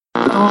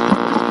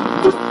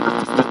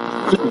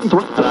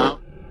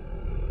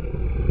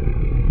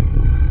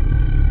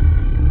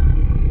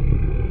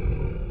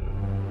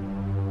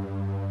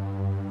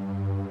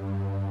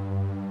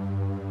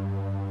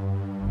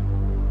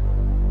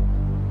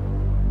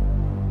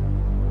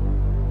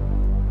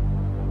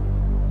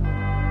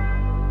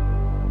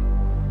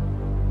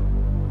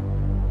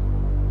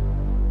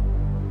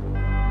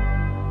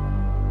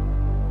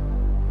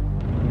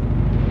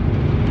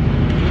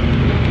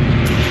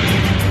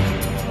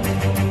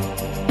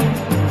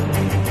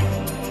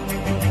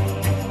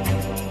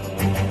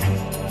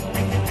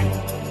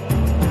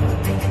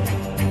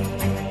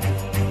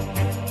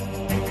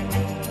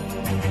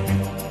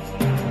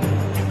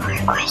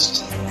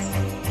Questions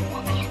and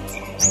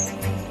answers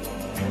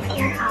with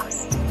your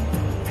host,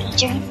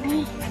 Adrian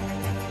Lee.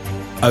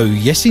 Oh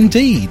yes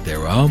indeed,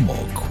 there are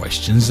more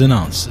questions than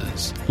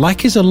answers.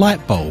 Like is a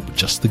light bulb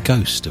just the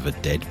ghost of a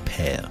dead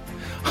pear?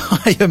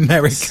 Hi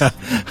America,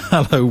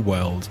 hello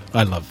world,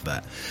 I love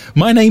that.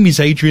 My name is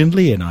Adrian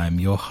Lee and I am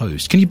your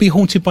host. Can you be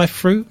haunted by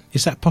fruit?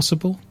 Is that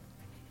possible?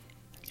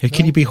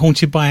 Can you be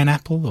haunted by an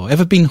apple? Or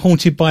ever been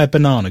haunted by a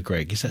banana,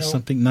 Greg? Is that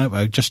something? No?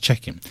 Oh, just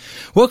checking.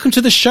 Welcome to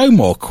the show,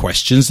 More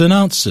Questions Than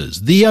Answers,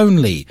 the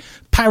only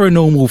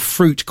paranormal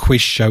fruit quiz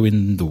show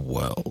in the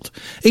world.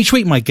 Each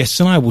week, my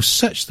guests and I will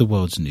search the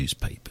world's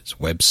newspapers,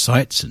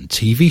 websites and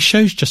TV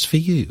shows just for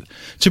you,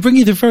 to bring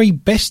you the very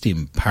best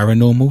in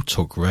paranormal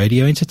talk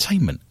radio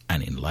entertainment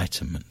and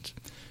enlightenment.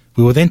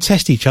 We will then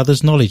test each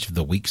other's knowledge of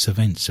the week's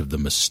events of the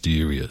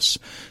mysterious,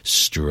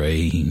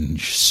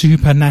 strange,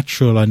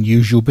 supernatural,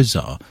 unusual,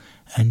 bizarre,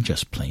 and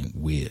just plain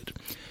weird.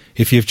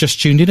 If you've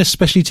just tuned in,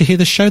 especially to hear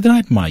the show, then I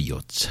admire your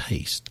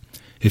taste.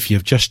 If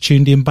you've just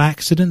tuned in by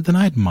accident, then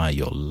I admire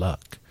your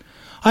luck.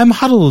 I am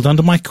huddled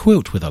under my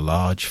quilt with a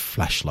large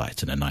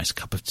flashlight and a nice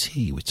cup of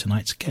tea with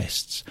tonight's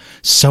guests,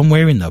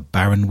 somewhere in the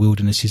barren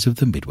wildernesses of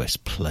the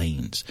Midwest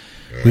Plains,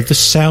 with the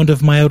sound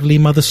of my elderly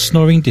mother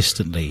snoring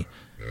distantly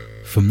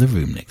from the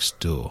room next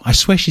door. I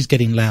swear she's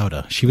getting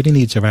louder. She really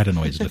needs her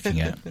adenoids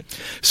looking at.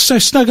 So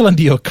snuggle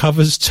under your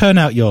covers, turn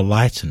out your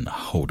light and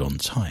hold on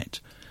tight.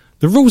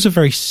 The rules are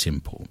very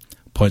simple.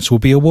 Points will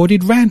be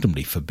awarded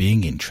randomly for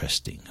being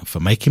interesting and for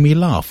making me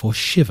laugh or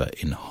shiver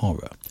in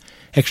horror.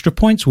 Extra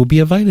points will be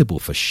available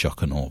for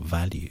shock and awe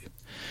value.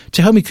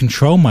 To help me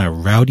control my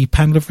rowdy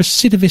panel of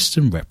recidivists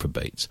and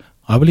reprobates,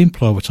 I will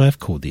employ what I have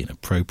called the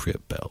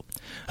inappropriate bell.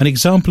 An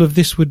example of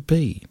this would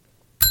be...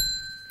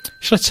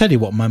 Shall I tell you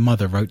what my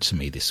mother wrote to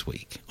me this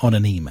week on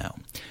an email?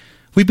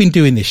 We've been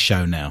doing this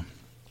show now,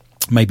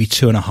 maybe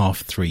 2.5,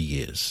 3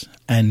 years,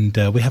 and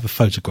we have a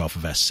photograph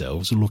of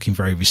ourselves looking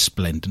very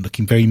resplendent,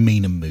 looking very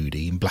mean and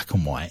moody in black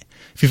and white.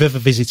 If you've ever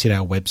visited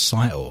our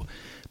website or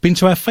been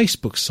to our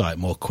Facebook site,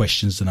 More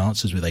Questions Than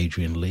Answers with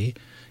Adrian Lee,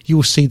 you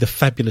will see the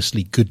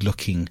fabulously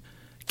good-looking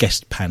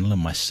guest panel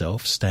and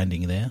myself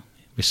standing there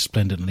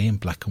resplendently in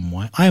black and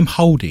white. I am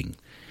holding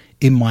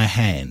in my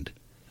hand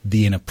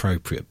the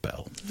inappropriate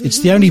bell. It's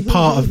the only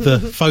part of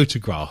the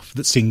photograph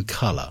that's in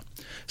colour.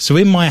 So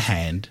in my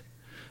hand,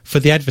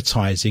 for the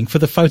advertising, for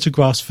the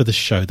photographs for the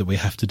show that we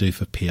have to do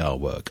for PR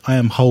work, I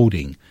am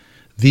holding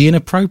the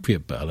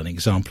inappropriate bell. An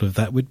example of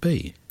that would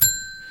be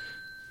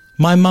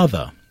my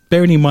mother.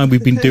 Bearing in mind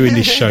we've been doing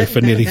this show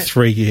for nearly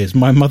 3 years,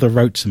 my mother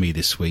wrote to me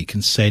this week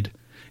and said,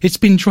 "It's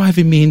been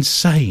driving me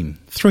insane."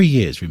 3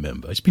 years,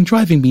 remember. "It's been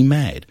driving me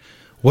mad.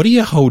 What are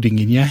you holding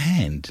in your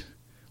hand?"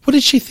 What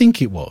did she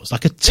think it was?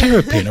 Like a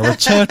terrapin or a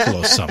turtle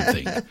or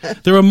something?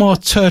 There are more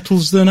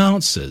turtles than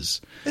answers.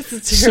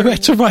 So I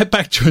had to write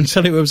back to her and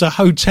tell her it was a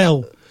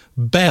hotel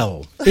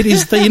bell. It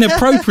is the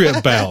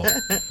inappropriate bell.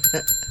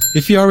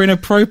 If you are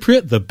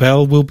inappropriate, the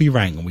bell will be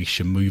rang and we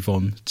should move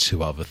on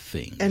to other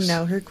things. And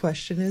now her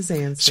question is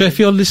answered. So if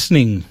you're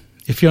listening,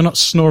 if you're not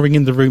snoring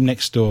in the room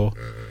next door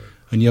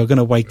and you're going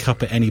to wake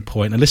up at any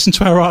point and listen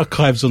to our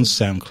archives on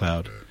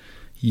SoundCloud,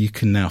 you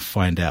can now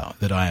find out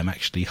that I am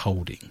actually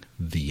holding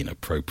the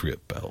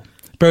inappropriate bell.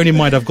 Bearing in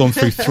mind I've gone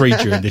through 3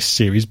 during this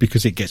series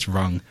because it gets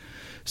rung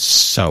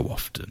so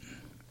often.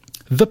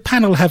 The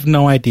panel have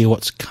no idea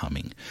what's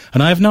coming,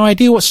 and I have no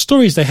idea what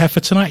stories they have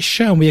for tonight's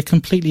show, and we are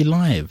completely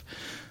live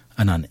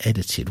and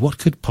unedited. What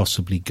could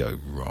possibly go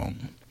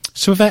wrong?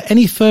 So without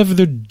any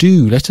further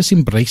ado, let us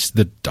embrace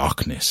the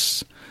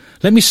darkness.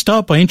 Let me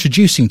start by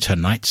introducing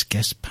tonight's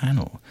guest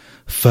panel.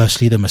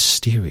 Firstly, the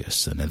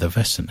mysterious and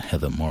effervescent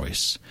Heather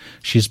Morris.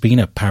 She has been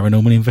a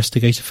paranormal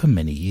investigator for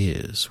many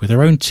years, with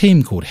her own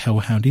team called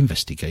Hellhound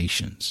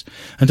Investigations,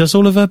 and does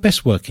all of her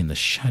best work in the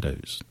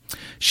shadows.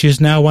 She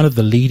is now one of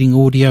the leading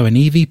audio and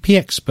EVP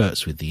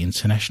experts with the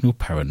International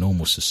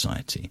Paranormal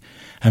Society,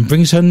 and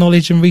brings her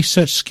knowledge and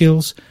research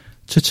skills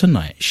to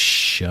tonight's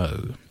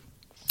show.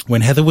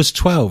 When Heather was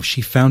 12,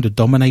 she found a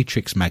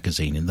dominatrix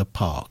magazine in the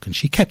park, and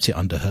she kept it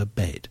under her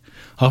bed.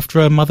 After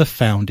her mother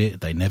found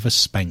it, they never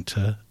spanked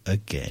her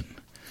again.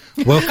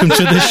 Welcome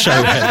to the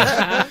show,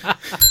 Heather.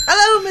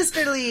 Hello,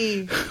 Mr.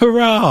 Lee.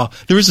 Hurrah!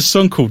 There is a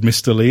song called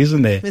Mr. Lee,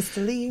 isn't there?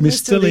 Mr. Lee,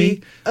 Mr.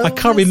 Lee. Oh, I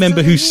can't Mr.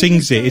 remember who Lee,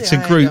 sings Mr. it. It's Lee.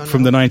 a I group don't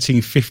from the know.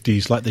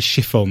 1950s, like the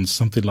Chiffons,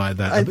 something like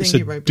that. I It's think a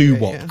you might be right,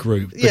 doo-wop yeah.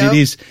 group. But Yep.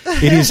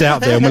 it is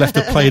out there, and we'll have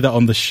to play that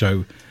on the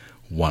show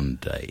one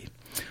day.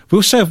 We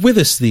also have with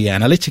us the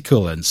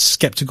analytical and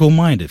sceptical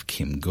mind of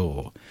Kim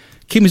Gore.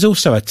 Kim is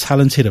also a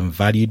talented and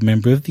valued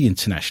member of the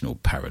International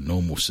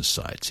Paranormal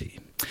Society.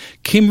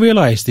 Kim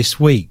realised this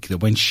week that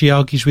when she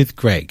argues with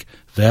Greg,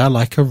 they are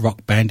like a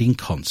rock band in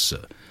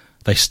concert.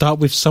 They start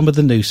with some of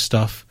the new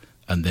stuff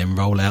and then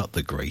roll out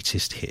the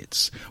greatest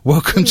hits.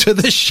 Welcome to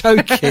the show,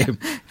 Kim.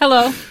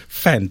 Hello.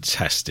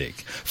 Fantastic.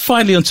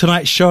 Finally, on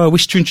tonight's show, I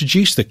wish to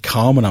introduce the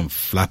calm and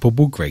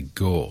unflappable Greg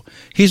Gore.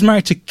 He is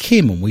married to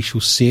Kim, and we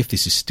shall see if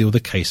this is still the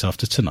case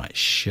after tonight's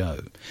show.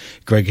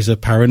 Greg is a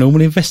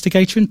paranormal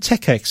investigator and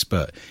tech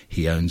expert.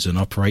 He owns and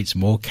operates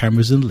more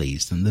cameras and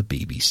leads than the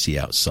BBC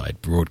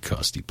outside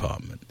broadcast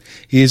department.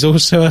 He is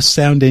also a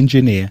sound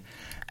engineer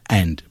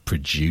and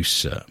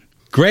producer.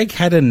 Greg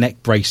had a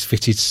neck brace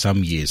fitted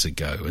some years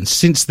ago, and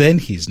since then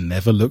he's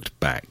never looked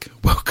back.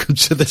 Welcome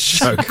to the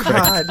show, Greg.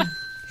 God.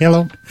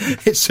 Hello.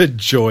 It's a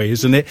joy,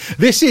 isn't it?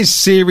 This is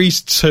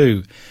Series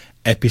 2,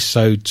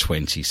 Episode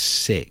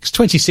 26.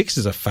 26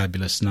 is a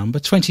fabulous number.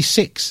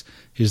 26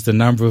 is the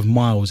number of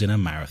miles in a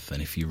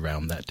marathon, if you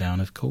round that down,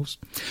 of course.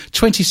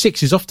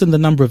 26 is often the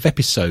number of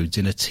episodes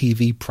in a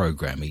TV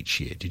programme each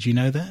year. Did you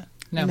know that?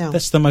 No.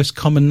 That's the most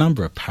common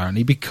number,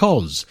 apparently,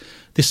 because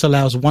this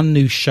allows one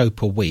new show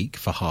per week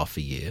for half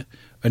a year,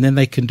 and then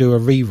they can do a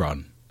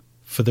rerun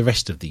for the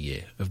rest of the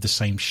year of the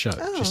same show.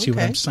 Oh, Do you see what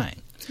okay. I'm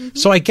saying? Mm-hmm.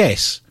 So I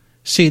guess,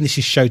 seeing this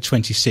is show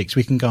 26,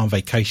 we can go on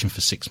vacation for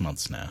 6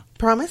 months now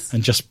Promise?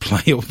 and just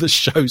play all the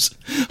shows.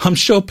 I'm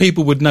sure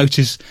people would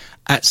notice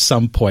at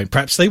some point.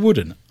 Perhaps they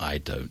wouldn't. I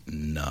don't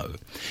know.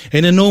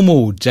 In a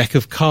normal deck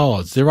of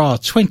cards, there are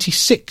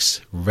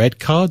 26 red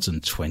cards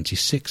and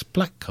 26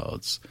 black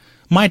cards.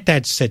 My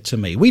dad said to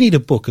me, we need a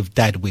book of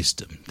dad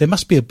wisdom. There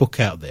must be a book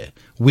out there,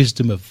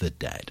 Wisdom of the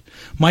Dad.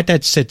 My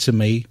dad said to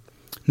me,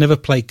 never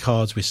play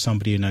cards with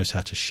somebody who knows how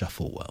to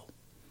shuffle well,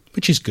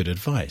 which is good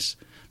advice.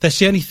 That's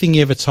the only thing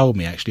he ever told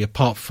me, actually,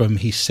 apart from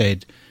he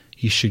said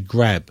you should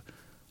grab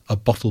a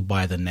bottle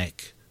by the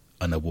neck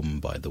and a woman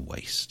by the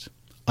waist.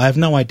 I have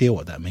no idea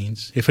what that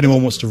means. If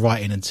anyone wants to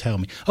write in and tell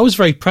me. I was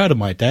very proud of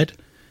my dad.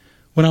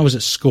 When I was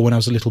at school, when I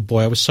was a little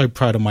boy, I was so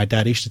proud of my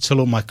dad. He used to tell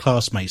all my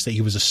classmates that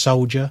he was a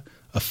soldier,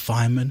 a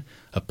fireman,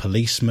 a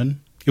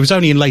policeman. It was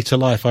only in later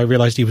life I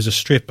realised he was a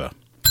stripper.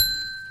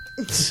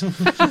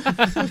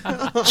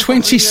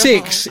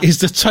 26 is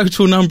the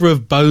total number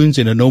of bones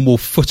in a normal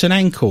foot and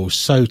ankle.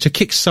 So to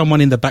kick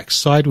someone in the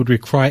backside would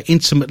require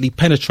intimately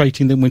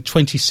penetrating them with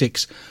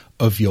 26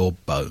 of your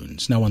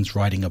bones. No one's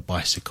riding a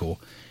bicycle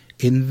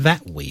in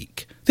that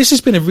week. This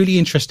has been a really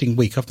interesting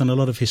week. I've done a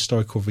lot of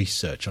historical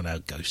research on our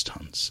ghost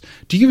hunts.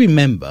 Do you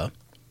remember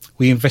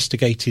we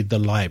investigated the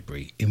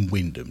library in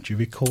Wyndham? Do you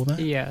recall that?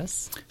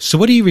 Yes. So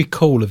what do you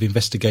recall of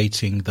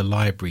investigating the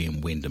library in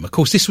Wyndham? Of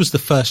course, this was the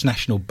First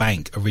National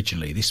Bank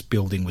originally. This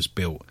building was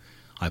built,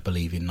 I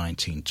believe, in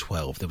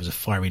 1912. There was a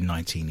fire in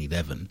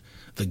 1911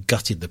 that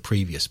gutted the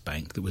previous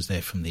bank that was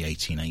there from the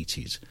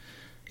 1880s.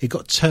 It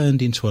got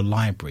turned into a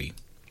library,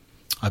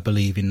 I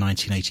believe, in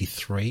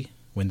 1983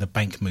 when the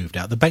bank moved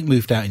out. The bank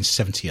moved out in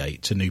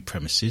 78 to new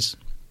premises,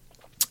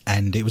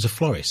 and it was a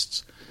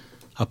florist's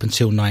up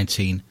until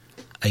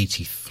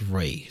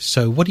 1983.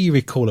 So what do you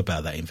recall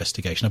about that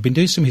investigation? I've been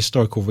doing some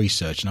historical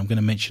research, and I'm going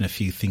to mention a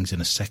few things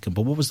in a second,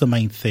 but what was the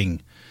main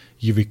thing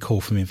you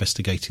recall from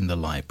investigating the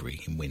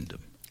library in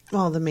Wyndham?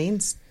 Well, the main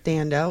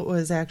standout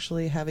was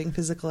actually having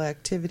physical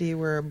activity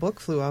where a book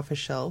flew off a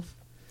shelf.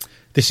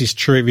 This is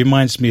true. It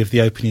reminds me of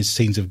the opening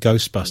scenes of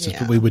Ghostbusters, Yeah.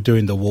 but we were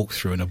doing the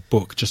walkthrough and a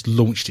book just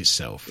launched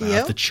itself out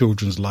Yep. of the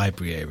children's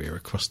library area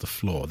across the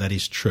floor. That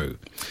is true.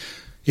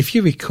 If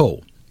you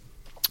recall,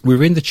 we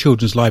were in the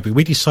children's library.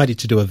 We decided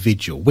to do a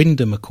vigil.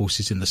 Wyndham, of course,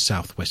 is in the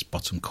southwest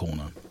bottom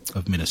corner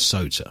of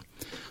Minnesota.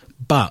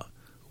 But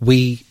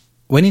we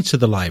went into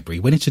the library,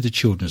 went into the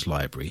children's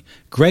library.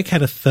 Greg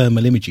had a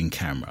thermal imaging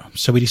camera,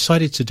 so we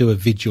decided to do a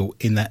vigil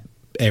in that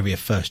area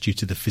first due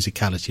to the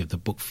physicality of the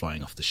book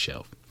flying off the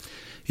shelf.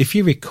 If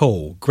you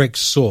recall, Greg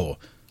saw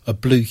a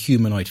blue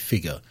humanoid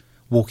figure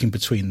walking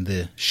between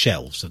the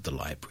shelves of the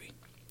library.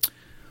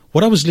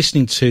 What I was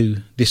listening to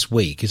this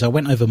week is I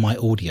went over my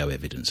audio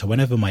evidence. I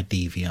went over my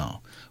DVR.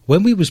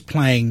 When we was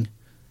playing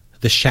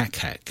the Shack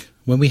Hack,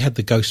 when we had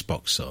the ghost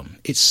box on,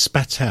 it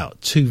spat out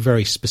two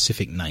very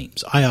specific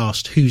names. I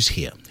asked, who's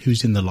here?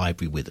 Who's in the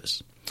library with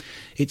us?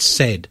 It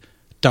said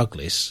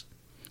Douglas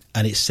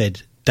and it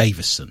said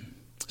Davison.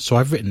 So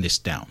I've written this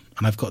down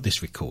and I've got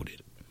this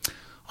recorded.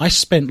 I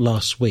spent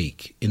last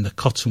week in the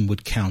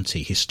Cottonwood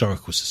County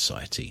Historical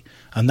Society,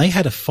 and they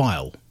had a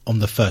file on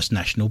the First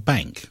National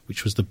Bank,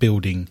 which was the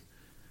building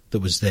that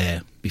was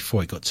there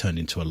before it got turned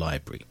into a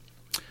library.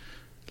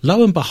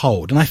 Lo and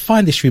behold, and I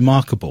find this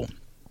remarkable,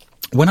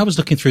 when I was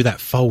looking through that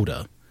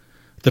folder,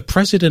 the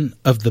president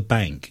of the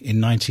bank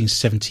in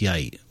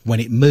 1978, when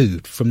it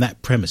moved from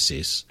that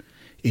premises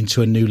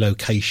into a new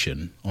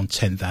location on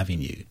 10th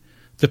Avenue,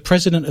 the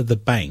president of the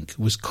bank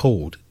was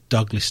called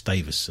Douglas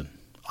Davison.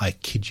 I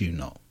kid you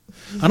not.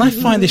 And I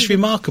find this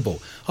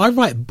remarkable. I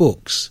write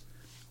books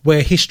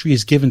where history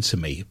is given to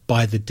me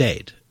by the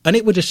dead. And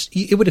it would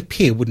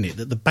appear, wouldn't it,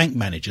 that the bank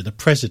manager, the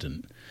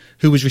president,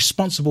 who was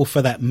responsible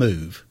for that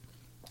move,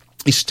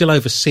 is still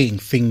overseeing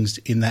things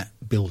in that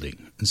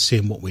building and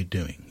seeing what we're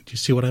doing. Do you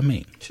see what I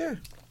mean? Sure.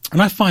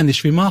 And I find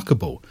this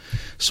remarkable.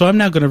 So I'm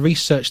now going to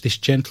research this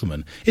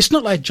gentleman. It's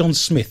not like John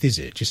Smith, is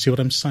it? Do you see what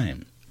I'm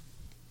saying?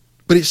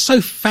 But it's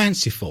so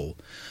fanciful.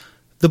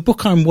 The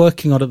book I'm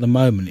working on at the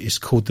moment is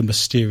called The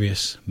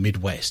Mysterious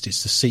Midwest.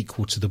 It's the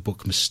sequel to the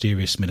book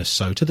Mysterious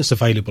Minnesota that's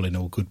available in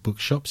all good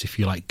bookshops if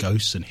you like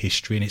ghosts and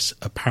history, and it's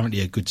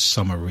apparently a good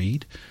summer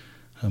read,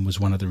 and was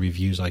one of the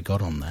reviews I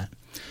got on that.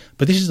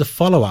 But this is the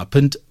follow-up,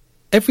 and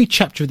every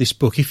chapter of this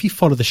book, if you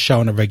follow the show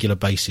on a regular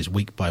basis,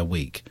 week by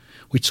week,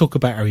 we talk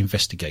about our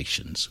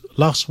investigations.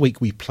 Last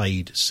week we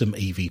played some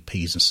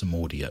EVPs and some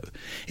audio.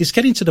 It's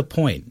getting to the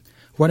point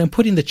where I'm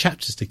putting the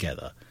chapters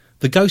together.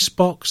 The ghost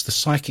box, the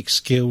psychic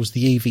skills,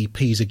 the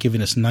EVPs are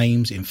giving us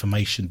names,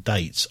 information,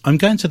 dates. I'm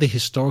going to the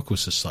historical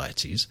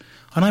societies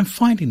and I'm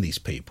finding these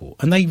people,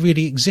 and they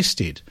really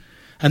existed.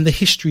 And the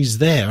history's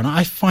there, and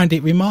I find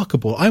it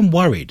remarkable. I'm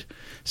worried,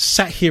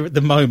 sat here at the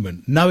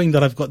moment, knowing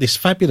that I've got this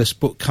fabulous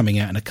book coming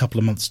out in a couple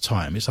of months'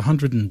 time. It's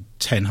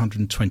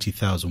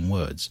 120,000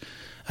 words.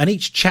 And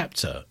each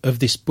chapter of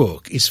this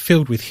book is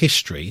filled with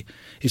history.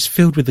 It's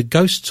filled with the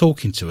ghosts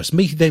talking to us,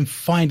 me then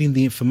finding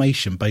the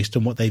information based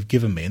on what they've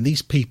given me. And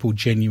these people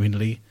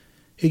genuinely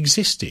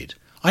existed.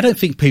 I don't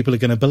think people are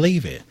going to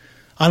believe it.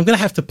 I'm going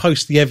to have to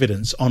post the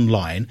evidence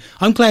online.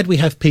 I'm glad we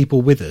have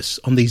people with us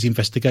on these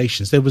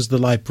investigations. There was the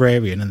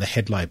librarian and the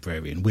head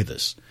librarian with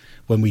us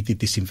when we did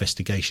this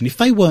investigation. If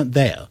they weren't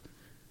there,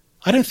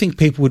 I don't think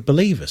people would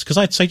believe us, because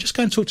I'd say, just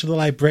go and talk to the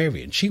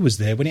librarian. She was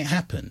there when it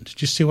happened.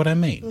 Do you see what I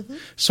mean? Mm-hmm.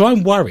 So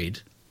I'm worried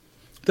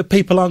that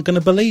people aren't going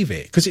to believe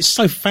it, because it's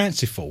so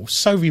fanciful,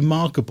 so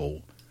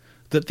remarkable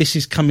that this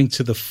is coming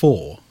to the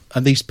fore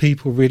and these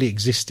people really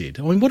existed.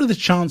 I mean, what are the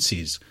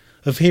chances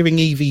of hearing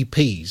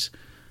EVPs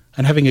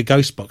and having a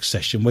ghost box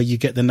session where you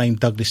get the name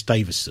Douglas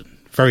Davison?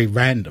 Very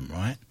random,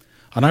 right?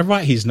 And I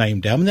write his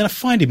name down, and then I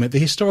find him at the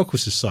Historical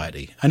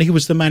Society, and he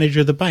was the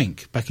manager of the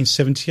bank back in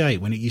 78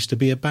 when it used to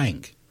be a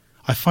bank.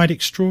 I find it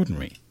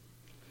extraordinary.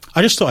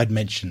 I just thought I'd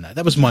mention that.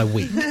 That was my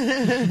week.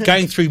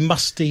 Going through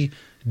musty,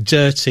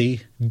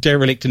 dirty,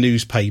 derelict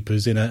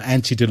newspapers in an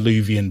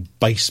antediluvian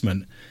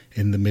basement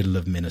in the middle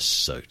of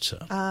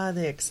Minnesota. Ah,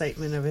 the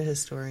excitement of a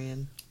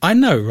historian. I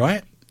know,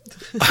 right?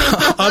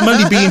 I'll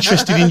only be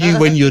interested in you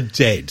when you're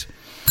dead.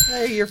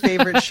 Your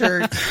favorite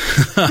shirt.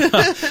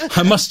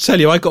 I must tell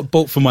you, I got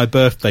bought for my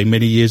birthday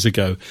many years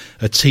ago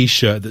a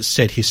T-shirt that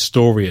said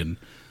historian.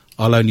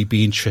 I'll only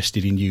be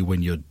interested in you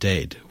when you're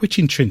dead, which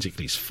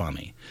intrinsically is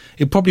funny.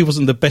 It probably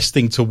wasn't the best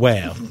thing to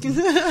wear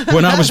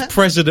when I was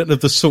president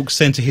of the Sauk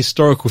Centre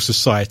Historical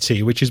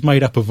Society, which is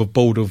made up of a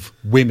board of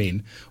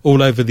women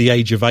all over the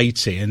age of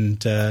 80,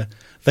 and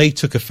they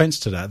took offence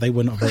to that. They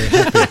were not very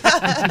happy.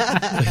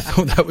 They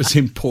thought that was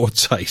in poor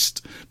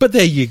taste. But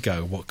there you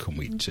go. What can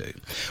we do?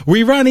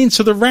 We run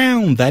into the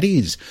round, that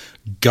is,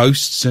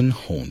 ghosts and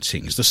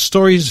hauntings. The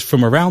stories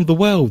from around the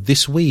world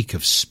this week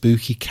of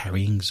spooky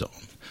carryings on.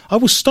 I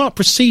will start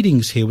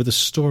proceedings here with a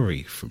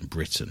story from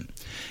Britain.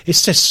 It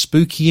says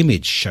spooky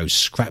image shows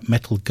scrap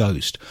metal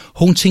ghost,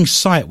 haunting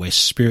site where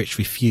spirits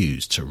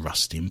refuse to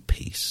rust in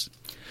peace.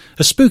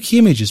 A spooky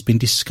image has been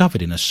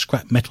discovered in a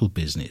scrap metal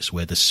business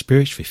where the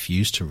spirits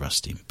refuse to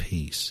rust in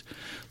peace.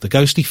 The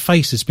ghostly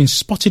face has been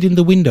spotted in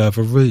the window of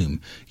a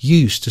room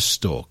used to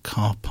store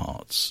car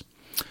parts.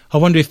 I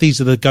wonder if these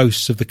are the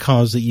ghosts of the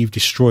cars that you've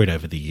destroyed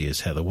over the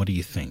years, Heather. What do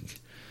you think?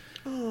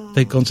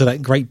 They've gone to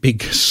that great big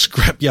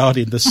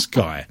scrapyard in the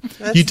sky.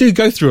 You do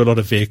go through a lot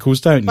of vehicles,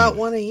 don't you? About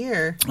one a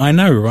year. I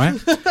know, right?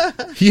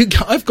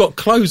 I've got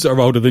clothes that are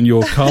older than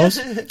your cars.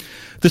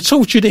 The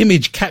tortured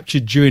image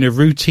captured during a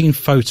routine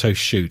photo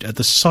shoot at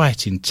the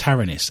site in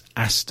Taranis,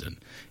 Aston,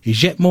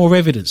 is yet more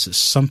evidence that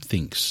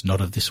something's not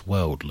of this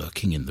world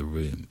lurking in the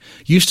room.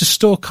 Used to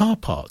store car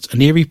parts,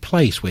 an eerie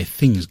place where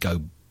things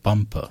go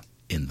bumper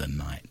in the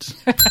night.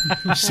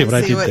 See what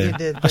I did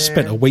there? I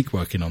spent a week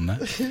working on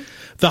that.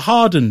 The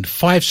hardened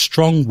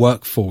 5-strong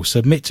workforce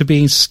admit to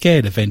being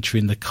scared of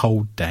entering the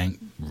cold, dank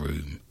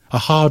room. A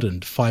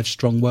hardened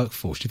 5-strong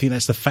workforce. Do you think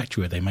that's the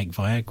factory where they make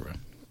Viagra?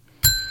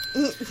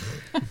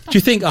 Do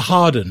you think a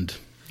hardened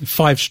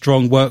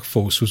 5-strong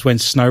workforce was when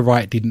Snow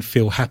White didn't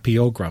feel happy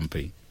or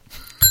grumpy?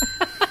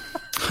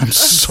 I'm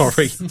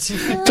sorry.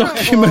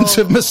 Documents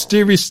of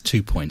mysterious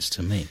 2 points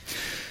to me.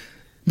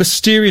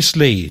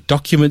 Mysteriously,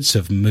 documents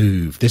have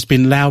moved. There's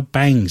been loud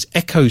bangs,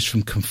 echoes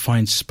from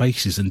confined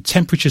spaces, and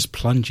temperatures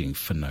plunging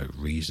for no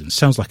reason.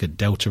 Sounds like a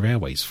Delta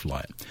Airways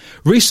flight.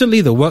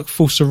 Recently, the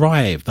workforce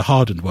arrived, the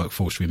hardened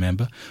workforce,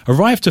 remember,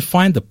 arrived to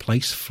find the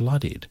place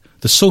flooded.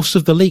 The source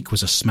of the leak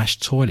was a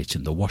smashed toilet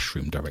in the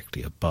washroom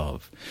directly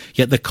above.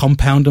 Yet the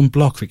compound and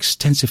block are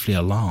extensively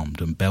alarmed,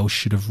 and bells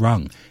should have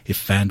rung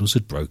if vandals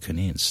had broken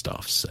in,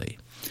 staff say.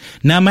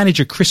 Now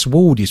manager Chris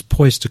Ward is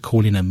poised to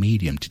call in a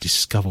medium to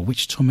discover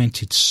which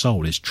tormented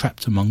soul is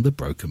trapped among the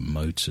broken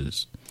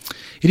motors.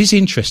 It is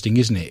interesting,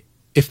 isn't it?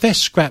 If they're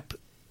scrap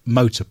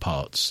motor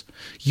parts,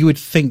 you would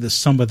think that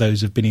some of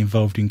those have been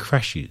involved in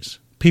crashes.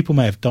 People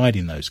may have died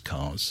in those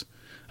cars,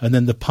 and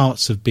then the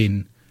parts have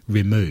been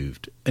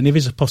removed. And there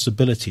is a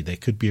possibility there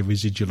could be a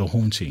residual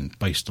haunting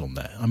based on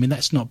that. I mean,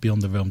 that's not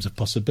beyond the realms of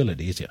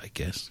possibility, is it, I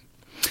guess?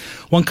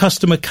 One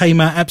customer came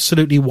out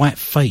absolutely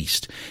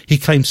white-faced. He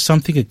claimed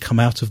something had come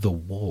out of the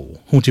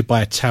wall, haunted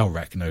by a towel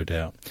rack, no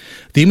doubt.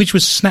 The image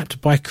was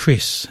snapped by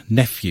Chris,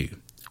 nephew,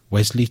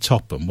 Wesley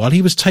Topham, while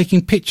he was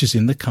taking pictures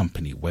in the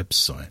company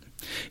website.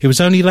 It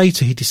was only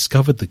later he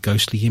discovered the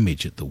ghostly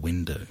image at the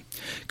window.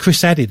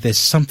 Chris added, there's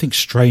something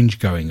strange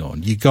going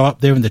on. You go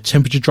up there and the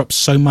temperature drops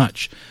so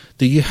much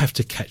that you have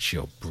to catch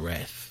your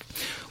breath.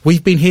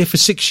 We've been here for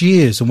 6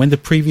 years, and when the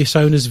previous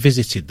owners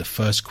visited, the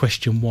first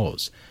question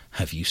was,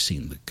 have you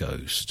seen the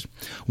ghost?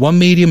 One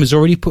medium has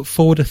already put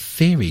forward a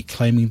theory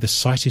claiming the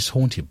site is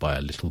haunted by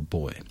a little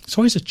boy. It's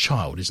always a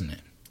child, isn't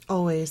it?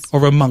 Always.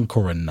 Or a monk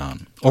or a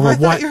nun. Or I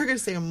thought you were going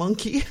to say a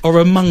monkey. Or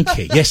a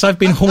monkey. Yes, I've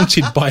been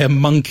haunted by a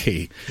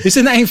monkey.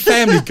 Isn't that in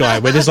Family Guy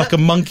where there's like a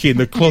monkey in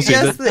the closet?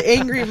 Yes, the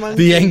angry monkey.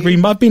 The angry.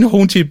 I've been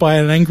haunted by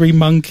an angry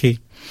monkey.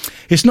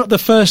 It's not the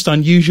first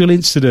unusual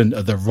incident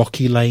at the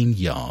Rocky Lane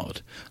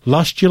yard.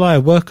 Last July,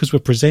 workers were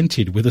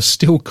presented with a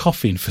steel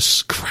coffin for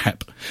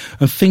scrap,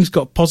 and things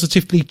got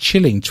positively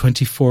chilling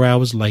 24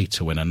 hours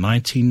later when a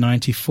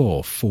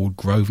 1994 Ford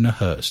Grosvenor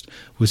Hearst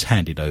was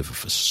handed over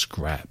for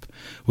scrap.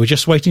 We're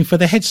just waiting for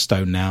the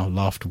headstone now,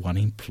 laughed one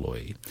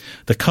employee.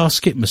 The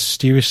casket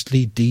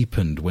mysteriously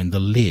deepened when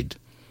the lid,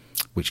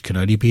 which can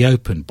only be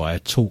opened by a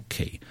torque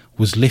key,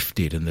 was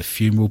lifted and the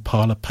funeral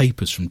parlour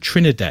papers from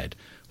Trinidad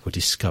were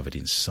discovered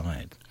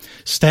inside.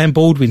 Stan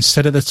Baldwin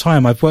said at the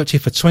time, I've worked here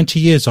for 20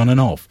 years on and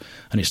off,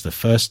 and it's the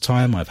first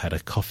time I've had a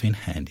coffin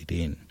handed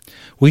in.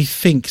 We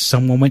think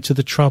someone went to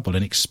the trouble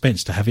and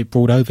expense to have it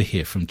brought over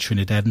here from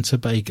Trinidad and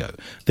Tobago,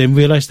 then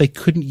realised they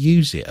couldn't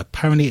use it.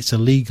 Apparently it's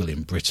illegal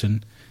in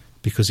Britain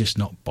because it's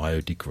not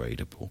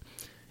biodegradable.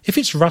 If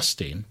it's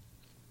rusting,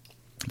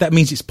 that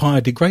means it's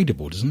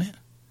biodegradable, doesn't it?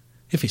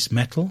 If it's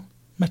metal,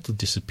 metal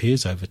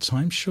disappears over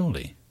time,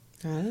 surely.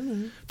 I don't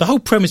know. The whole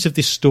premise of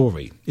this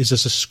story is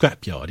as a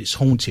scrapyard. It's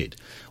haunted.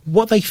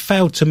 What they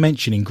failed to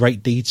mention in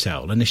great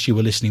detail, unless you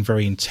were listening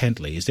very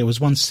intently, is there was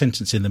one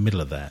sentence in the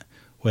middle of that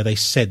where they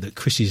said that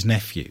Chris's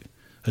nephew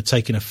had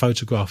taken a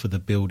photograph of the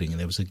building and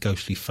there was a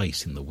ghostly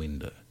face in the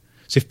window.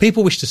 So if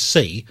people wish to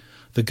see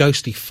the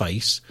ghostly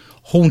face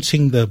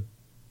haunting the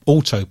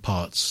auto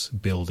parts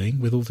building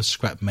with all the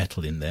scrap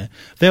metal in there,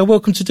 they are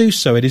welcome to do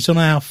so. It is on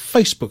our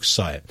Facebook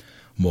site.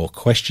 More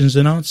questions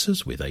and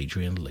answers with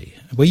Adrian Lee,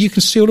 where you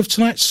can see all of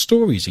tonight's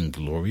stories in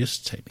glorious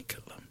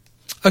technicolor.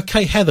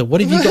 Okay, Heather,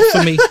 what have you got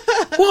for me?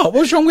 What?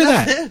 What's wrong with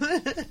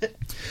that?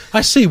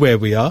 I see where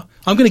we are.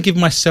 I'm going to give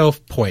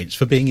myself points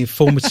for being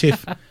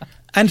informative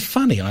and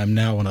funny. I'm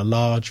now on a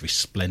large,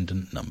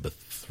 resplendent number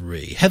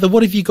 3. Heather,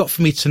 what have you got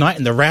for me tonight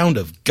in the round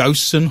of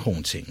ghosts and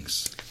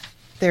hauntings?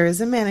 There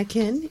is a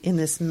mannequin in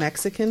this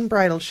Mexican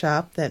bridal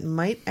shop that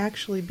might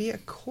actually be a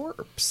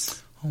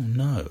corpse. Oh,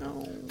 no.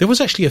 There was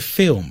actually a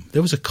film.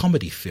 There was a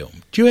comedy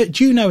film. Do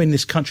you know in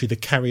this country the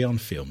Carry On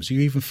films? Are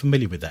you even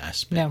familiar with that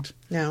aspect?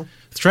 No.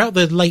 Throughout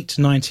the late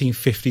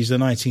 1950s, the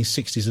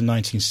 1960s and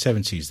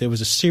 1970s, there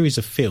was a series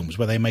of films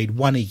where they made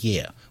one a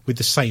year with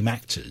the same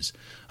actors,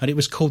 and it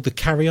was called the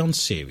Carry On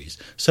series.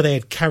 So they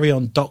had Carry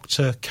On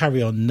Doctor,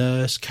 Carry On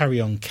Nurse,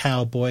 Carry On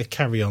Cowboy,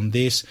 Carry On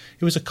this.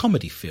 It was a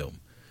comedy film.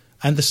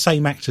 And the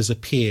same actors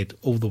appeared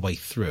all the way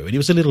through. And it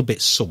was a little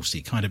bit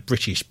saucy, kind of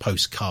British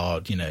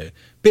postcard, a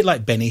bit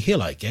like Benny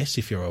Hill, I guess,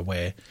 if you're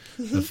aware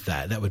of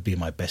that. That would be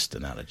my best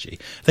analogy.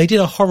 They did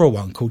a horror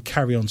one called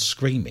Carry On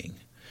Screaming.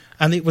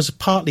 And it was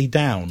partly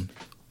down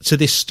to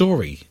this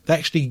story. They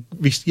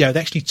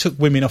actually took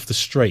women off the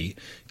street,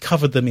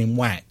 covered them in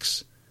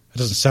wax. It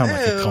doesn't sound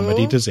like a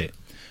comedy, does it?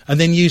 And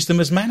then used them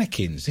as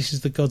mannequins. This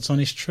is the God's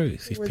honest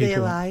truth. Were they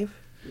alive?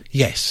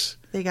 Yes.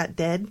 They got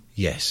dead?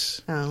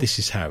 Yes. Oh. This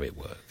is how it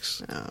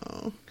works.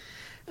 Oh.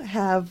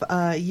 Have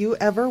you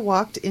ever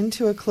walked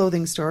into a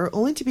clothing store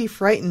only to be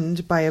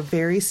frightened by a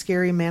very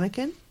scary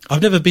mannequin?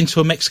 I've never been to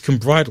a Mexican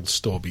bridal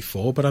store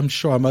before, but I'm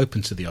sure I'm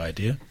open to the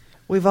idea.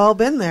 We've all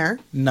been there.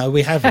 No,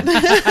 we haven't.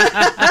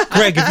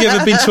 Greg, have you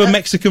ever been to a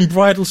Mexican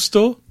bridal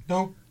store?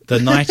 No. The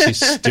night is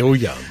still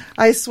young.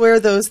 I swear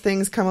those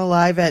things come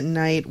alive at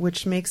night,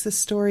 which makes the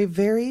story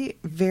very,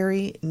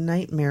 very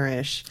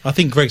nightmarish. I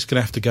think Greg's going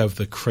to have to go with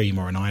the cream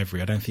or an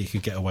ivory. I don't think he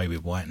could get away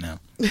with white now.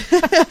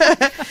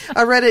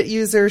 A Reddit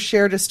user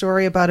shared a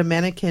story about a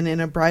mannequin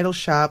in a bridal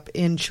shop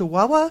in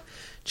Chihuahua,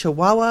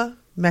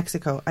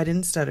 Mexico. I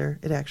didn't stutter.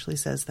 It actually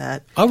says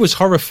that. I was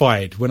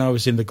horrified when I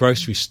was in the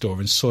grocery store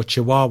and saw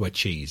Chihuahua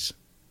cheese.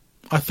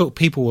 I thought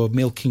people were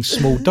milking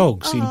small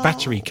dogs in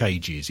battery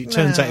cages. It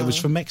turns out it was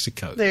from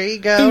Mexico. There you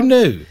go. Who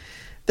knew?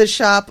 The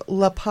shop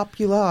La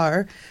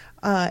Popular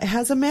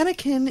has a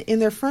mannequin in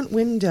their front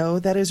window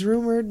that is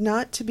rumored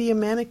not to be a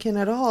mannequin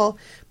at all,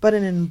 but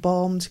an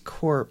embalmed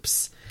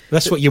corpse.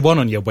 That's what you want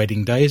on your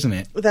wedding day, isn't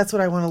it? That's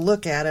what I want to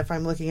look at if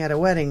I'm looking at a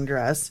wedding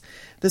dress.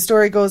 The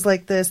story goes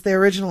like this. The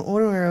original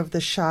owner of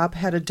the shop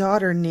had a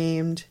daughter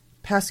named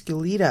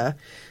Pascualita.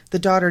 The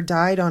daughter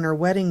died on her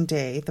wedding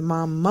day. The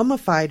mom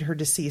mummified her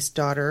deceased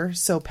daughter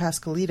so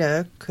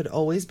Pascualita could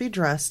always be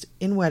dressed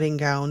in wedding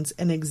gowns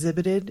and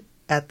exhibited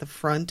at the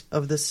front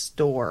of the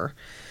store.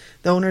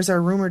 The owners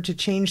are rumored to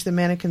change the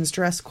mannequin's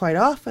dress quite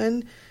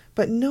often,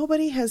 but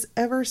nobody has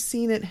ever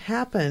seen it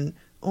happen.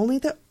 Only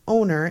the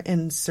owner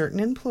and certain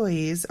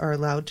employees are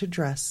allowed to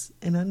dress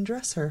and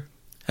undress her.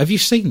 Have you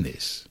seen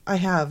this? I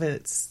have.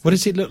 What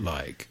does it look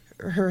like?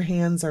 Her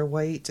hands are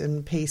white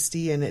and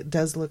pasty, and it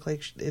does look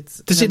like it's.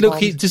 Does it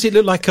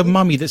look like a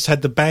mummy that's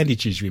had the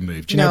bandages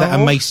removed? You know, that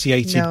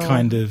emaciated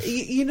kind of.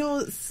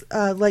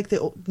 Like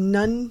the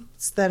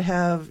nuns that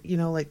have,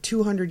 like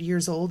 200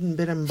 years old and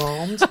been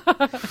embalmed.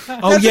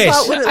 Oh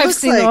yes, I've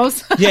seen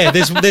those. Yeah,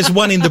 there's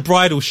one in the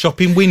bridal shop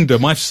in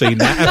Wyndham. I've seen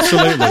that,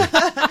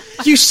 absolutely.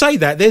 You say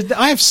that.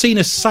 I have seen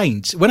a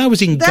saint when I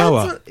was in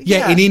Goa.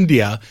 In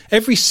India.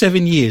 Every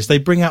 7 years they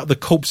bring out the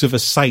corpse of a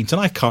saint, and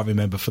I can't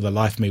remember for the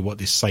life of me what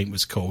this saint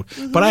was called.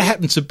 Mm-hmm. But I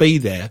happened to be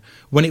there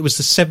when it was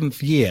the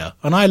 7th year,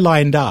 and I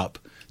lined up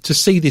to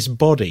see this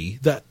body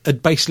that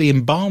had basically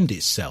embalmed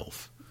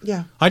itself.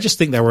 Yeah. I just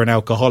think they were an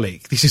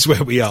alcoholic. This is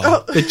where we are.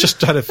 Oh. They've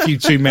just had a few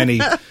too many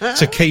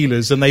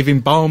tequilas and they've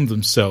embalmed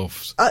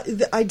themselves.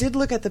 I did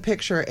look at the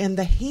picture, and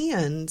the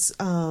hands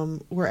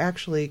were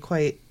actually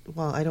quite,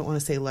 well, I don't want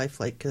to say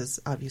lifelike because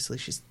obviously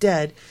she's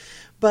dead,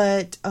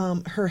 but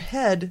her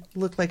head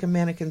looked like a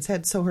mannequin's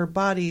head, so her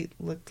body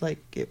looked like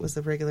it was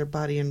a regular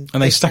body. And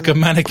they stuck a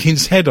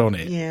mannequin's head on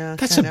it? Yeah.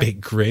 That's a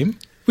bit grim.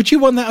 Would you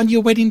want that on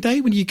your wedding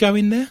day when you go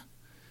in there?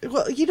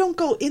 Well, you don't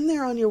go in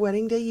there on your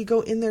wedding day. You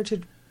go in there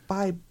to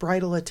buy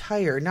bridal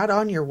attire, not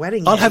on your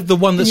wedding day. I'll have the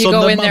one that's on the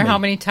mummy. You go in there how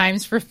many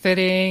times for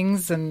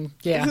fittings and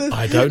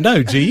I don't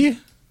know. Do you?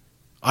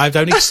 I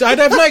have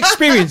no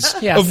experience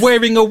of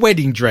wearing a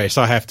wedding dress,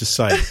 I have to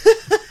say.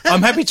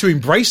 I'm happy to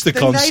embrace the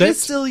concept. The night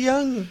is still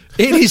young.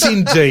 It is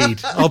indeed.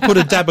 I'll put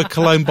a dab of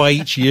cologne by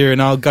each year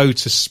and I'll go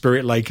to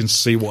Spirit Lake and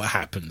see what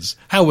happens.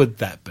 How would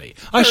that be?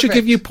 I should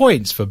give you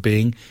points for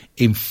being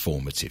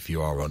informative.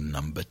 You are on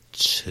number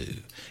 2.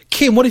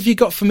 Kim, what have you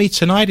got for me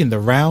tonight in the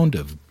round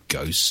of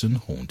Ghosts and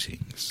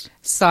Hauntings?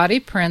 Saudi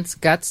prince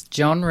guts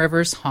Joan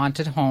Rivers'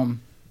 haunted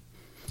home.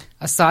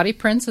 A Saudi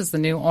prince is the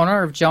new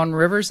owner of Joan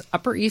Rivers'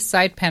 Upper East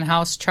Side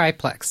penthouse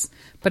triplex,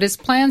 but his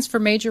plans for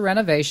major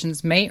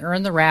renovations may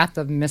earn the wrath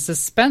of Mrs.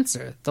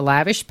 Spencer, the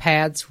lavish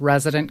pad's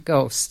resident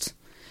ghost.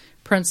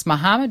 Prince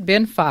Mohammed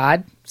bin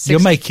Fahd...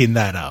 You're making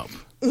that up.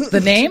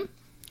 The name?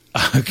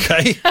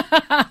 Okay.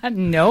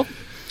 Nope.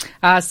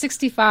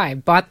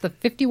 65 bought the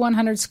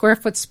 5,100 square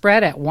foot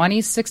spread at 1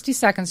 East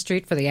 62nd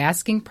Street for the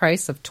asking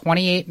price of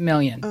 $28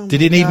 million. Oh,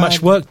 did he need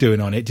much work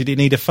doing on it? Did he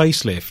need a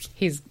facelift?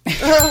 He's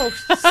God.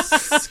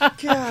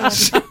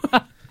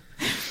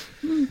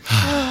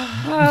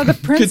 The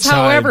prince,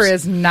 however,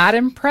 is not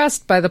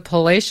impressed by the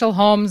palatial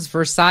home's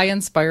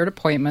Versailles-inspired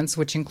appointments,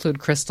 which include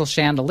crystal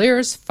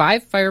chandeliers,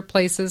 5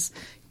 fireplaces,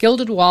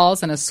 gilded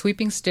walls, and a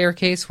sweeping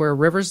staircase where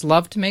Rivers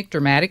loved to make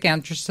dramatic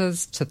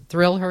entrances to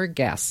thrill her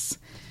guests.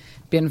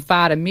 Bin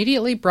Fahd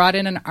immediately brought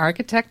in an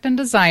architect and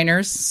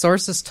designers,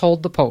 sources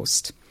told the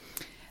Post.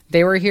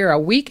 They were here a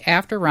week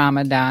after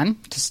Ramadan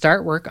to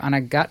start work on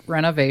a gut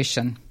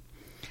renovation.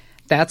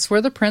 That's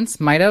where the prince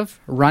might have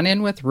run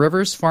in with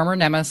Rivers' former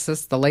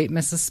nemesis, the late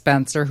Mrs.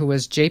 Spencer, who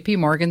was J.P.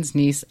 Morgan's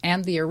niece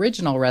and the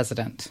original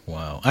resident.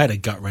 Wow. I had a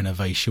gut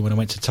renovation when I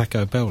went to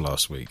Taco Bell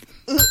last week.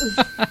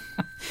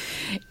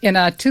 In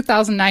a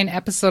 2009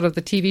 episode of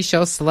the TV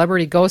show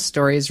Celebrity Ghost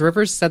Stories,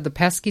 Rivers said the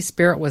pesky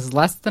spirit was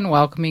less than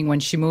welcoming when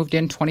she moved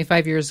in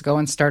 25 years ago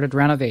and started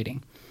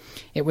renovating.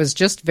 It was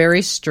just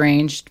very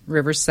strange,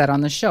 Rivers said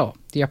on the show.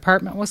 The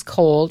apartment was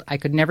cold. I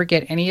could never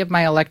get any of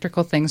my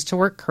electrical things to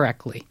work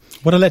correctly.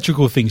 What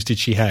electrical things did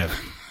she have?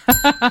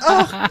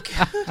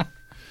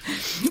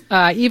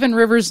 Even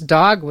Rivers'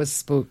 dog was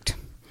spooked.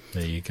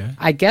 There you go.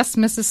 I guess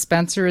Mrs.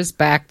 Spencer is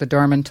back, the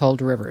doorman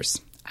told Rivers.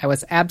 I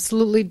was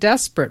absolutely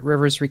desperate,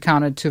 Rivers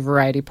recounted to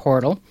Variety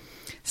Portal.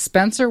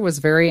 Spencer was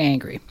very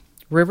angry.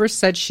 Rivers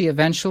said she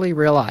eventually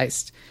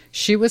realized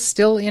she was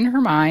still in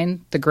her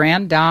mind the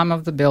grand dame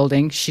of the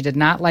building. She did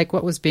not like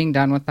what was being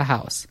done with the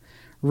house.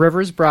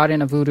 Rivers brought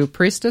in a voodoo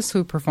priestess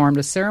who performed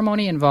a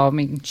ceremony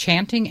involving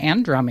chanting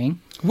and drumming.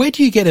 Where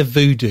do you get a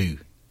voodoo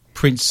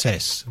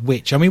princess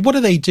witch? I mean, what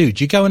do they do?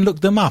 Do you go and look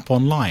them up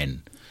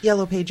online?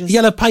 Yellow Pages.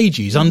 Yellow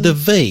Pages, under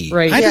V.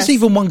 Right. How does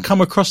even one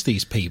come across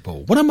these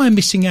people? What am I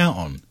missing out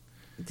on?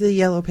 The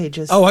Yellow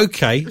Pages. Oh,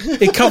 okay.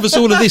 It covers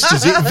all of this,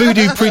 does it?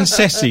 Voodoo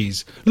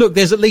princesses. Look,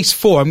 there's at least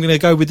 4. I'm going to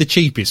go with the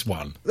cheapest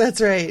one.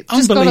 That's right.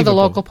 Just go to the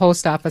local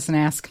post office and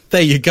ask.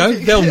 There you go.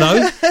 They'll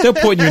know. They'll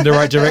point you in the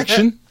right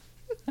direction.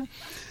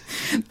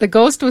 The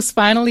ghost was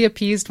finally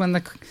appeased when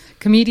the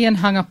comedian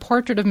hung a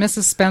portrait of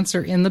Mrs.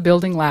 Spencer in the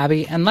building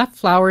lobby and left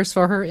flowers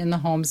for her in the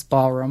home's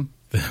ballroom.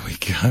 There we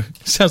go.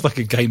 Sounds like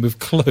a game of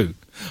Clue.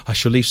 I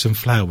shall leave some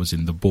flowers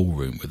in the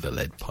ballroom with the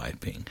lead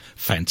piping.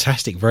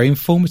 Fantastic. Very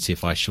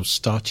informative. I shall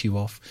start you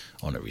off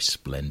on a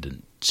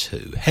resplendent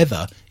 2.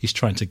 Heather is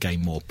trying to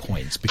gain more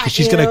points because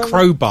she's going to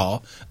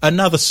crowbar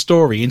another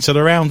story into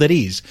the round that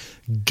is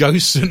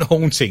ghosts and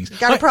hauntings.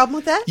 Got a problem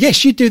with that?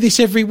 Yes, you do this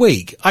every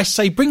week. I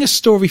say bring a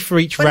story for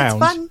each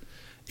round. It's fun.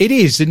 It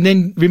is, and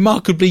then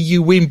remarkably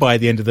you win by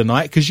the end of the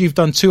night because you've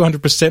done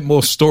 200%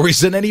 more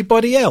stories than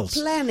anybody else.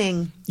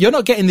 Planning. You're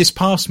not getting this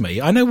past me.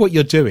 I know what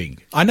you're doing.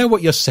 I know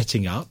what you're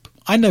setting up.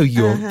 I know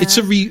you're... It's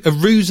a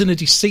ruse and a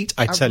deceit,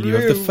 I tell you,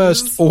 of the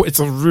first... Oh, it's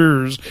a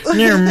ruse.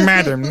 No,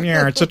 madam.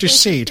 Yeah, it's a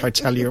deceit, I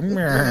tell you.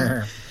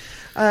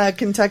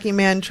 Kentucky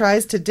man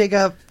tries to dig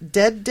up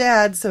dead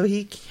dad so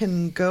he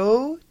can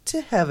go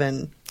to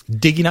heaven.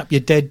 Digging up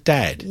your dead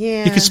dad.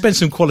 Yeah. You could spend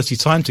some quality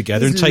time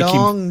together and take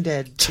him...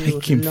 dead,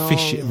 take him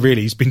fishing.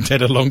 Really, he's been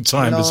dead a long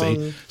time, has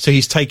he? So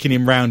he's taking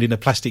him round in a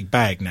plastic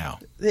bag now.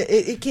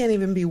 It can't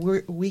even be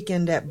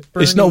weekend at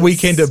Bernie's. It's not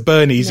weekend at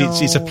Bernie's. No.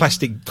 It's a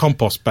plastic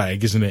compost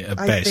bag, isn't it, at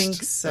best? I think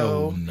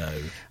so. Oh, no.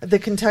 The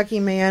Kentucky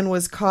man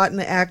was caught in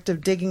the act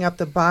of digging up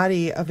the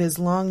body of his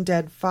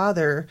long-dead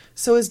father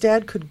so his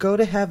dad could go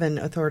to heaven,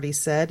 authorities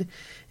said.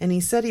 And he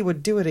said he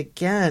would do it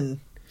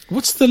again.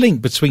 What's the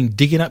link between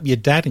digging up your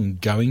dad and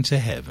going to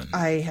heaven?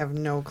 I have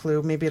no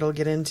clue. Maybe it'll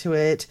get into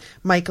it.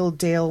 Michael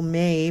Dale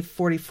May,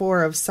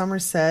 44, of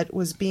Somerset,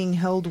 was being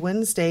held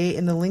Wednesday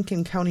in the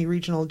Lincoln County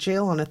Regional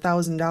Jail on a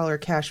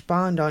 $1,000 cash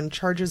bond on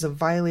charges of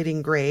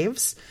violating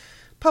graves,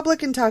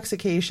 public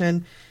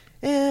intoxication,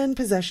 and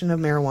possession of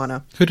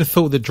marijuana. Who'd have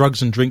thought that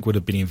drugs and drink would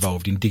have been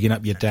involved in digging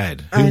up your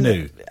dad? Who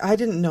knew? I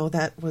didn't know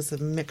that was a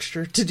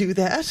mixture to do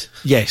that.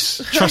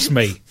 Yes, trust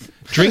me.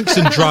 Drinks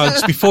and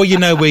drugs, before you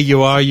know where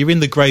you are, you're in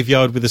the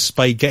graveyard with a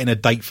spade getting a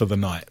date for the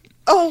night.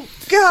 Oh,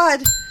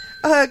 God.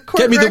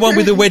 Get me the one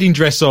with the wedding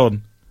dress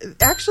on.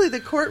 Actually,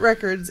 the court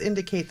records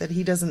indicate that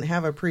he doesn't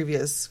have a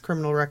previous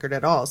criminal record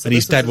at all. So and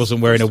his dad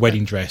wasn't wearing a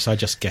wedding dress. I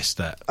just guessed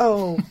that.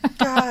 Oh,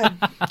 God.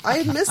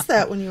 I missed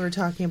that when you were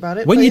talking about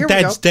it. When your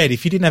dad's dead,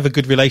 if you didn't have a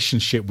good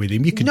relationship with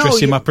him, you could dress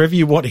him up however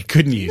you wanted,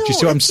 couldn't you? Do you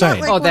see what I'm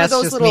saying? Like that's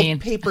one of those little mean.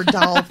 Paper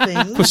doll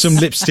things. Put some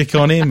lipstick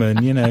on him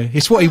and,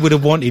 it's what he would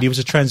have wanted. He was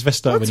a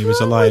transvestite when he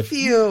was alive. What's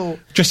wrong with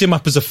you? Dress him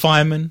up as a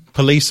fireman,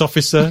 police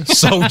officer,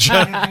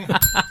 soldier.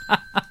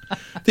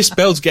 This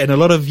bell's getting a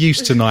lot of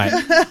use tonight.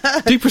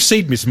 Do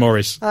proceed, Miss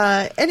Morris.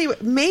 Anyway,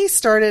 May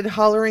started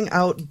hollering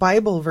out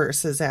Bible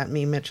verses at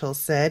me, Mitchell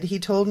said. He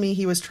told me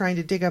he was trying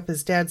to dig up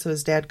his dad so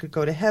his dad could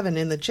go to heaven.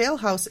 In the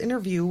jailhouse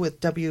interview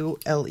with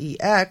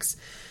WLEX,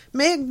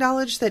 May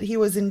acknowledged that he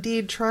was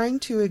indeed trying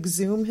to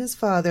exhume his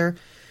father,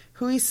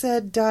 who he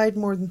said died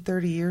more than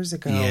 30 years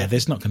ago. Yeah,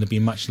 there's not going to be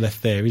much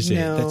left there, is it?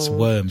 That's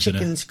worms.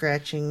 Chicken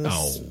scratchings.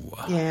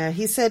 Oh. Yeah,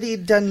 he said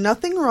he'd done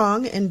nothing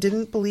wrong and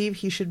didn't believe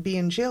he should be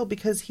in jail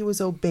because he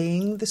was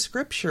obeying the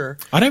scripture.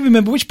 I don't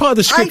remember which part of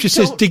the scripture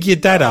says dig your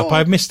dad up.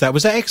 I missed that.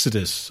 Was that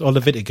Exodus or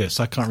Leviticus?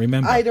 I can't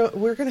remember.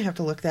 We're going to have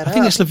to look that up. I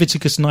think it's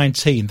Leviticus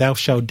 19. Thou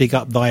shalt dig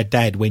up thy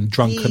dad when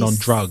drunk and on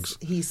drugs.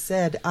 He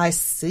said, I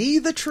see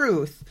the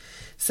truth,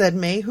 said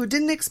May, who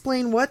didn't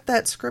explain what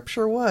that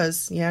scripture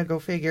was. Yeah, go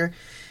figure.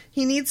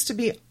 He needs to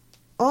be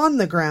on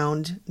the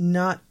ground,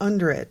 not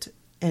under it,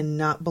 and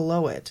not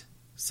below it.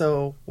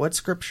 So what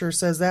scripture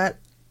says that?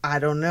 I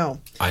don't know.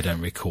 I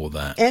don't recall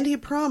that. And he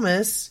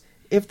promised,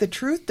 if the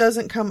truth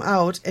doesn't come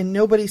out and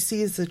nobody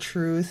sees the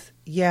truth,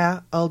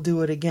 I'll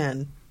do it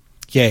again.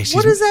 Yes.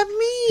 What does that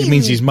mean? It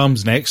means his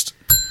mum's next.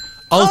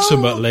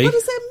 Ultimately. What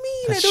does that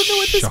mean? I don't know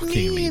what this means.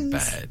 Shockingly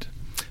bad.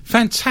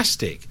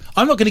 Fantastic.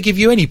 I'm not going to give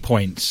you any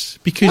points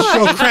because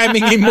you're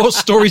cramming in more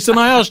stories than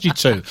I asked you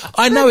to.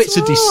 I know it's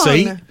a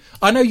deceit.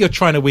 I know you're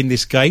trying to win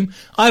this game.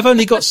 I've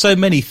only got so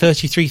many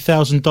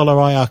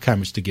 $33,000 IR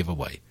cameras to give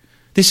away.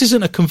 This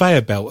isn't a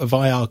conveyor belt of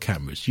IR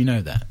cameras. You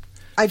know that.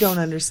 I don't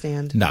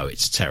understand. No,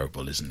 it's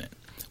terrible, isn't it?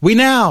 We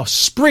now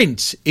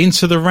sprint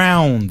into the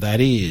round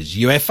that is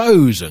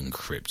UFOs and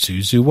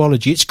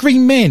cryptozoology. It's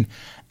green men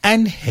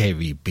and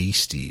hairy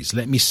beasties.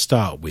 Let me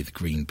start with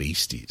green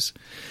beasties.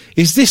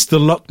 Is this the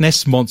Loch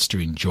Ness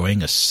Monster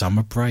enjoying a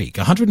summer break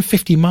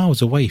 150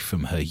 miles away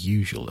from her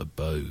usual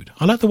abode?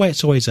 I like the way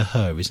it's always a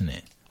her, isn't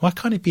it? Why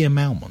can't it be a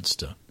male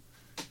monster?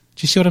 Do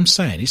you see what I'm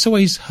saying? It's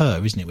always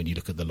her, isn't it, when you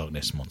look at the Loch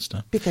Ness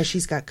Monster? Because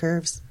she's got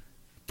curves.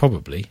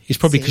 Probably. It's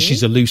probably because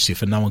she's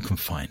elusive and no one can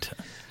find her.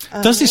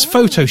 Does this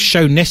photo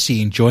show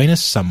Nessie enjoying a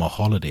summer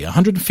holiday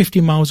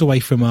 150 miles away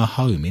from her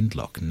home in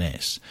Loch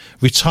Ness?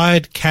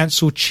 Retired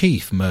Council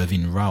Chief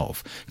Mervyn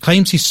Ralph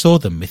claims he saw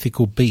the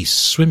mythical beast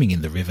swimming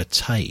in the River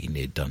Tay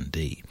near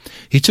Dundee.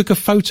 He took a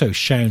photo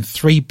showing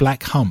 3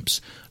 black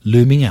humps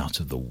looming out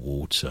of the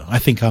water. I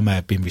think I may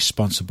have been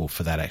responsible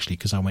for that, actually,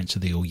 because I went to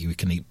the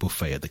all-you-can-eat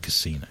buffet at the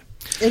casino.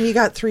 And you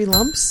got 3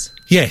 lumps?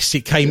 Yes,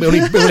 it came.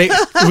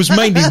 It was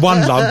mainly 1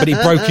 lump, but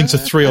it broke into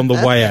 3 on the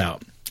way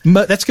out.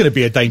 That's going to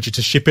be a danger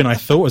to shipping, I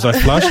thought, as I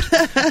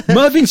flushed.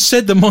 Mervyn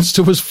said the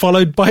monster was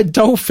followed by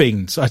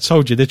dolphins. I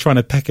told you, they're trying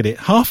to peck at it.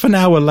 Half an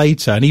hour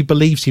later, and he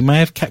believes he may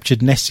have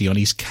captured Nessie on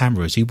his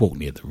camera as he walked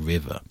near the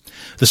river.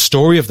 The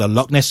story of the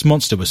Loch Ness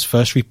Monster was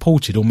first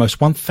reported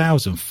almost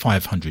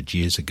 1,500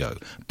 years ago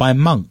by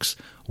monks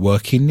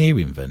working near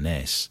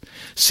Inverness.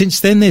 Since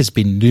then, there's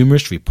been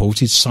numerous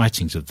reported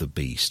sightings of the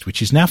beast,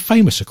 which is now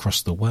famous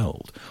across the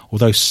world,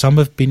 although some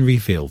have been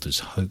revealed as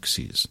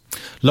hoaxes.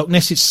 Loch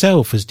Ness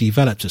itself has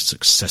developed a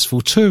successful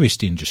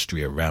tourist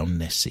industry around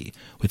Nessie,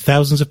 with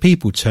thousands of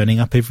people turning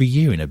up every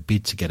year in a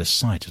bid to get a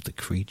sight of the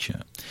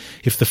creature.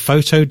 If the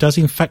photo does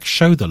in fact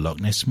show the Loch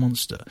Ness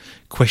monster,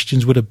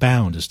 questions would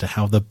abound as to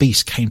how the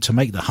beast came to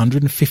make the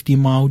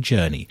 150-mile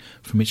journey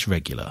from its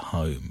regular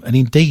home, and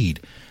indeed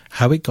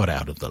how it got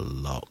out of the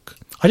loch.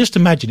 I just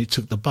imagine it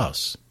took the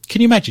bus.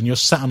 Can you imagine you're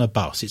sat on a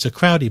bus? It's a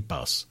crowded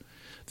bus.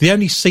 The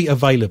only seat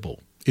available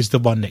is the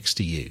one next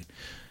to you.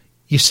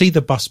 You see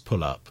the bus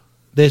pull up.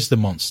 There's the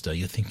monster.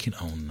 You're thinking,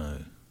 oh no,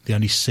 the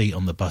only seat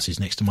on the bus is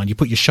next to mine. You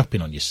put your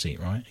shopping on your seat,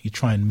 right? You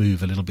try and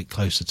move a little bit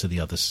closer to the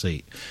other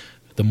seat.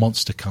 The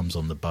monster comes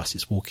on the bus.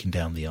 It's walking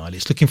down the aisle.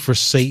 It's looking for a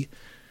seat.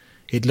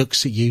 It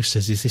looks at you,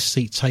 says, is this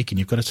seat taken?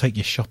 You've got to take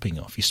your shopping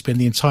off. You spend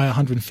the entire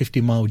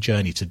 150-mile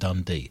journey to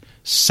Dundee,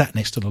 sat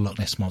next to the Loch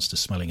Ness monster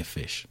smelling a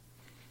fish.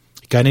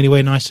 Going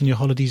anywhere nice on your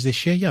holidays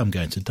this year? Yeah, I'm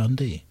going to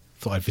Dundee.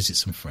 Thought I'd visit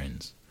some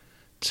friends.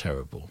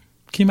 Terrible.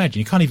 Can you imagine?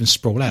 You can't even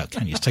sprawl out,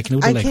 can you? It's taking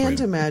all the leg room. I can't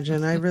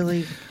imagine. I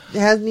really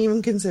hadn't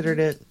even considered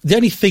it. The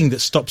only thing that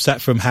stops that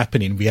from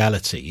happening in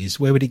reality is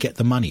where would he get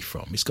the money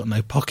from? It's got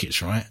no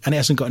pockets, right? And it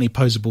hasn't got any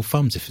posable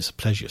thumbs if it's a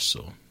pleasure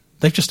sore.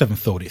 They just haven't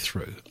thought it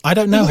through. I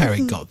don't know how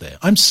it got there.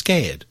 I'm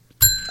scared.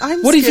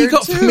 What have you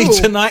got for me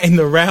tonight in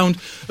the round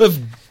of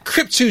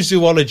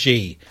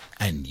cryptozoology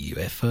and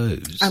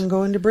UFOs? I'm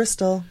going to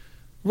Bristol.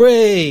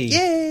 Ray!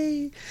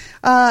 Yay!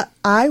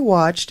 I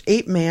watched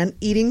Ape Man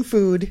eating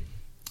food.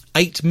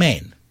 8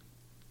 men?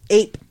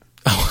 Ape.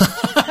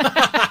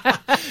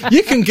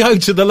 You can go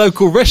to the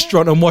local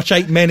restaurant and watch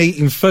 8 men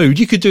eating food.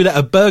 You could do that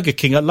at Burger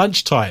King at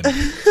lunchtime.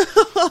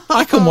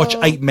 I can watch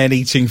 8 men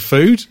eating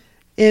food.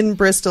 In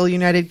Bristol,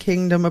 United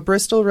Kingdom, a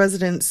Bristol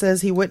resident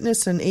says he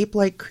witnessed an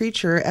ape-like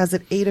creature as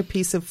it ate a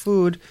piece of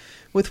food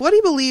with what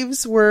he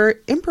believes were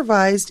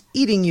improvised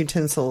eating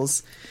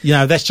utensils.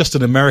 Yeah, that's just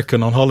an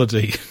American on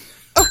holiday.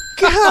 Oh,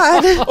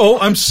 God. Oh,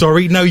 I'm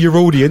sorry. No, your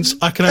audience.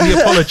 I can only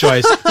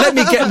apologise. Let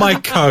me get my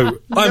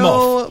coat. I'm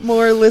off. No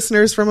more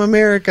listeners from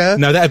America.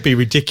 No, that'd be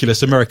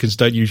ridiculous. Americans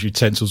don't use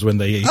utensils when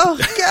they eat. Oh,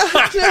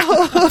 God,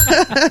 no.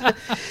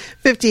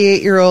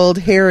 58-year-old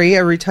Harry,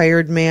 a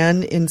retired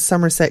man in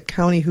Somerset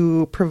County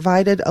who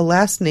provided a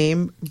last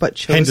name but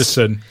chose...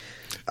 Henderson.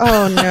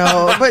 Oh,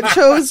 no. But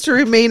chose to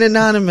remain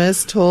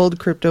anonymous, told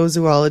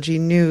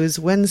Cryptozoology News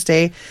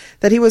Wednesday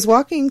that he was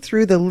walking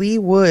through the Lee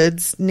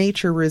Woods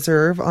Nature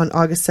Reserve on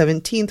August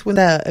 17th when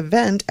the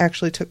event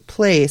actually took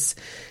place.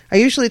 I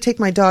usually take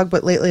my dog,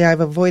 but lately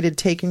I've avoided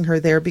taking her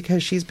there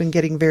because she's been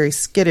getting very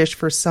skittish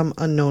for some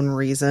unknown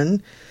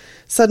reason.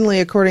 Suddenly,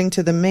 according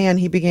to the man,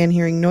 he began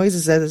hearing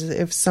noises as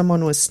if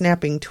someone was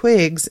snapping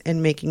twigs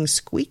and making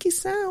squeaky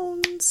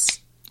sounds.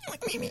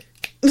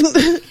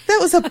 That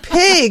was a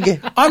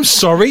pig. I'm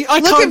sorry.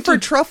 Looking for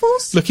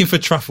truffles? Looking for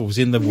truffles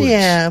in the woods.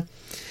 Yeah.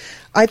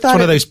 I thought it's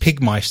one of those pig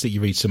mice that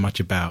you read so much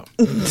about.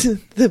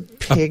 The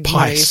pig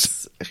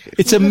mice.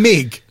 It's a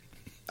mig.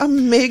 A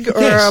mig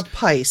or a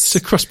pice? It's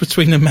a cross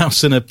between a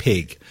mouse and a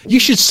pig. You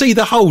should see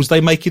the holes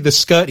they make in the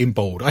skirting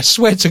board. I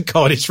swear to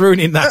God, it's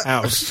ruining that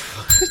house.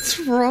 What's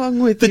wrong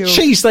with you? The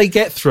cheese they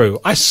get through.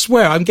 I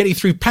swear, I'm getting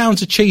through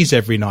pounds of cheese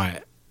every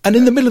night. And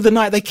in the middle of the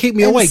night, they keep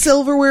me awake.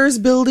 Silverware is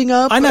building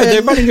up. I know,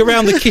 they're running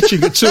around the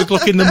kitchen at 2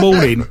 o'clock in the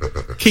morning,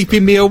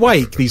 keeping me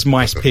awake, these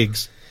mice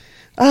pigs.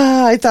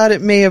 I thought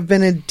it may have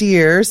been a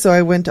deer, so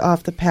I went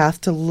off the path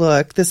to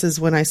look. This is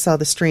when I saw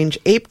the strange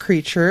ape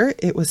creature.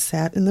 It was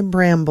sat in the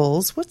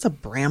brambles. What's a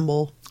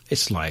bramble?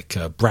 It's like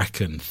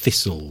bracken,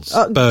 thistles,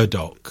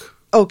 burdock.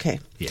 Okay.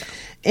 Yeah.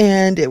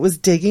 And it was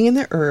digging in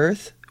the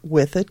earth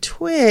with a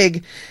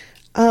twig.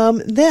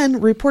 Then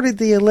reported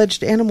the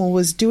alleged animal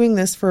was doing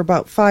this for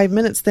about 5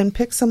 minutes, then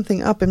picked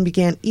something up and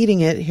began eating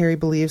it. Harry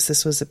believes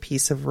this was a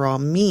piece of raw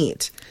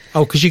meat.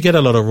 Oh, because you get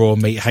a lot of raw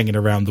meat hanging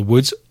around the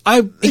woods.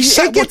 It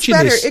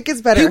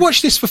gets better. He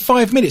watched this for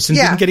 5 minutes and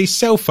didn't get his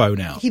cell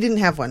phone out. He didn't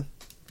have one.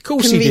 Of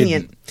course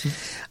Convenient. he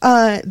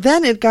didn't.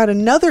 Then it got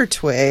another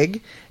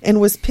twig and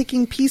was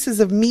picking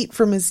pieces of meat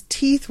from his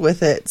teeth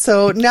with it.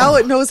 So now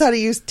it knows how to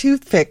use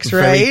toothpicks,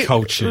 right? Very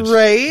cultured.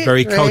 Right?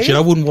 Very cultured.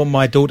 I wouldn't want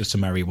my daughter to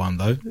marry one,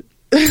 though.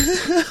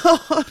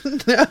 Oh,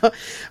 no.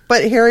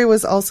 But Harry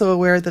was also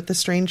aware that the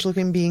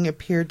strange-looking being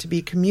appeared to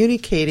be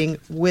communicating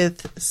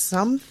with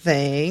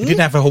something. He didn't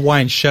have a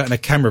Hawaiian shirt and a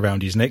camera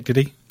around his neck, did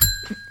he?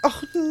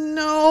 Oh,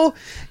 no.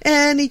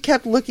 And he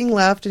kept looking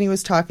left, and he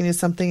was talking to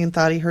something and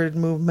thought he heard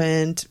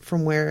movement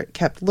from where it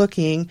kept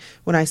looking.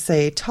 When I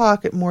say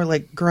talk, it more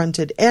like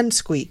grunted and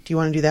squeaked. Do you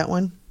want to do that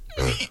one?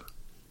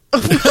 I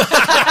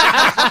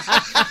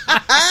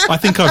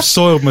think I've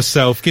soiled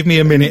myself. Give me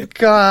a minute.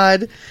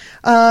 God.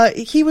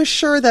 He was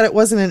sure that it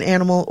wasn't an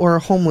animal or a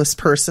homeless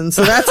person,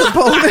 so that's a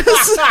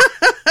bonus.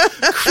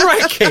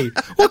 Crikey!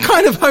 What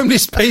kind of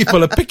homeless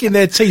people are picking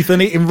their teeth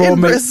and eating raw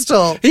meat?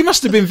 Bristol. He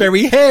must have been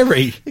very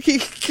hairy.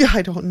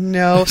 I don't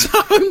know. It's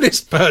a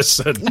homeless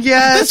person.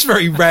 Yes. That's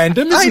very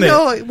random, isn't it? I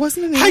know. It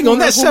wasn't an Hang animal on,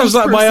 or a that sounds homeless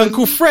like my person.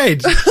 Uncle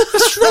Fred.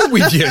 What's wrong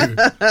with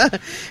you?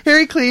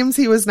 Harry claims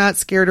he was not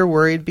scared or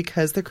worried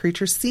because the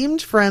creature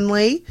seemed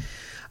friendly.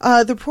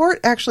 The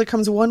report actually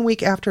comes 1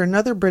 week after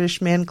another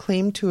British man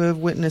claimed to have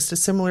witnessed a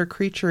similar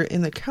creature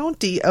in the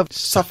county of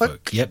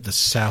Suffolk. Yep, the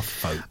South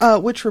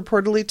Folk. Which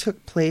reportedly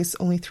took place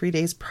only 3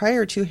 days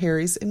prior to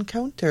Harry's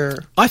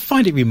encounter. I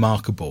find it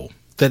remarkable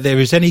that there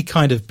is any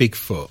kind of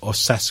Bigfoot or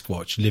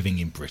Sasquatch living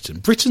in Britain.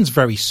 Britain's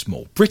very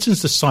small.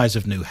 Britain's the size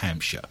of New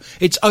Hampshire.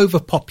 It's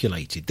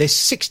overpopulated. There's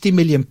 60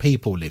 million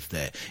people live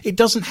there. It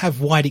doesn't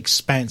have wide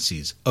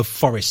expanses of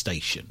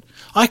forestation.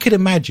 I could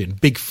imagine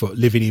Bigfoot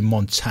living in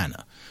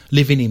Montana,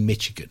 living in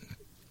Michigan,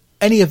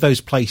 any of those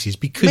places,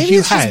 because Maybe you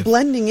it's have just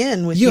blending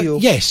in with you.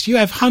 Yes, you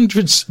have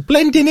hundreds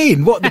blending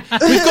in. We've got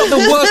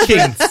the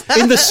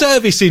working in the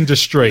service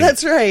industry.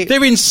 That's right.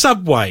 They're in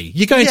Subway.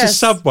 You go into Yes.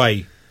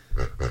 Subway.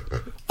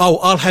 Oh,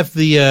 I'll have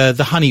the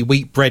honey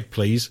wheat bread,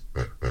 please.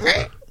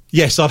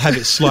 Yes, I'll have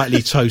it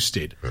slightly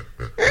toasted.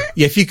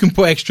 Yeah, if you can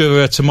put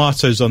extra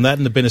tomatoes on that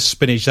and a bit of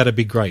spinach, that'd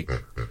be great.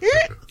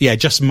 Yeah,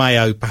 just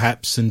mayo,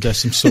 perhaps, and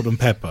some salt and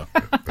pepper.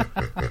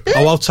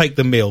 Oh, I'll take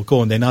the meal. Go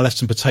on, then. I'll have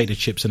some potato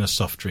chips and a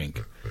soft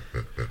drink.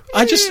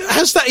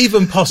 How's that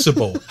even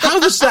possible? How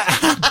does that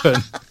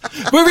happen?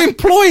 We're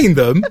employing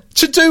them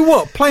to do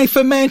what? Play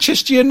for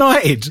Manchester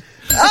United?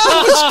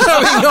 What's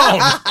going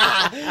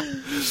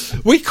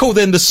on? We call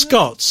them the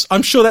Scots.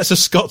 I'm sure that's a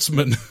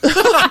Scotsman.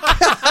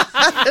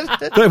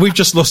 We've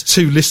just lost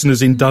 2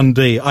 listeners in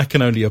Dundee. I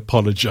can only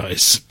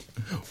apologise.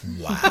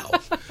 Wow.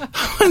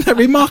 Isn't that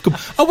remarkable?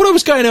 Oh, what I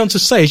was going on to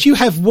say is you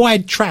have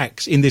wide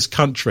tracts in this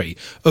country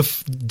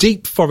of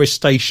deep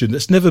forestation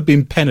that's never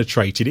been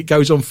penetrated. It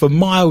goes on for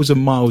miles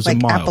and miles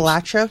and miles.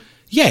 Like Appalachia?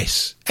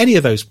 Yes, any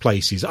of those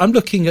places. I'm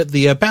looking at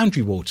the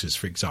Boundary Waters,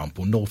 for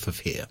example, north of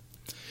here.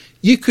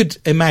 You could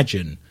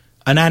imagine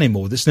an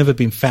animal that's never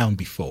been found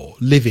before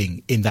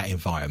living in that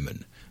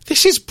environment.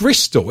 This is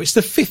Bristol. It's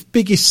the 5th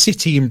biggest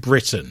city in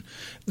Britain.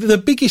 The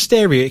biggest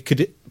area it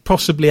could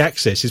possibly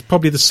access is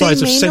probably the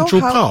size of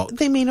Central Park.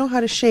 They may know how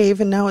to shave,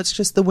 and now it's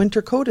just the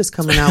winter coat is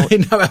coming out. They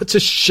know how to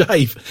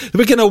shave.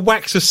 We're going to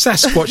wax a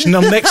Sasquatch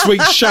on next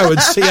week's show and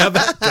see how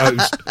that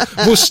goes.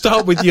 We'll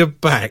start with your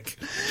back.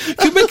 You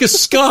could make a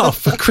scarf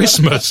for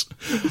Christmas.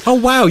 Oh,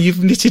 wow,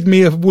 you've knitted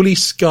me a woolly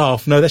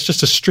scarf. No, that's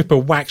just a strip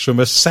of wax from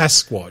a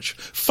Sasquatch.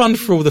 Fun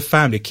for all the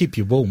family. Keep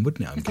you warm,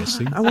 wouldn't it, I'm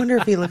guessing? I wonder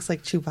if he looks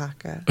like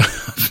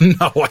Chewbacca.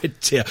 No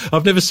idea.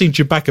 I've never seen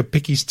Chewbacca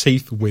pick his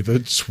teeth with a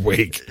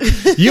twig.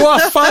 You are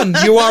fun.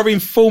 You are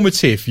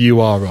informative. You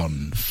are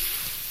on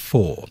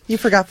 4. You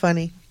forgot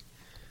funny.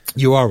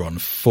 You are on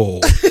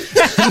 4.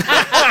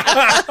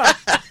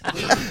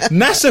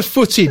 NASA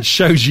footage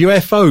shows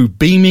UFO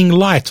beaming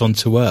light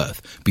onto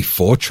Earth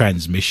before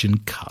transmission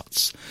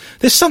cuts.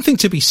 There's something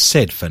to be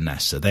said for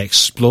NASA. They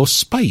explore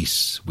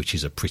space, which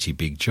is a pretty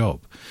big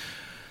job.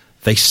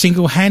 They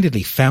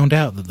single-handedly found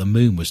out that the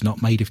moon was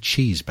not made of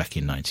cheese back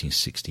in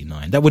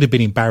 1969. That would have been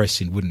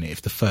embarrassing, wouldn't it,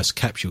 if the first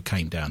capsule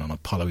came down on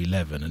Apollo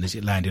 11 and as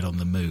it landed on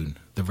the moon,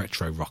 the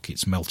retro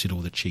rockets melted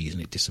all the cheese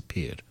and it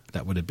disappeared.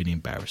 That would have been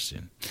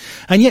embarrassing.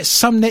 And yet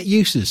some net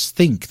users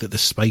think that the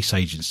space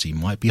agency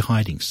might be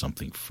hiding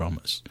something from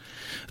us.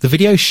 The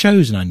video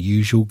shows an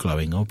unusual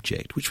glowing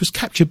object, which was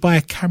captured by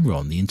a camera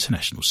on the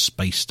International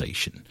Space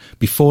Station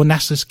before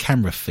NASA's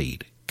camera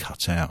feed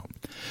cut out.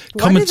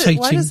 Why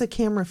does the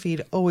camera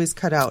feed always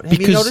cut out?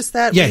 Have you noticed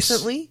that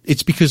recently?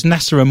 It's because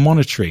NASA are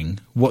monitoring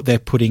what they're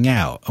putting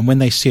out, and when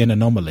they see an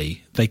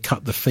anomaly, they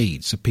cut the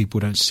feed so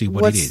people don't see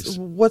what it is.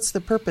 What's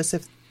the purpose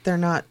if they're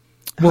not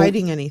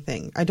hiding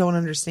anything? I don't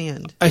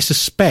understand. I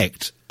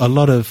suspect a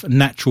lot of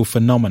natural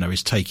phenomena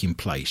is taking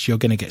place. You're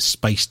going to get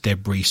space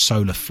debris,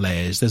 solar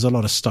flares. There's a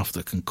lot of stuff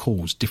that can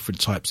cause different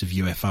types of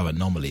UFO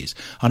anomalies.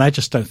 And I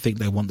just don't think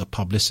they want the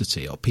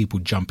publicity or people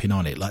jumping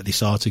on it, like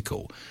this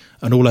article.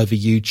 And all over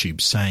YouTube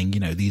saying, you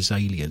know, these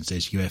aliens,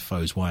 there's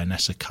UFOs, why are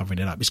NASA covering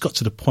it up? It's got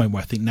to the point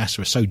where I think NASA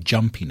are so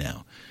jumpy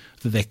now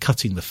that they're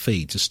cutting the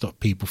feed to stop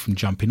people from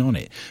jumping on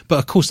it. But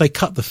of course they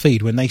cut the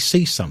feed when they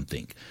see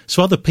something.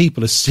 So other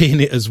people are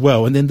seeing it as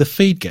well, and then the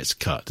feed gets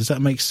cut. Does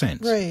that make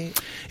sense? Right.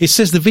 It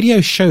says the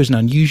video shows an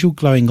unusual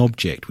glowing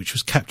object which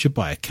was captured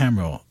by a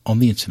camera on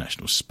the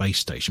International Space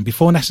Station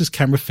before NASA's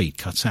camera feed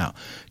cut out.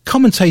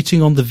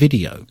 Commentating on the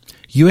video,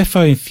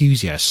 UFO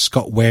enthusiast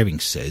Scott Waring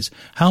says,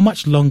 how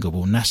much longer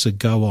will NASA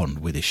go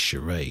on with this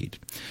charade?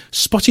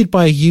 Spotted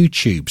by a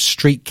YouTube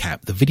street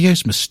cap, the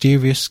video's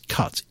mysterious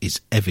cut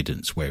is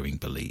evidence, Waring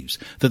believes,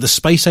 that the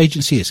space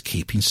agency is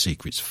keeping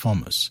secrets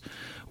from us.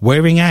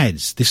 Waring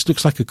adds, this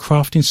looks like a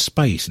craft in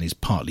space and is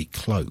partly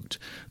cloaked.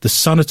 The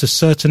sun at a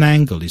certain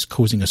angle is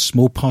causing a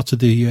small part of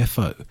the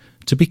UFO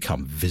to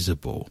become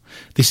visible.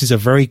 This is a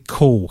very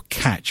cool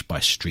catch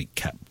by Street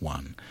Cap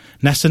 1.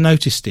 NASA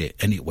noticed it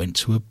and it went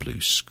to a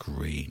blue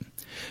screen.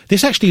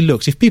 This actually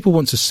looks, if people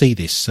want to see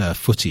this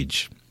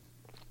footage,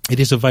 it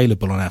is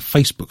available on our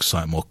Facebook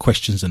site, More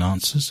Questions and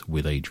Answers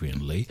with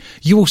Adrian Lee.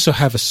 You also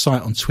have a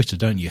site on Twitter,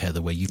 don't you,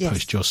 Heather, where you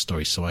post your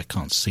stories so I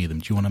can't see them.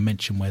 Do you want to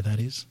mention where that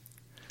is?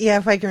 Yeah,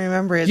 if I can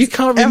remember it. You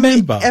can't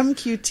remember?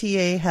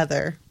 Mqta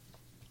Heather.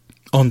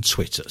 On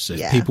Twitter. So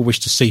if people wish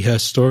to see her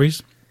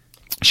stories,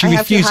 she I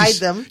refuses. have to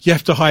hide them. You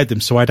have to hide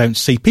them so I don't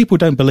see. People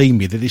don't believe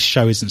me that this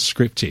show isn't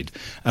scripted.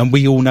 And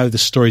we all know the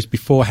stories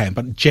beforehand.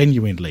 But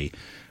genuinely,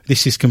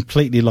 this is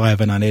completely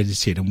live and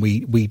unedited. And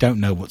we don't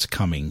know what's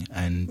coming.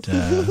 And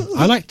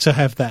I like to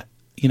have that,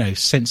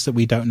 sense that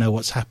we don't know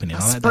what's happening.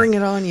 I'll spring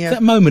it on you.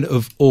 That moment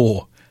of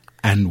awe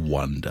and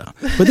wonder.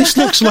 But this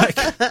looks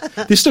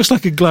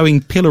like a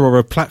glowing pillar or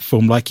a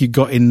platform like you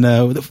got in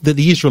that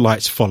the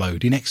Israelites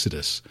followed in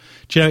Exodus.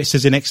 Do you know it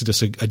says in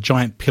Exodus a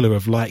giant pillar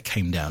of light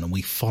came down and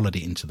we followed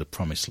it into the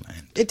promised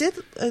land. It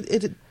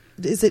did.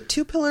 Is it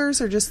 2 pillars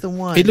or just the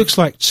one? It looks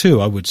like 2,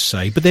 I would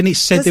say. But then it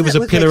said there was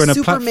a pillar and a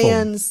platform.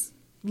 Superman's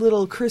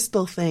little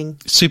crystal thing.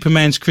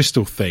 Superman's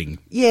crystal thing.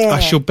 Yeah. I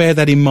shall bear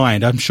that in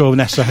mind. I'm sure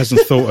NASA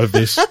hasn't thought of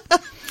this.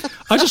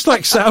 I just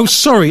like to say,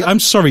 I'm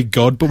sorry,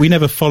 God, but we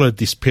never followed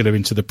this pillar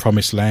into the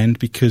promised land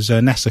because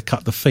NASA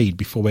cut the feed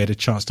before we had a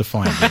chance to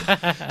find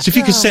it. So if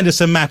you could send us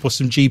a map or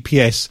some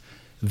GPS,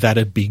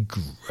 that'd be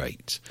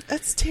great.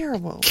 That's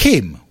terrible.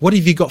 Kim, what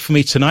have you got for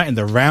me tonight in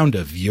the round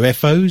of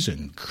UFOs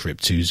and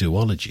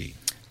cryptozoology?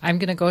 I'm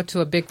going to go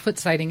to a Bigfoot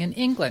sighting in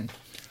England.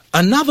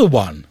 Another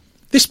one.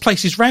 This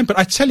place is rampant.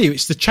 I tell you,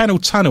 it's the Channel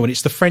Tunnel and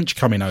it's the French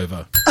coming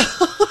over.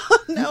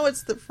 No,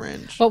 it's the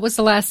French. What was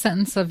the last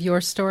sentence of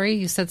your story?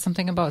 You said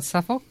something about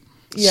Suffolk?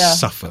 Yeah.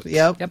 Suffolk.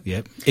 Yep.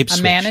 Ipswich.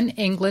 A man in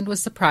England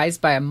was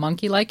surprised by a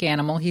monkey-like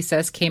animal he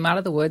says came out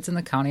of the woods in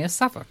the county of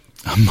Suffolk.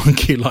 A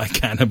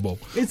monkey-like animal.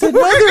 It's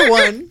another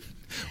one.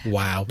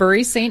 Wow.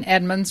 Bury St.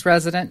 Edmunds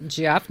resident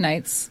Geoff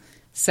Knights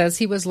says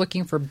he was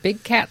looking for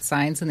big cat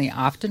signs in the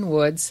Ofton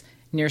Woods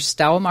near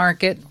Stow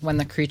Market when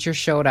the creature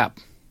showed up.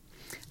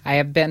 I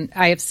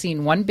have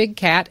seen one big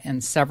cat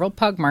and several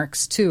pug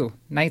marks, too,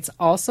 Knights,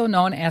 also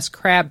known as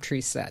Crabtree,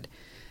 said.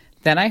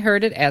 Then I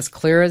heard it as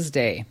clear as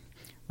day.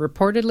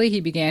 Reportedly, he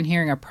began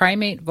hearing a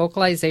primate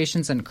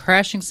vocalizations and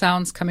crashing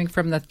sounds coming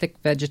from the thick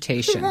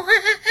vegetation.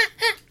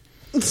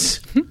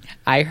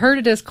 I heard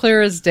it as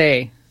clear as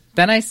day.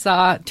 Then I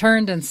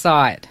turned and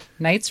saw it.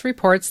 Knights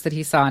reports that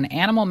he saw an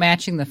animal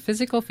matching the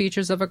physical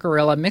features of a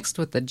gorilla mixed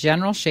with the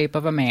general shape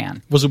of a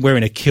man. Wasn't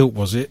wearing a kilt,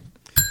 was it?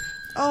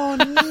 Oh,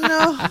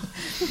 no.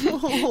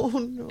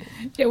 Oh, no.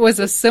 It was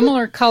a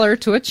similar color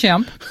to a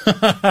chimp.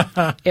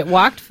 It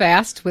walked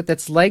fast with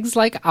its legs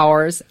like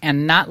ours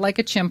and not like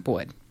a chimp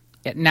would.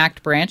 It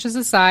knocked branches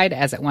aside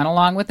as it went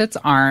along with its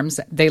arms.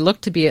 They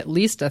looked to be at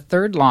least a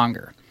third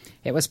longer.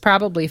 It was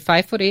probably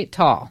 5'8"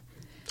 tall.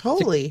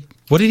 Holy.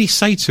 What did he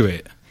say to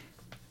it?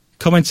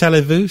 Comment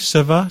allez-vous?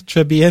 Ça va?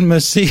 Très bien,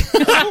 merci.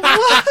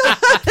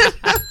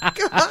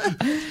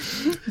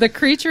 The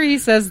creature, he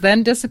says,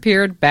 then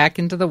disappeared back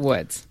into the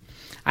woods.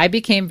 I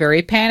became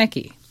very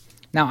panicky.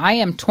 Now, I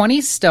am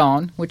 20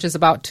 stone, which is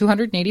about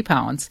 280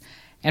 pounds,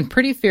 and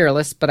pretty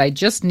fearless, but I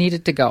just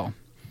needed to go.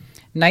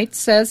 Knight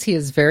says he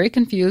is very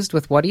confused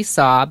with what he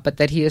saw, but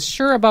that he is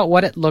sure about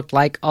what it looked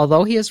like,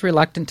 although he is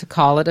reluctant to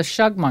call it a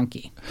shug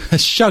monkey. A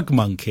shug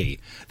monkey.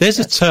 There's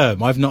a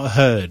term I've not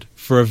heard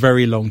for a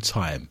very long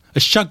time.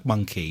 A shug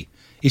monkey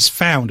is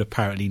found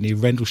apparently near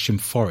Rendlesham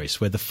Forest,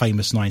 where the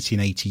famous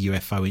 1980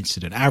 UFO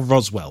incident, our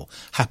Roswell,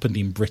 happened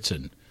in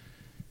Britain,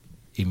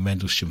 in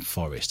Rendlesham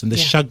Forest. And the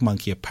shug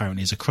monkey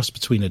apparently is a cross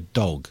between a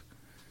dog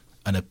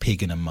and a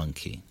pig and a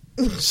monkey.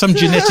 Some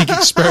genetic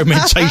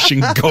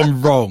experimentation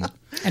gone wrong.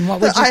 And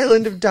what would the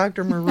island of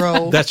Dr.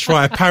 Moreau. That's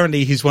right.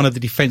 Apparently he's one of the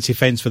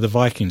defensive ends for the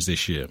Vikings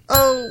this year.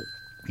 Oh.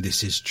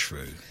 This is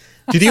true.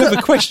 Did you have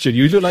a question?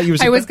 You look like you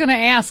was. I was going to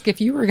ask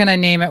if you were going to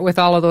name it with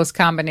all of those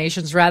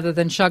combinations rather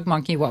than shug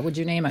monkey. What would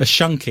you name it? A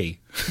shunky.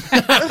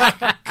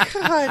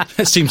 God.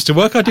 That seems to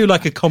work. I do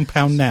like a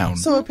compound noun.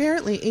 So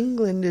apparently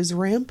England is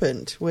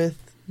rampant with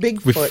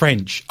Bigfoot. With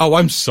French. Oh,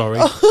 I'm sorry.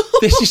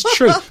 This is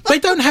true. They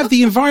don't have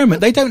the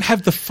environment. They don't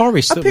have the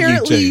forest that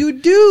apparently you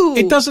you do.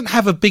 It doesn't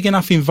have a big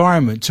enough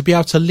environment to be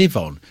able to live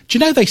on. Do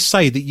you know they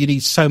say that you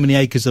need so many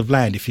acres of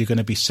land if you're going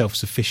to be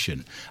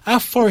self-sufficient? Our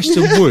forests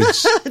and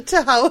woods...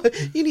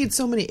 You need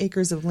so many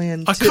acres of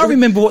land I can't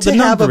remember what the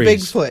number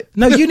is. To have a Bigfoot.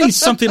 No, you need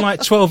something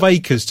like 12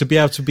 acres to be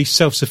able to be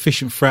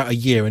self-sufficient throughout a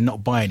year and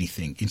not buy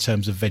anything in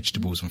terms of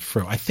vegetables and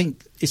fruit. I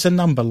think it's a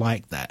number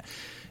like that.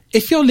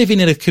 If you're living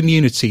in a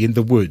community in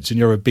the woods and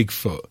you're a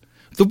Bigfoot,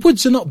 the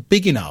woods are not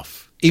big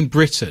enough in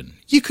Britain.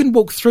 You can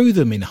walk through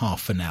them in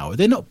half an hour.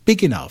 They're not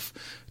big enough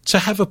to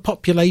have a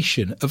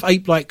population of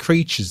ape-like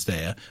creatures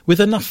there with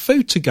enough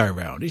food to go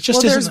around. It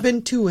just there's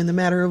been 2 in the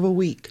matter of a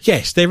week.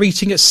 Yes, they're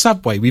eating at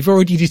Subway. We've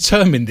already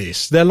determined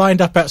this. They're lined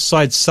up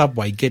outside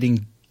Subway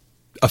getting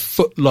a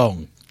foot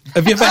long.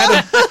 Have you ever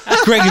had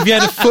Greg, have you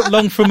had a foot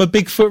long from a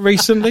Bigfoot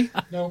recently?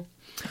 No.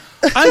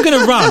 I'm going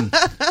to run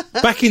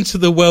back into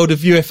the world of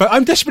UFO.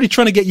 I'm desperately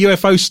trying to get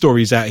UFO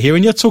stories out here,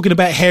 and you're talking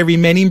about hairy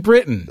men in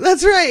Britain.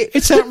 That's right.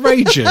 It's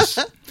outrageous.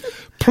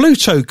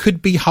 Pluto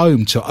could be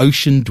home to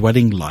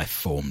ocean-dwelling life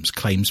forms,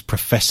 claims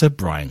Professor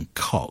Brian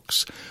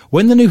Cox.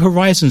 When the New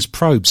Horizons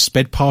probe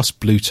sped past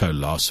Bluto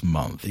last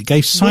month, it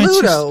gave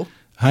scientists... Bluto.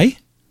 Hey?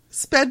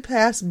 Sped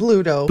past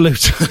Bluto.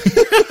 Bluto.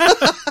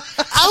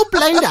 Oh,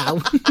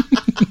 Bluto.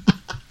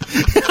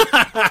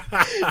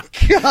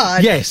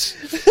 God. Yes.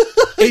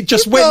 It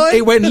just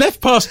went left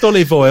past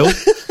Olive Oil,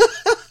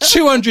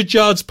 200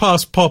 yards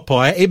past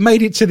Popeye. It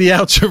made it to the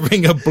outer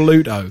ring of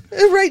Bluto.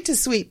 Right to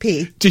Sweet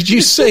Pea. Did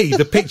you see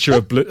the picture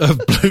of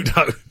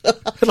Bluto?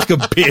 Like a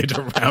beard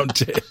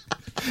around it.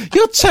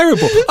 You're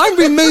terrible. I'm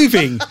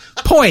removing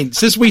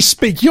points as we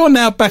speak. You're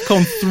now back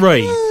on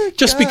 3,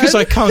 just because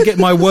I can't get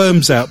my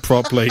worms out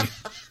properly.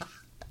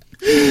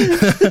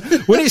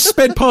 When it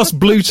sped past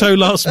Bluto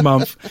last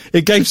month,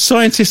 it gave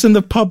scientists and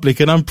the public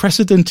an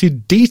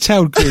unprecedented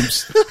detailed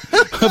glimpse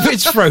of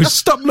its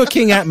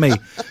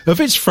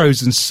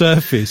frozen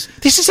surface.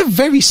 This is a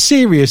very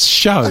serious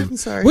show. I'm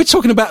sorry. We're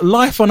talking about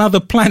life on other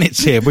planets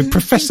here with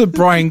Professor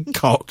Brian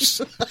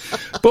Cox.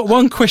 But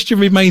one question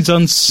remains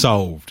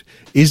unsolved.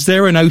 Is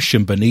there an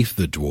ocean beneath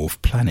the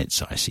dwarf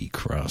planet's icy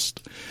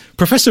crust?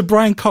 Professor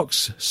Brian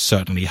Cox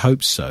certainly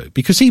hopes so,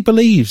 because he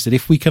believes that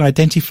if we can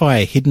identify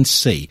a hidden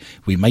sea,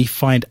 we may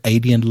find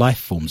alien life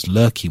forms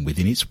lurking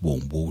within its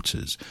warm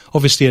waters.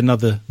 Obviously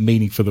another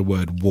meaning for the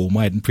word warm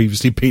I hadn't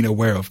previously been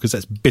aware of, because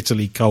that's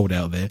bitterly cold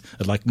out there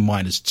at like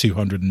minus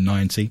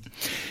 290.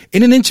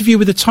 In an interview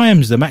with The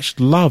Times, the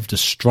much-loved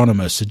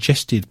astronomer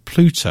suggested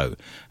Pluto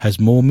has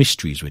more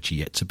mysteries which are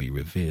yet to be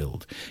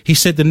revealed. He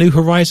said the New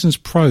Horizons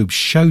probe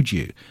showed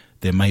you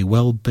there may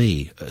well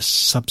be a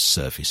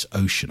subsurface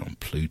ocean on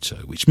Pluto,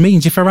 which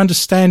means if our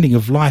understanding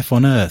of life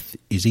on Earth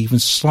is even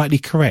slightly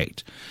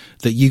correct,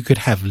 that you could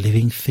have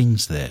living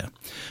things there.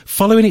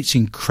 Following its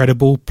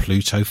incredible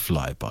Pluto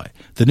flyby,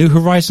 the New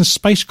Horizons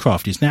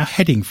spacecraft is now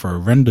heading for a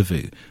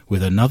rendezvous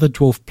with another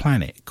dwarf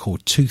planet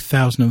called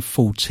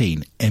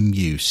 2014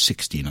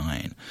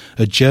 MU69,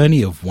 a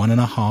journey of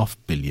 1.5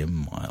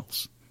 billion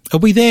miles. Are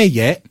we there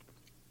yet?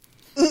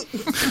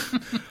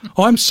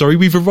 Oh, I'm sorry,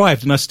 we've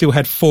arrived and I still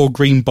had 4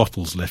 green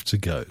bottles left to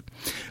go.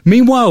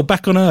 Meanwhile,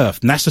 back on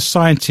Earth, NASA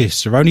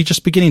scientists are only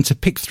just beginning to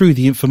pick through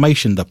the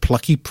information the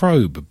plucky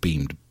probe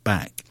beamed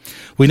back.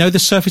 We know the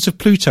surface of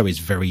Pluto is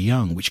very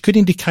young, which could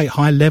indicate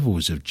high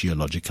levels of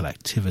geological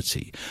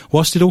activity,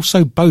 whilst it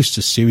also boasts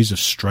a series of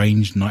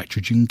strange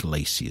nitrogen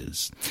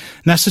glaciers.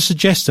 NASA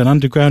suggests an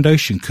underground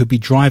ocean could be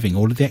driving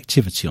all of the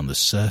activity on the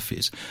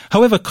surface.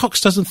 However,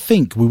 Cox doesn't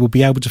think we will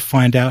be able to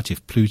find out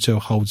if Pluto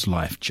holds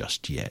life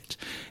just yet.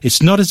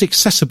 It's not as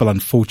accessible,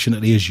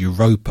 unfortunately, as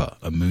Europa,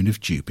 a moon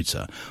of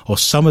Jupiter, or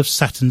some of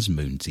Saturn's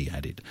moons, he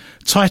added.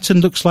 Titan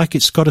looks like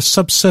it's got a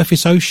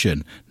subsurface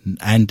ocean,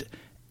 and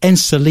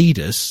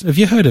Enceladus. Have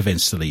you heard of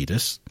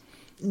Enceladus?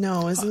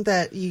 No, isn't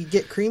that you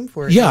get cream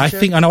for it? Yeah, I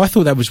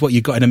thought that was what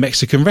you got in a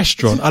Mexican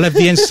restaurant. I'll have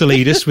the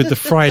Enceladus with the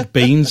fried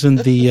beans and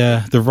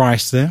the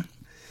rice there.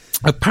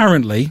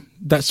 Apparently,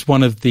 that's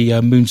one of the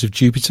moons of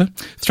Jupiter.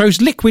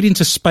 Throws liquid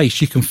into space.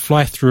 You can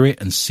fly through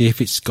it and see if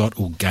it's got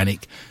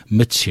organic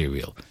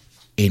material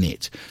in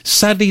it.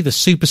 Sadly, the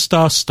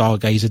superstar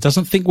stargazer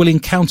doesn't think we'll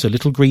encounter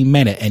little green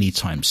men at any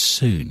time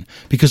soon,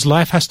 because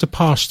life has to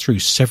pass through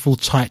several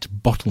tight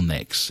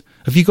bottlenecks.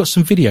 Have you got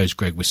some videos,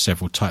 Greg, with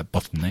several tight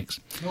bottlenecks?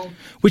 No.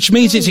 Which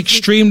means it's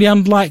extremely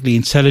unlikely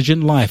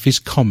intelligent life is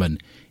common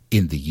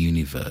in the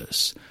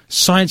universe.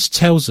 Science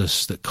tells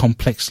us that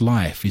complex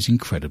life is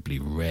incredibly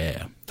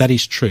rare. That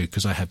is true,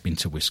 because I have been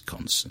to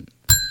Wisconsin.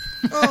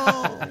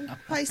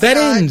 That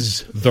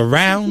ends the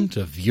round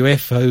of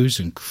UFOs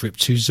and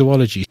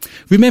cryptozoology.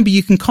 Remember,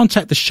 you can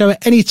contact the show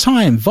at any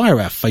time via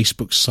our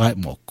Facebook site,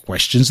 More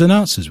Questions Than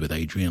Answers with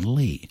Adrian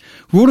Lee.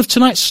 All of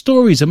tonight's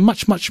stories and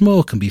much, much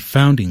more can be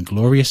found in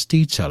glorious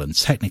detail and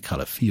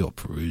technicolor for your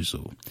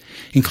perusal,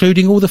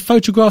 including all the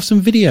photographs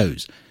and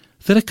videos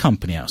that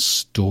accompany our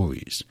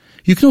stories.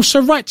 You can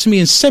also write to me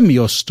and send me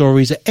your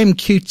stories at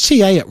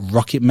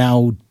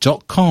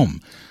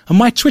mqta@rocketmail.com. And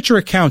my Twitter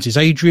account is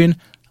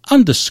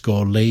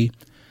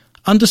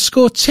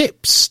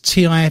Adrian_Lee_tips,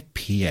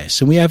 TIPS,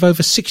 and we have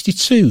over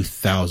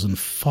 62,000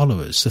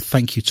 followers, so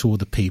thank you to all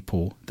the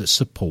people that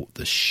support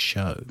the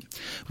show.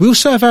 We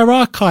also have our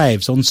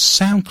archives on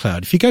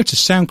SoundCloud. If you go to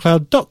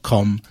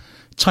soundcloud.com,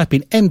 type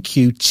in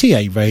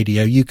MQTA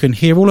Radio, you can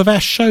hear all of our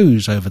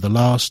shows over the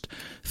last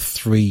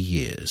 3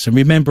 years. And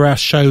remember, our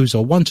shows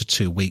are 1 to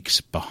 2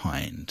 weeks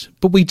behind.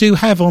 But we do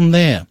have on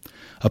there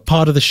a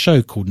part of the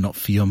show called Not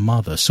For Your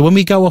Mother. So when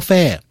we go off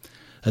air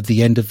at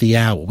the end of the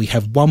hour, we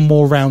have one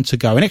more round to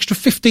go. An extra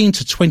 15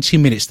 to 20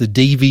 minutes, the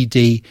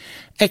DVD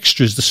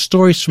extras, the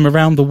stories from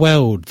around the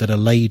world that are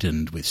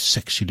laden with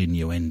sexual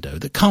innuendo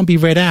that can't be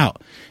read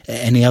out at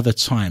any other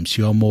time,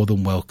 so you are more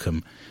than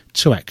welcome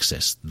to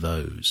access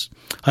those.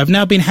 I've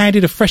now been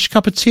handed a fresh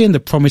cup of tea and the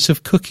promise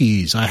of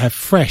cookies. I have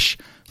fresh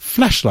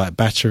flashlight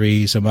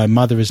batteries, and my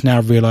mother has now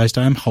realised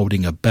I am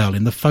holding a bell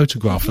in the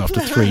photograph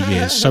after 3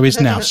 years, so is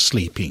now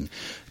sleeping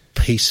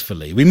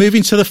peacefully. We move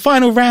into the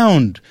final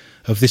round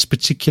of this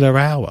particular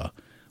hour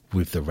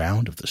with the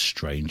round of the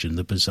strange and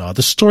the bizarre.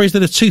 The stories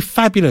that are too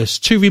fabulous,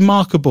 too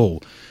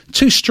remarkable,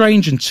 too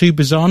strange and too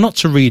bizarre, not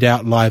to read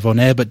out live on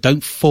air, but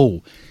don't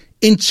fall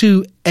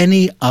into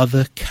any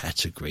other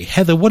category.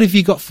 Heather, what have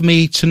you got for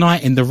me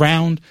tonight in the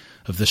round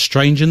of the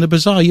strange and the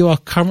bizarre? You are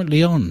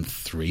currently on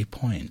 3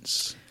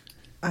 points.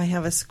 I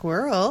have a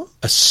squirrel.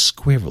 A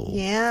squirrel?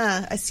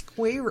 Yeah, a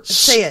squirrel.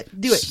 Say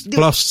it. Do it.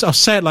 Well, I'll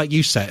say it like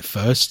you say it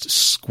first.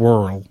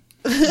 Squirrel.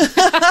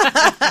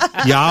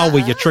 Y'all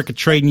with your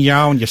trick-or-treating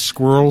y'all and your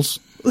squirrels.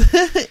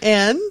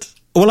 And?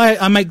 Well,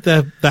 I make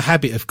the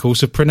habit, of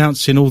course, of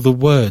pronouncing all the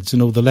words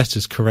and all the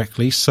letters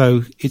correctly,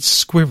 so it's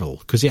squirrel,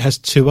 because it has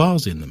 2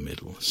 R's in the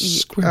middle.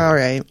 Squirrel. All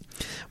right.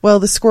 Well,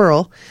 the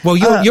squirrel. Well,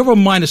 you're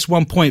on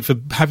 -1 point for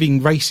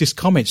having racist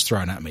comments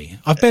thrown at me.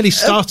 I've barely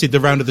started the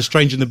round of the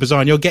strange and the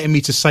bizarre, and you're getting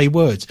me to say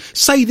words.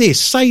 Say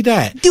this, say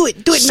that. Do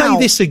it now. Say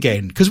this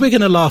again, because we're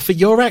going to laugh at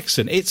your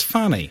accent. It's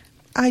funny.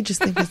 I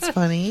just think it's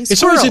funny.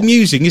 It's always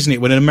amusing, isn't it,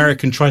 when an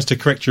American tries to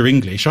correct your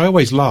English? I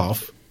always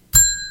laugh.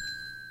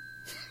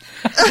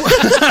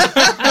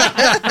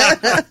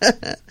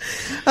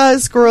 A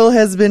squirrel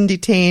has been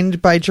detained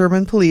by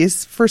German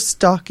police for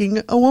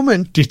stalking a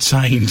woman.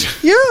 Detained?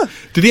 Yeah.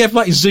 Did he have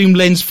like zoom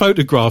lens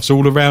photographs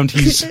all around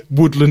his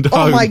woodland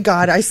home? Oh my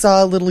God, I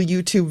saw a little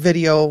YouTube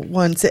video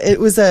once.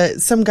 It was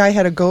some guy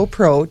had a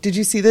GoPro. Did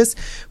you see this?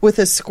 With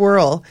a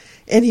squirrel.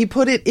 And he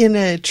put it in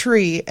a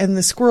tree, and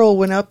the squirrel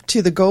went up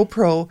to the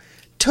GoPro,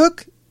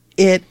 took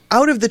it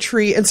out of the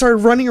tree and started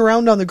running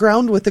around on the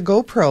ground with the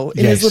GoPro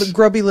in his little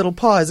grubby little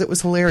paws. It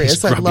was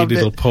hilarious. His grubby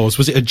little paws.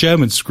 Was it a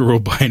German squirrel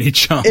by any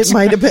chance? It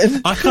might have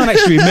been. I can't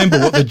actually remember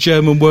what the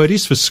German word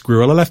is for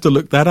squirrel. I'll have to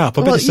look that up.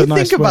 I bet it's a nice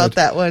word. Think about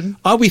that one.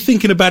 I'll be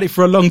thinking about it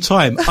for a long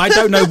time. I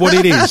don't know what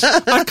it is.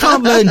 I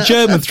can't learn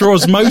German through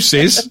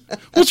osmosis.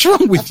 What's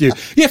wrong with you?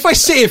 Yeah, if I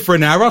sit here for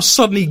an hour, I'll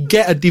suddenly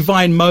get a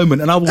divine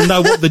moment and I will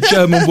know what the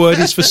German word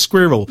is for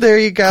squirrel. There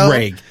you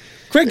go.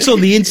 Greg's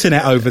on the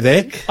internet over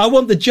there. I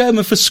want the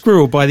German for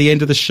squirrel by the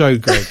end of the show,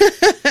 Greg.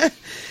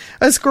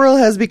 A squirrel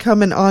has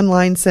become an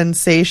online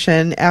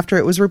sensation after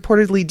it was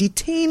reportedly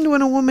detained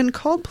when a woman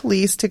called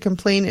police to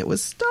complain it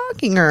was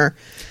stalking her.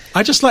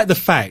 I just like the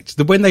fact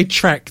that when they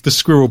track the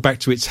squirrel back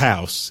to its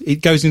house,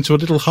 it goes into a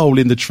little hole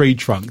in the tree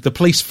trunk. The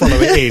police follow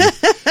it in.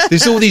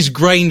 There's all these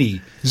grainy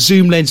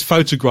zoom lens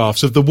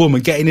photographs of the woman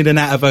getting in and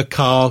out of her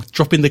car,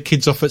 dropping the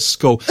kids off at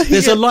school.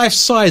 There's a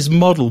life-size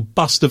model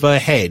bust of her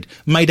head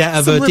made out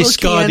of her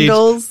discarded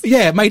candles.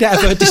 Made out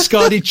of her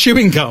discarded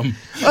chewing gum.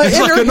 It's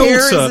like her hair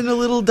is in a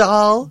little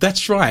doll.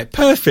 That's right.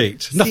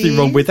 Perfect. Nothing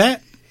wrong with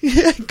that.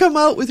 Come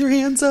out with your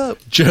hands up.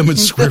 German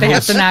squirrels. They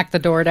have to knock the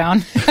door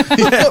down.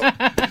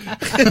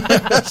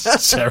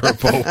 That's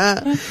terrible.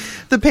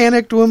 The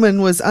panicked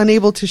woman was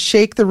unable to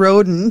shake the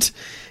rodent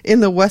in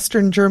the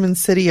western German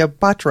city of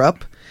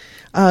Bottrup.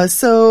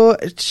 So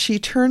she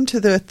turned to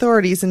the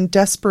authorities in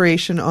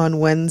desperation on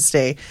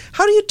Wednesday.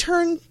 How do you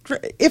turn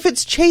if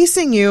it's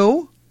chasing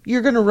you?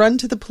 You're going to run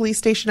to the police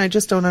station? I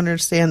just don't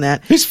understand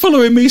that. He's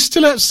following me,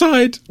 still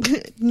outside.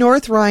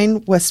 North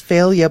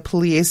Rhine-Westphalia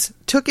police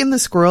took in the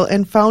squirrel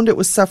and found it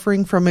was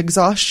suffering from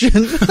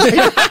exhaustion.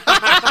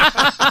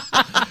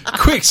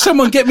 Quick,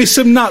 someone get me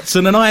some nuts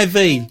and an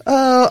IV.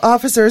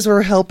 Officers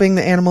were helping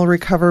the animal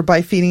recover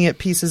by feeding it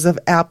pieces of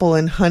apple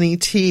and honey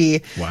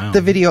tea. Wow.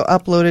 The video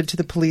uploaded to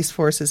the police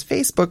force's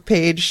Facebook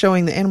page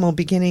showing the animal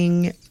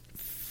beginning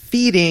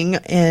feeding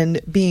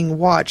and being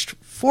watched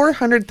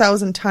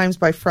 400,000 times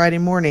by Friday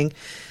morning.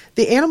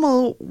 The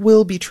animal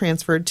will be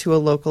transferred to a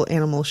local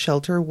animal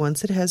shelter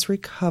once it has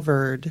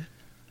recovered.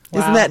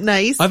 Wow. Isn't that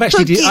nice? I've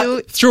actually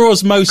through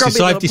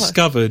osmosis, I've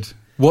discovered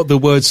what the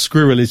word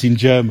squirrel is in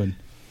German.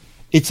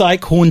 It's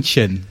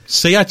Eichhörnchen.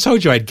 See, I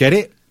told you I'd get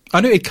it.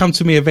 I knew it'd come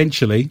to me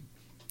eventually.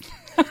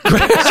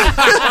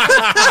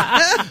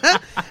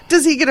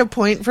 Does he get a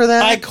point for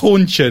that?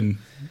 Eichhörnchen.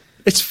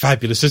 It's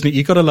fabulous, isn't it?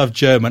 You've got to love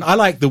German. I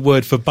like the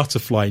word for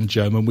butterfly in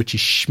German, which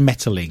is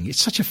Schmetterling. It's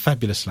such a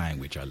fabulous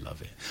language. I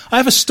love it. I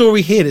have a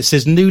story here that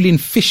says Newlyn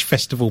Fish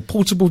Festival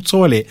portable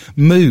toilet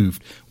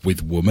moved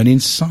with woman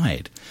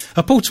inside.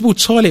 A portable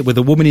toilet with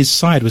a woman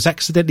inside was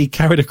accidentally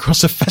carried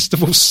across a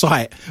festival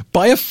site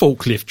by a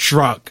forklift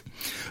truck.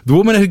 The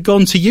woman had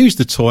gone to use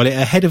the toilet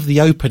ahead of the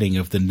opening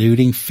of the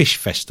Newlyn Fish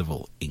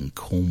Festival in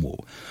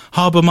Cornwall.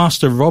 Harbour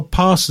Master Rob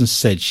Parsons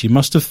said she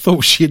must have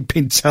thought she had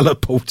been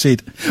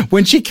teleported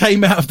when she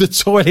came out of the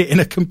toilet in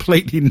a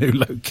completely new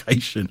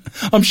location.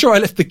 I'm sure I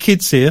left the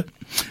kids here.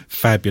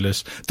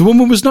 Fabulous. The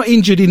woman was not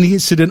injured in the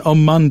incident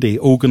on Monday,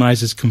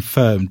 organisers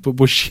confirmed,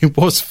 but she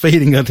was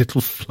feeling a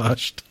little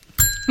flushed.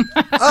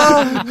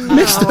 Oh, no,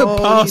 Mr.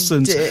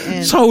 Parsons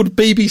told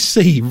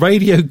BBC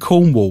Radio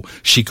Cornwall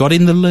she got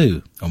in the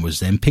loo and was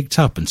then picked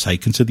up and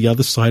taken to the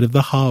other side of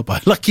the harbour.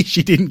 Lucky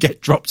she didn't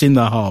get dropped in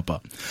the harbour.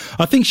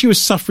 I think she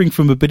was suffering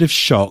from a bit of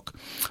shock,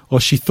 or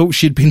she thought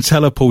she'd been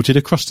teleported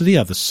across to the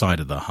other side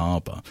of the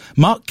harbour.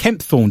 Mark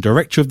Kempthorne,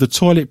 director of the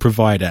toilet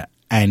provider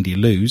Andy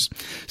Lewis,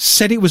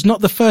 said it was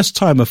not the first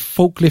time a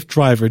forklift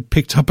driver had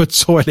picked up a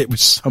toilet with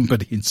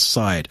somebody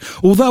inside.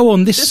 Although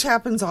on This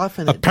happens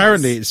often.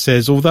 apparently it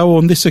says, although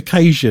on this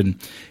occasion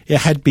it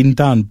had been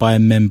done by a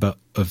member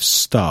of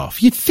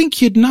staff. You'd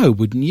think you'd know,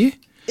 wouldn't you?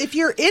 If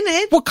you're in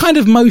it. What kind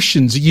of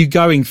motions are you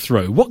going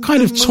through? What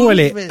kind of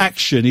toilet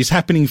action is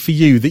happening for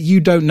you that you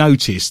don't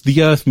notice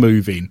the earth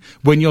moving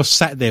when you're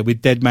sat there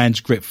with dead man's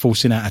grip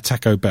forcing out a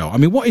Taco Bell? I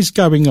mean, what is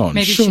going on?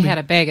 Maybe she had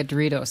a bag of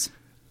Doritos.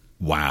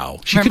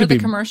 Wow. Remember the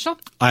commercial?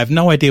 I have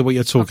no idea what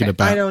you're talking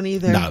about. I don't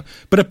either. No.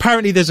 But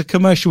apparently there's a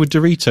commercial with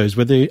Doritos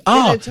where they...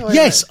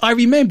 yes, I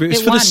remember. It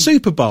was for the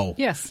Super Bowl.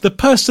 Yes. The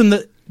person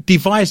that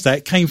devised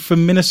that came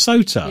from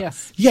Minnesota.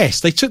 Yes.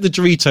 Yes, they took the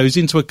Doritos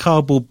into a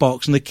cardboard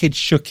box and the kids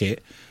shook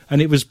it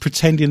and it was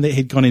pretending that it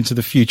had gone into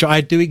the future. I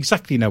do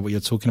exactly know what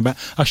you're talking about.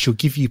 I shall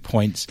give you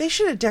points. They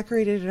should have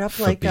decorated it up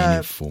like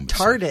a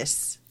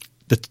TARDIS.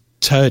 The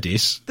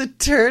TARDIS? The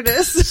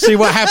TARDIS. See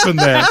what happened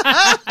there?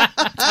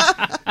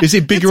 Is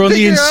it bigger on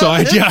the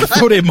inside? Yeah, I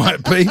thought it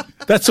might be.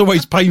 That's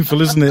always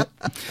painful, isn't it?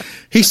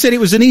 He said it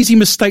was an easy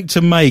mistake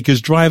to make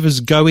as drivers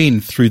go in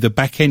through the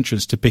back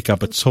entrance to pick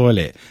up a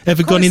toilet.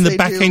 Ever gone in the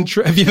back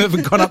entrance? Have you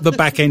ever gone up the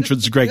back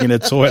entrance, Greg, in a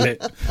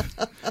toilet?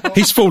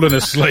 He's fallen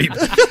asleep.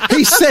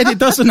 He said it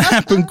doesn't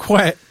happen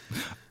quite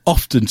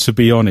often, to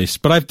be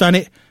honest, but I've done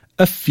it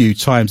a few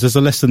times. There's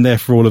a lesson there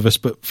for all of us,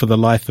 but for the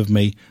life of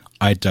me,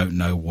 I don't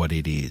know what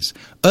it is.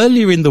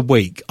 Earlier in the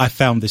week, I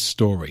found this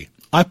story.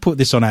 I put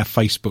this on our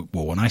Facebook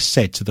wall and I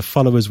said to the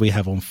followers we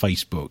have on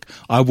Facebook,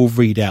 I will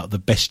read out the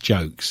best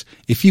jokes.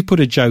 If you put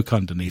a joke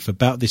underneath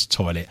about this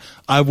toilet,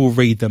 I will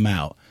read them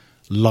out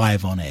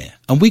live on air.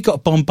 And we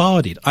got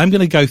bombarded. I'm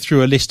going to go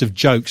through a list of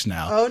jokes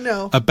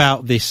now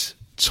about this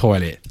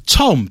toilet.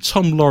 Tom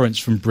Lawrence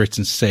from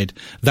Britain said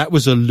that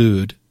was a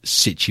lewd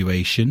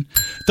situation.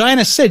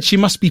 Diana said she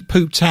must be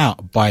pooped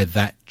out by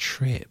that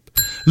trip.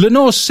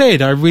 Lenore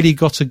said, I really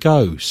got to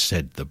go,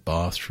 said the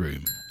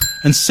bathroom.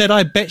 And said,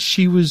 I bet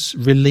she was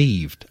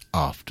relieved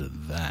after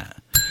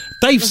that.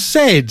 Dave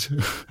said,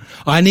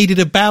 I needed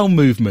a bowel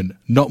movement,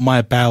 not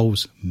my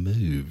bowels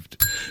moved.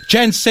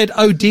 Jan said,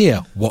 oh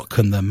dear, what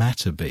can the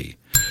matter be?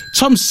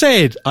 Tom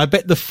said, I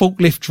bet the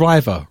forklift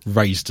driver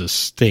raised a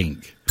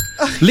stink.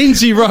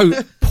 Lindsay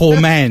wrote,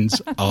 poor man's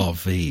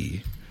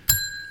RV.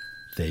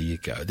 There you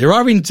go. There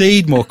are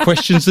indeed more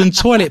questions than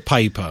toilet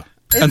paper.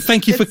 And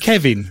thank you for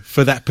Kevin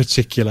for that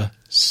particular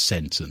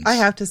sentence. I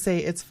have to say,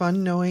 it's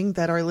fun knowing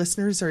that our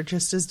listeners are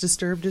just as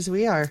disturbed as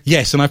we are.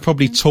 Yes, and I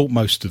probably taught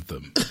most of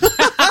them.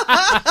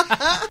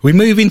 We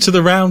move into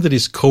the round that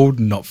is called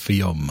Not For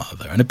Your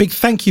Mother. And a big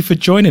thank you for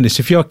joining us.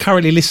 If you are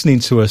currently listening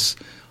to us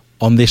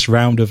on this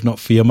round of Not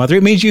For Your Mother,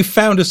 it means you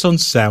found us on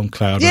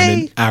SoundCloud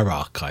and in our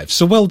archives.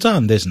 So well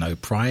done. There's no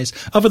prize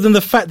other than the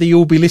fact that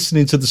you'll be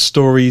listening to the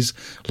stories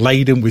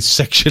laden with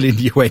sexual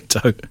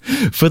innuendo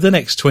for the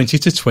next 20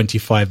 to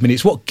 25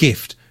 minutes. What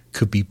gift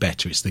could be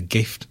better? It's the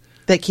gift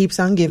that keeps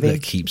on giving.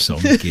 That keeps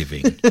on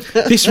giving.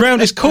 This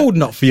round is called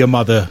Not For Your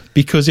Mother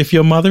because if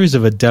your mother is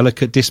of a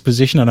delicate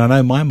disposition, and I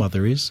know my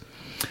mother is,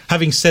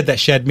 having said that,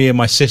 she had me and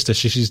my sister,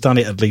 so she's done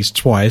it at least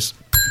twice.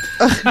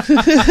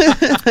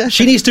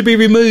 She needs to be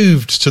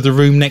removed to the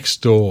room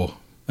next door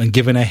and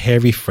given a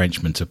hairy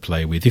Frenchman to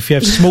play with. If you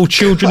have small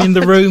children in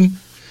the room,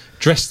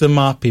 dress them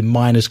up in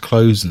miners'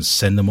 clothes and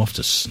send them off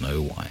to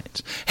Snow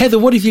White. Heather,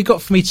 what have you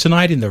got for me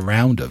tonight in the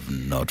round of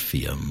Not For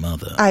Your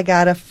Mother? I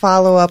got to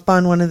follow up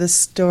on one of the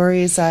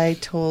stories I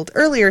told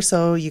earlier,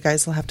 so you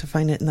guys will have to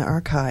find it in the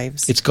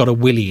archives. It's got a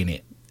willy in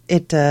it.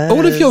 It does.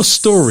 All of your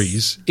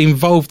stories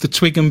involve the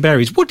twig and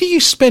berries. What do you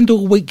spend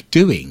all week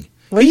doing?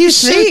 What do you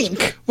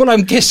think? Well,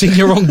 I'm guessing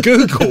you're on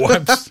Google.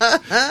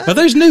 Are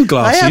those new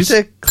glasses? I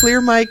have to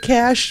clear my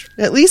cache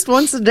at least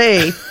once a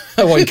day.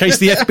 Oh, in case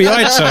the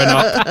FBI turn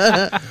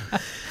up.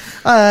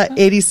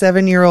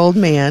 87-year-old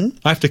man.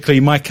 I have to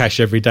clean my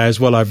cache every day as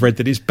well. I've read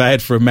that it's bad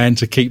for a man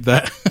to keep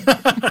that.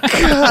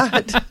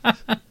 God.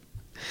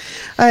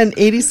 An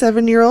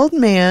 87-year-old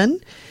man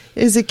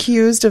is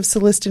accused of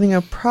soliciting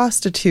a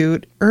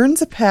prostitute,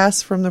 earns a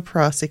pass from the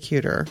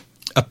prosecutor.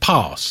 A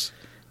pass?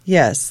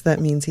 Yes, that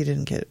means he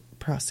didn't get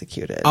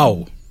prosecuted.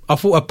 Oh, I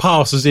thought a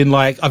pass as in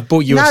like I've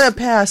bought you not a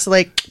pass,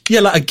 like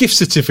like a gift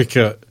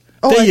certificate.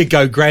 There you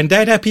go,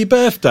 Grandad. Happy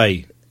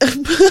birthday.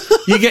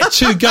 You get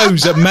 2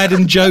 goes at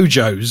Madame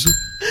Jojo's.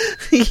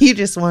 You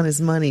just want his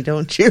money,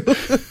 don't you?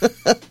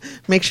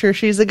 Make sure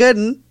she's a good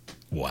one.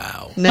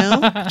 Wow.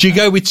 No? Do you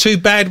go with 2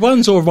 bad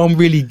ones or one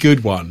really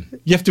good one?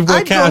 You have to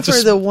work out. I'd go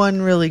for the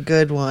one really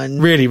good one.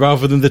 Really,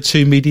 rather than the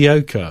 2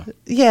 mediocre?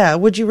 Yeah.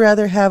 Would you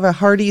rather have a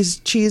Hardee's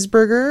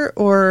cheeseburger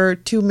or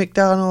 2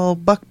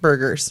 McDonald's buck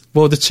burgers?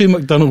 Well, the 2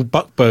 McDonald's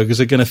buck burgers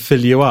are going to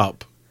fill you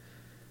up.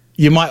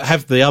 You might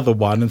have the other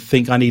one and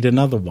think, I need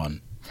another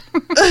one.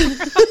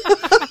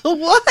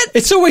 What?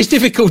 It's always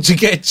difficult to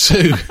get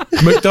 2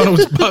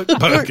 McDonald's buck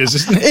burgers,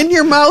 isn't it? In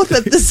your mouth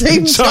at the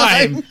same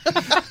time.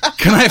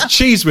 Can I have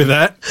cheese with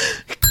that?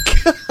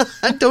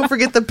 God, don't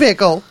forget the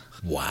pickle.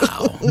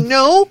 Wow.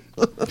 No?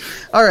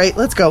 All right,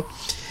 let's go.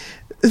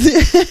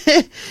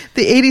 The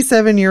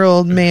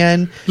 87-year-old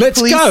man.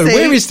 Let's go.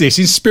 Where is this?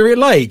 In Spirit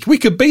Lake. We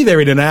could be there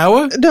in an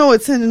hour. No,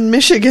 it's in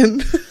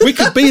Michigan. We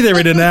could be there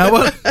in an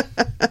hour.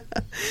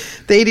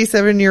 The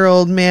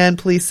 87-year-old man,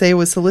 police say,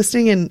 was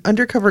soliciting an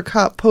undercover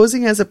cop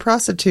posing as a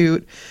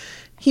prostitute.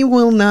 He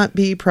will not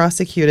be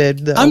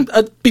prosecuted, though.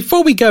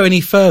 Before we go any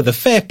further,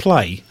 fair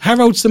play.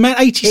 How old's the man?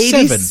 87.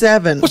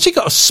 87. What's he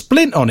got, a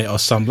splint on it or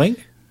something?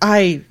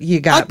 I'd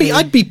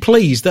be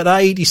pleased that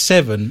at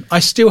 87, I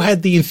still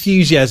had the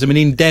enthusiasm and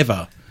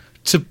endeavour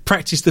to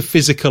practice the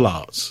physical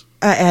arts.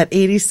 At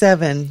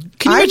 87.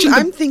 Can you imagine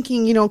I'm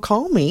thinking,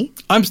 call me.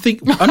 I'm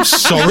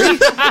sorry?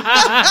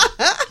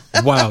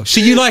 Wow. So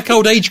you like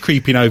old age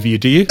creeping over you,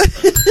 do you?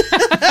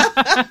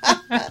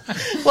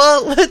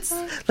 Well,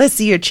 let's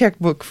see your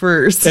checkbook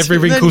first. Every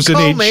wrinkle's an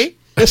inch. Me.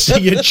 Let's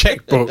see your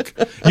checkbook.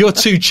 Your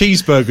 2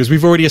 cheeseburgers.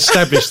 We've already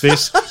established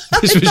this. I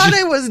thought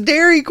it was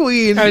Dairy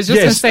Queen. I was just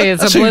going to say,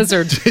 it's a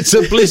blizzard. It's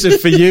a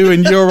blizzard for you,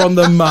 and you're on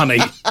the money.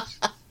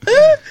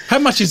 How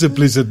much is a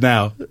blizzard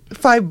now?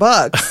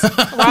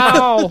 $5.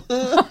 Wow.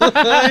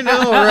 I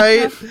know,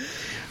 right?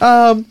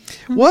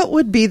 What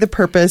would be the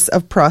purpose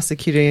of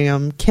prosecuting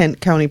him?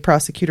 Kent County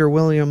Prosecutor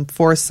William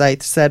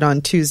Forsyth said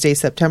on Tuesday,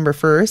 September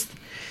 1st.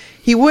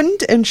 He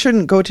wouldn't and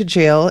shouldn't go to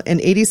jail,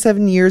 and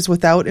 87 years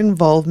without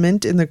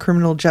involvement in the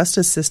criminal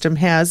justice system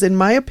has, in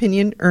my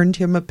opinion, earned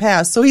him a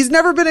pass. So he's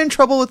never been in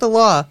trouble with the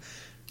law,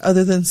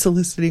 other than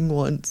soliciting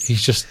once.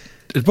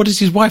 What does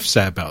his wife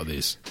say about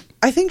this?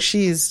 I think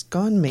she's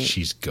gone, mate.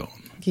 She's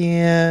gone.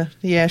 Yeah,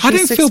 she's I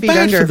don't 6 feel feet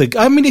bad under. for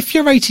I mean, if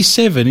you're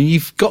 87 and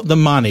you've got the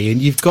money and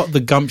you've got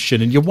the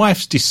gumption and your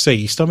wife's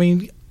deceased, I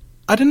mean,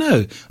 I don't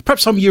know.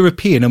 Perhaps I'm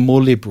European and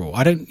more liberal.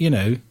 I don't,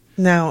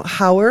 Now,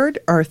 Howard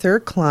Arthur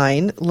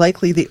Klein,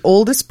 likely the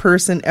oldest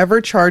person ever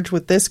charged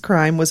with this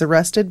crime, was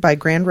arrested by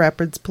Grand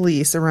Rapids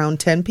police around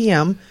 10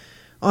 p.m.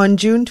 on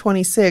June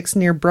 26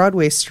 near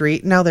Broadway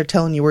Street. Now they're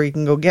telling you where you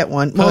can go get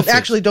one. Well, Perfect.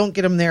 Actually, don't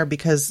get them there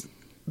because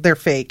they're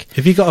fake.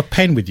 Have you got a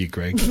pen with you,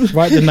 Greg?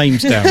 Write the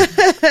names down.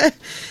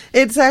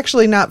 It's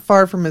actually not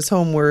far from his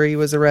home where he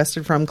was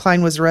arrested from.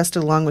 Klein was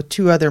arrested along with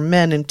 2 other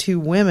men and 2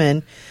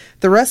 women,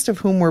 the rest of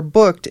whom were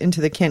booked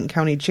into the Kent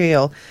County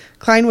Jail.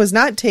 Klein was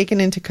not taken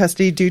into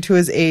custody due to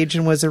his age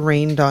and was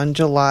arraigned on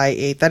July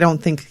 8th. I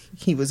don't think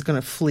he was going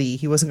to flee.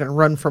 He wasn't going to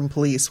run from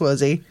police,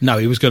 was he? No,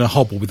 he was going to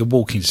hobble with a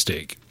walking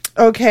stick.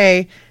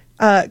 Okay.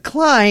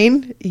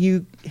 Klein,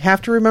 you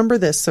have to remember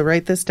this, so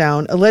write this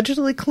down,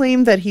 allegedly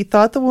claimed that he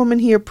thought the woman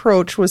he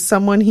approached was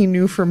someone he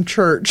knew from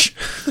church.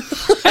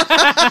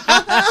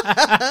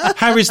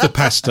 How is the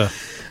pastor?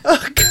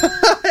 Oh,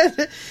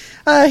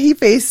 God. He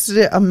faced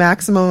a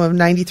maximum of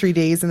 93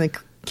 days in the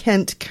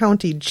Kent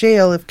County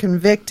Jail if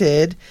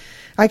convicted.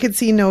 I could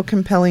see no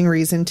compelling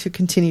reason to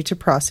continue to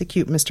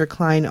prosecute Mr.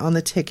 Klein on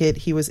the ticket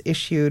he was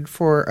issued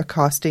for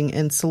accosting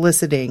and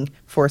soliciting,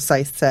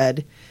 Forsyth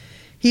said.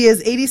 He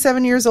is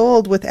 87 years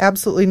old with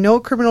absolutely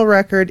no criminal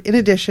record. In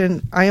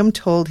addition, I am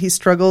told he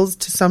struggles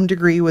to some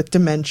degree with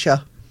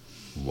dementia.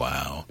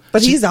 Wow.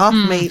 But he's off,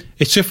 mate.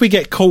 It's if we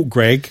get caught,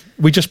 Greg,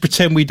 we just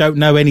pretend we don't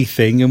know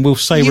anything and we'll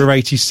say we're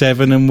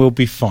 87 and we'll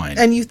be fine.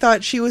 And you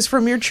thought she was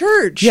from your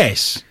church.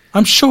 Yes.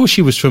 I'm sure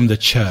she was from the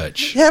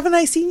church. Haven't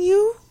I seen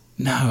you?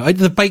 No,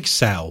 the bake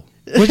sale.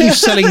 Were you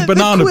selling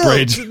banana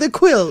bread? The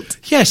quilt.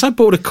 Yes, I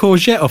bought a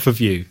courgette off of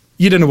you.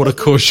 You don't know what a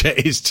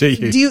courgette is, do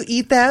you? Do you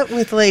eat that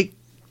with,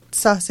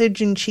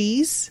 sausage and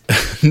cheese?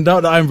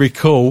 Not that I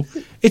recall.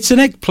 It's an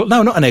eggplant.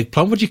 No, not an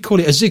eggplant. What do you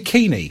call it? A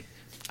zucchini.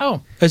 Oh.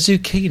 A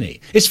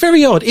zucchini. It's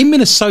very odd. In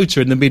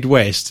Minnesota, in the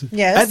Midwest,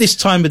 yes, at this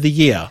time of the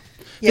year,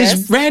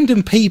 there's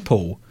random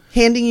people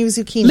handing you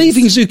zucchini.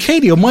 Leaving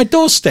zucchini on my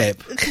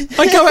doorstep.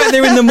 I go out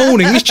there in the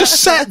morning, it's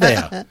just sat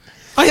there.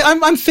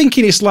 I'm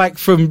thinking it's like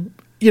from,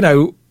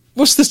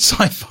 what's the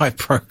sci-fi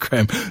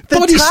program?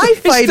 The TIE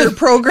Fighter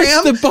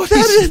program?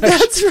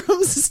 That's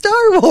from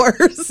Star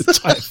Wars. The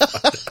TIE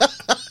Fighter.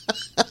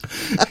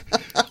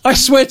 I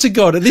swear to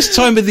God, at this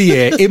time of the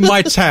year, in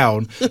my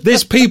town,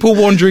 there's people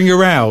wandering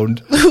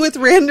around with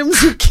random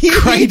zucchini,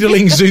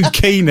 cradling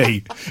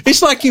zucchini.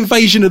 It's like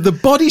Invasion of the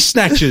Body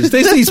Snatchers.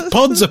 There's these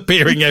pods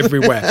appearing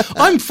everywhere.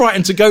 I'm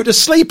frightened to go to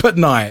sleep at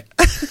night.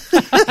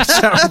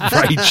 It's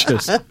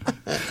outrageous.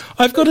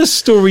 I've got a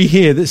story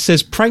here that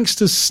says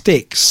pranksters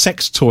stick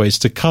sex toys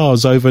to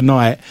cars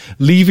overnight,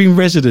 leaving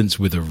residents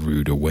with a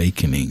rude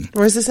awakening.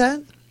 Where's this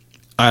at?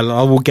 I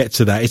will get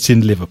to that. It's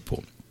in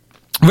Liverpool.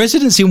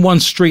 Residents in one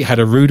street had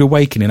a rude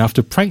awakening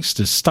after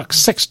pranksters stuck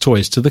sex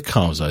toys to the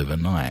cars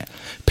overnight.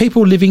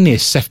 People living near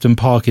Sefton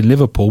Park in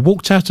Liverpool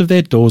walked out of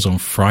their doors on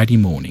Friday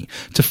morning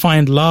to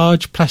find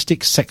large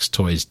plastic sex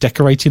toys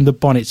decorating the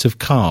bonnets of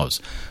cars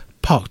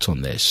parked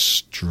on their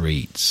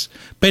streets.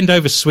 Bend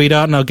over,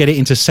 sweetheart, and I'll get it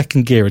into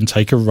second gear and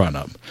take a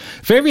run-up.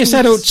 Various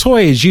adult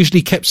toys,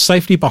 usually kept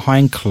safely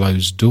behind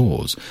closed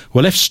doors,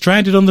 were left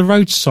stranded on the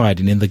roadside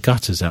and in the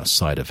gutters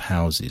outside of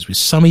houses, with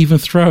some even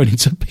thrown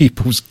into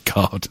people's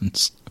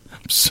gardens.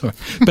 I'm sorry.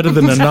 Better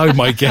than a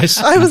gnome, I guess.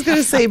 I was going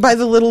to say, by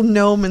the little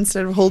gnome,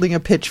 instead of holding a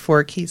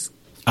pitchfork, he's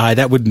Aye,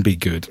 that wouldn't be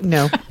good.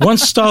 No. One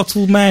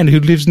startled man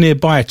who lives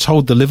nearby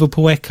told the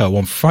Liverpool Echo,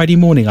 on Friday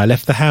morning I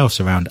left the house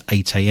around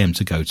 8 a.m.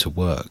 to go to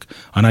work,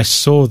 and I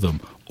saw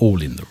them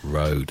all in the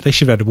road. They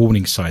should have had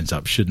warning signs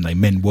up, shouldn't they?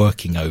 Men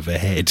working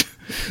overhead.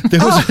 There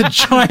was a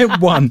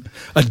giant one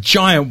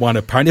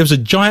apparently. There was a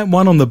giant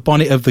one on the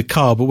bonnet of the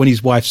car, but when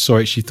his wife saw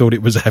it, she thought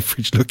it was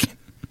average looking.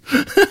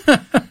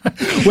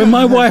 When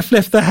my wife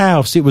left the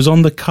house, it was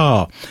on the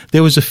car.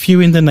 There was a few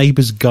in the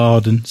neighbours'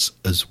 gardens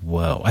as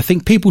well. I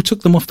think people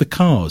took them off the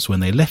cars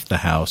when they left the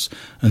house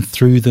and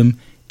threw them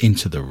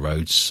into the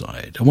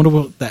roadside. I wonder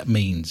what that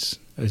means.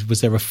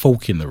 Was there a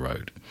fork in the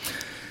road?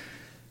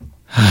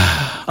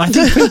 I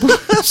think people...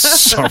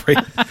 Sorry.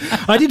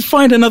 I did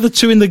find another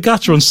 2 in the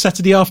gutter on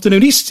Saturday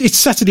afternoon. It's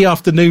Saturday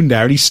afternoon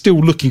now and he's still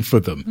looking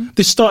for them.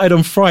 This started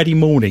on Friday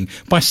morning.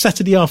 By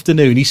Saturday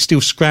afternoon, he's still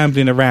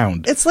scrambling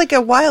around. It's like a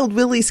Wild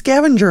Willy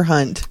scavenger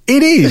hunt.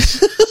 It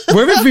is.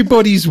 Where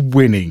everybody's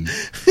winning.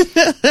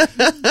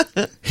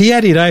 He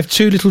added, I have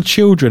 2 little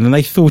children and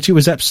they thought it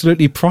was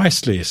absolutely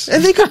priceless.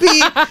 And they could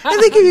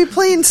be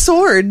playing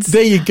swords.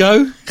 There you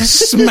go.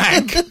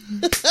 Smack.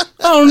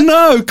 Oh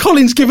no,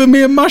 Colin's given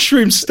me a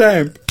mushroom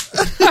stamp.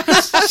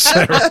 That's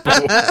terrible.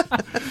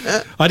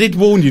 I did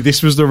warn you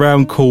this was the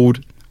round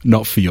called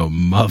Not For Your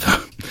Mother.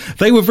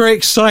 They were very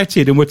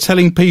excited and were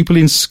telling people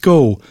in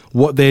school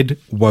what they'd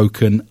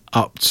woken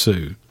up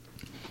to.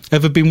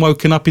 Ever been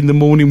woken up in the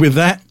morning with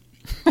that?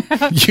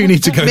 You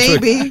need to go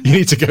you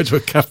need to go to a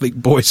Catholic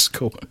boys'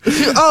 school.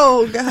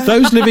 Oh God.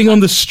 Those living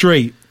on the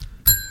street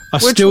are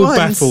Which still ones?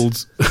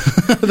 baffled.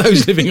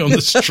 Those living on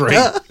the street,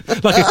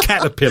 like a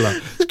caterpillar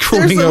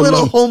crawling There's a little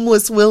along.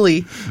 homeless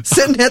Willy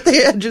sitting at the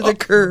edge of the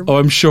curb. Oh,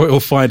 I'm sure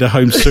it'll find a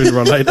home sooner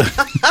or later.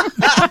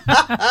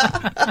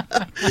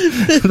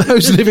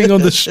 Those living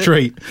on the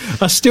street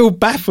are still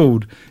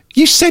baffled.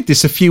 You said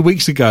this a few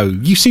weeks ago.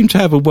 You seem to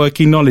have a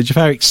working knowledge of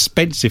how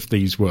expensive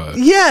these were.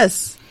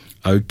 Yes.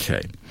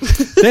 Okay.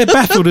 They're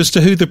baffled as to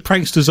who the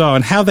pranksters are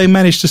and how they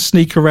managed to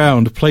sneak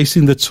around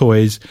placing the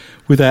toys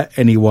without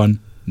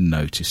anyone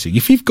noticing.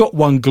 If you've got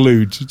one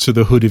glued to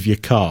the hood of your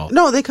car...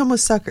 No, they come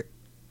with sucker.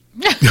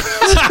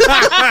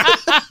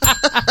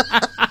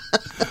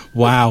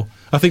 Wow.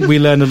 I think we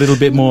learned a little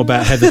bit more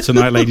about Heather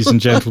tonight, ladies and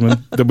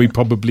gentlemen, than we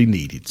probably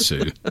needed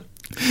to.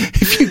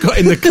 If you got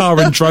in the car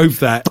and drove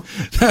that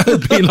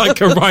would be like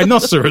a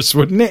rhinoceros,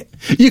 wouldn't it?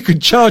 You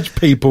could charge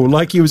people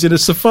like you was in a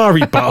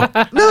safari park.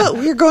 No,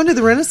 we're going to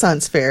the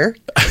Renaissance Fair.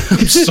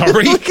 I'm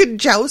sorry. We could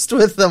joust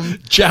with them.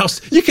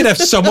 Joust. You could have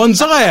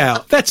someone's eye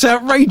out. That's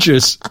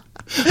outrageous.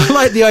 I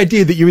like the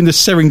idea that you're in the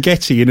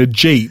Serengeti in a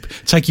Jeep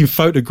taking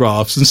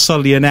photographs and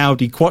suddenly an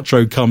Audi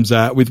Quattro comes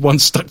out with one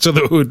stuck to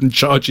the hood and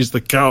charges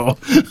the car.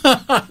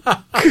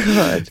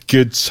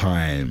 Good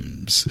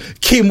times.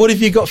 Kim, what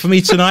have you got for me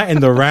tonight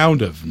in the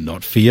round of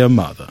Not For Your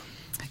Mother?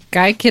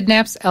 Guy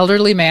kidnaps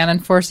elderly man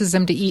and forces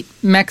him to eat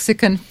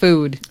Mexican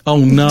food.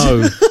 Oh,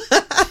 no.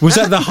 Was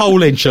that the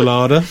whole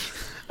enchilada?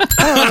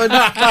 Oh,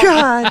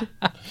 God.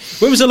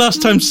 When was the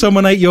last time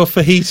someone ate your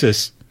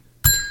fajitas?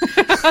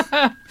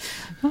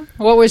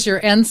 What was your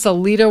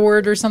Ensalita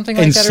word or something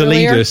like that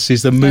earlier? Enceladus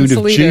is the moon of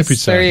Enceladus,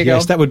 Jupiter. there you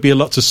Yes, go. that would be a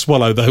lot to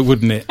swallow, though,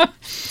 wouldn't it?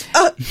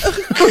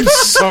 I'm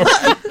sorry.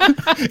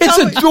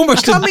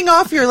 It's Coming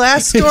off your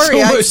last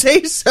story, I'd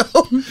say so.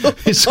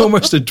 It's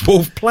almost a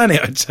dwarf planet,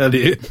 I tell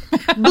you.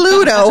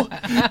 Bluto.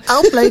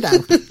 I'll play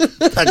that.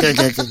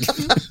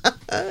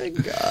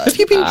 Have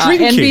you been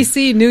drinking?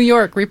 NBC New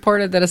York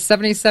reported that a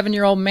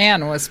 77-year-old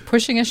man was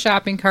pushing a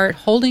shopping cart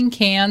holding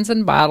cans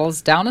and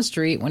bottles down a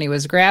street when he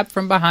was grabbed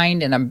from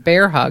behind in a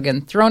bear hug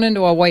and thrown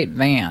into a white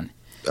van.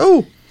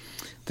 Oh.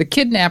 The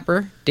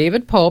kidnapper,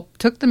 David Pope,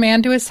 took the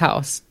man to his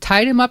house,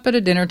 tied him up at a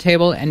dinner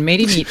table, and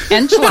made him eat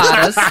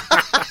enchiladas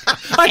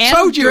I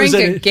told you it was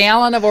drink a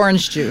gallon of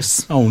orange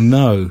juice. Oh,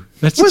 no.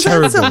 That's Was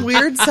terrible. that some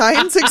weird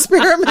science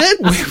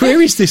experiment?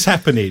 Where is this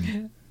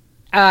happening?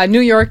 New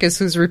York is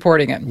who's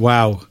reporting it.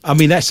 Wow. I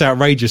mean, that's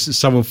outrageous that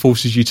someone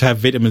forces you to have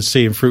vitamin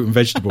C in fruit and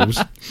vegetables.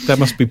 That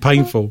must be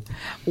painful.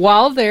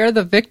 While there,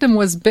 the victim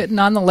was bitten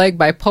on the leg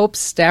by Pope's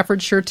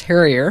Staffordshire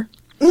Terrier.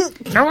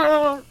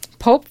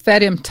 Pope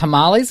fed him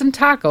tamales and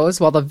tacos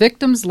while the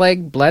victim's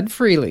leg bled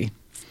freely.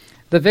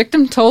 The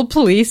victim told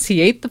police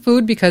he ate the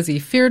food because he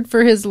feared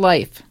for his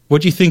life.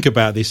 What do you think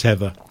about this,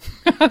 Heather?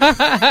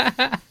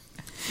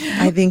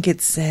 I think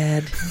it's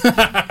sad.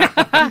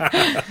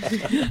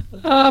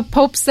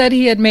 Pope said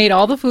he had made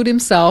all the food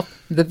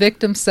himself. The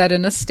victim said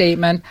in a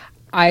statement,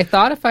 I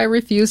thought if I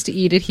refused to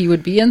eat it, he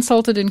would be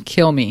insulted and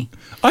kill me.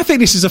 I think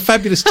this is a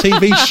fabulous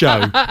TV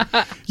show.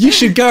 You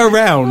should go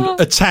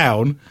around a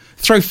town,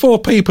 throw 4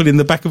 people in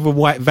the back of a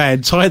white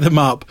van, tie them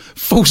up,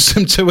 force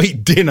them to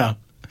eat dinner.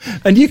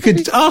 And you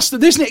could ask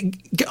them, isn't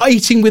it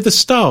Eating with the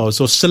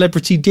Stars or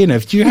Celebrity Dinner?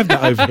 Do you have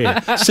that over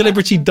here?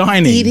 Celebrity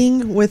Dining.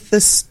 Eating with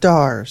the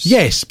Stars.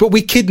 Yes, but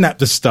we kidnap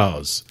the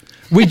stars.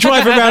 We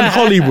drive around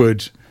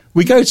Hollywood.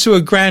 We go to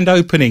a grand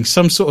opening,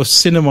 some sort of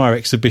cinema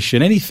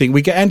exhibition, anything.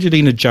 We get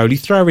Angelina Jolie,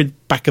 throw her in the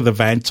back of the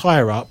van, tie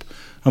her up,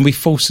 and we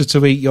force her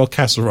to eat your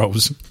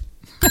casseroles.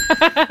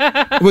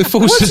 We're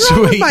forced What's to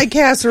wrong with eat my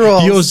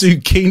casserole? your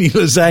zucchini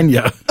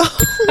lasagna.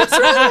 What's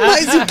wrong with my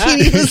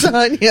zucchini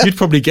lasagna? You'd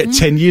probably get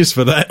 10 years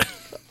for that.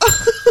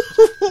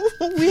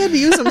 We had to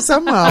use them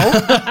somehow.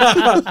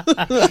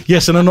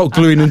 Yes, and I'm not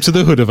gluing them to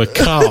the hood of a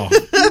car.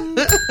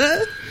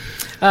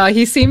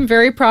 He seemed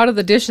very proud of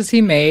the dishes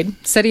he made,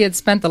 said he had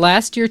spent the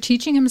last year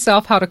teaching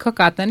himself how to cook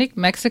authentic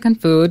Mexican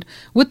food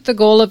with the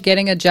goal of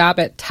getting a job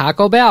at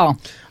Taco Bell.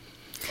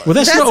 Well,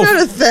 that's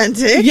not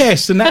authentic.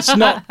 Yes, and that's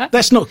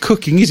not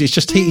cooking, is it? It's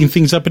just heating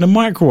things up in a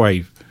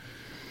microwave.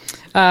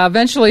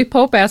 Eventually,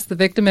 Pope asked the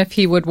victim if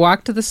he would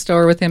walk to the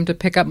store with him to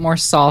pick up more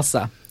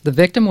salsa. The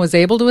victim was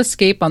able to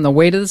escape on the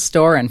way to the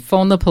store and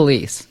phone the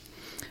police.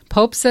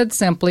 Pope said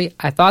simply,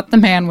 "I thought the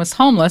man was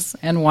homeless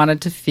and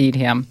wanted to feed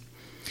him."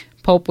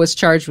 Pope was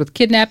charged with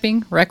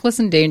kidnapping,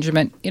 reckless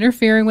endangerment,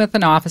 interfering with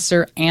an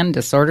officer, and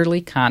disorderly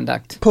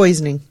conduct.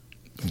 Poisoning.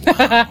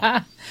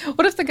 Wow.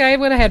 What if the guy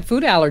would have had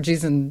food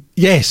allergies and...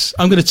 Yes,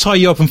 I'm going to tie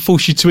you up and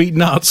force you to eat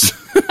nuts.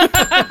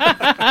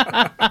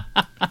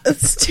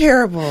 It's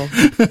terrible.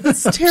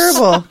 It's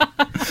terrible.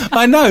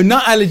 I know,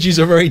 nut allergies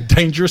are a very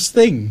dangerous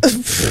thing.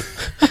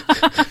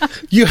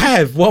 You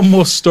have one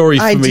more story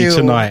for me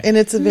tonight. And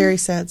it's a very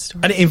sad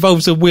story. And it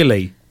involves a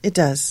willy. It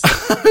does.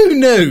 Who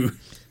knew?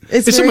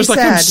 It's almost sad.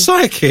 like I'm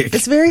psychic.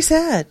 It's very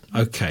sad.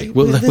 Okay,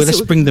 well,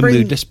 let's bring the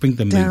mood. Let's bring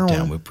the mood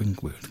down.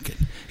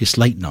 It's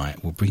late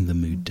night. We'll bring the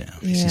mood down.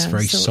 Yeah, it's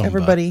very so somber.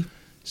 Everybody,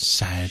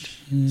 sad.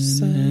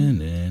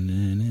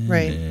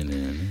 Right.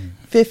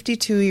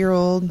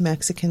 52-year-old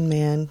Mexican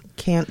man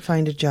can't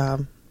find a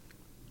job,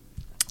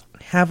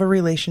 have a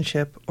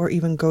relationship, or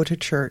even go to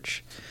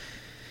church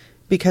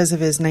because of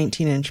his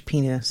 19-inch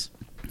penis.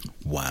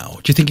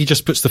 Wow. Do you think he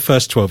just puts the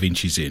first 12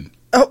 inches in?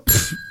 Oh.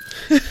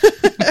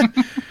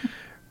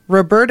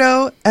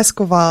 Roberto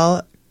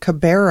Escoval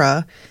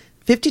Cabrera,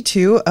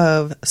 52,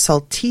 of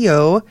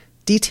Saltillo,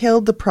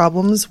 detailed the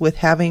problems with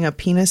having a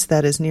penis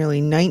that is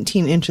nearly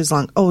 19 inches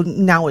long. Oh,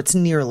 now it's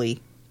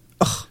nearly.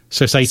 Ugh,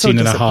 so it's 18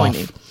 and a half.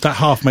 That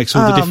half makes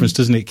all the difference,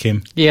 doesn't it,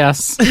 Kim?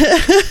 Yes.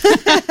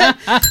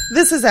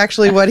 This is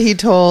actually what he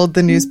told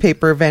the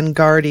newspaper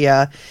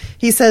Vanguardia.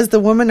 He says the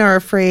women are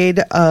afraid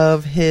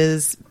of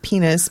his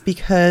penis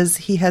because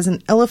he has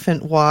an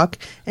elephant walk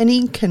and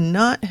he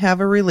cannot have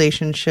a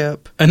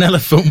relationship. An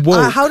elephant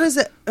walk? How does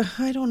it...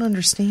 I don't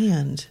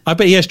understand. I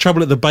bet he has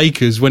trouble at the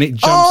baker's when it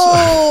jumps.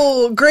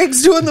 Oh,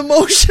 Greg's doing the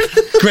motion.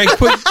 Greg,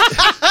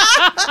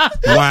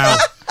 wow.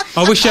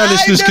 I wish our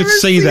listeners could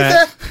see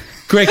that.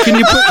 Greg,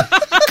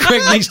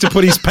 Greg needs to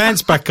put his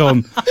pants back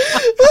on.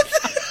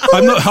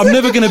 I'm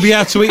never going to be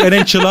able to eat an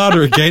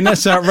enchilada again.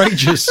 That's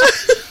outrageous.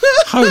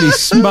 Holy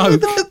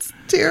smoke. That's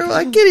terrible.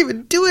 I can't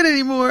even do it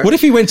anymore. What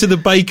if he went to the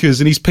baker's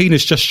and his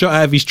penis just shot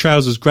out of his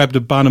trousers, grabbed a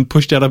bun and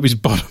pushed it up his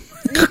bottom?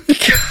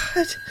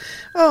 God.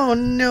 Oh,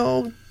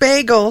 no.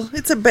 Bagel.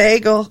 It's a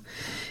bagel.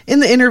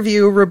 In the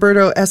interview,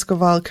 Roberto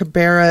Escoval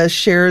Cabrera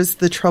shares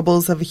the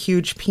troubles of a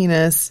huge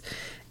penis,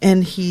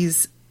 and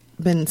he's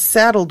been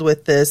saddled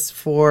with this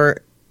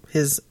for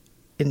his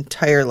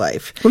entire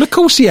life. Well, of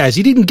course he has.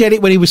 He didn't get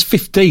it when he was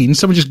 15.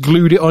 Someone just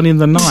glued it on in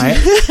the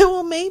night.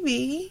 Well,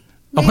 maybe.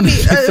 I wonder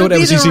if they thought it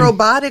was a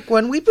robotic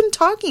one. We've been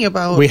talking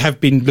about. We have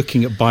been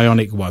looking at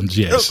bionic ones,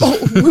 yes.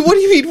 What do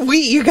you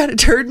mean, you got a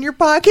turd in your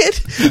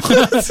pocket?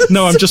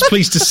 No, I'm just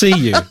pleased to see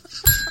you.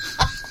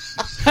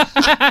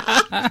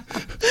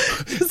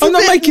 I'm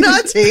not making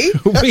nutty.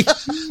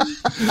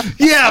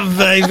 Yeah,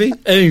 baby.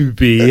 Oh,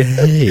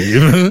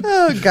 behave.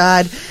 Oh,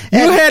 God.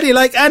 You had it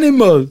like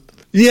animal.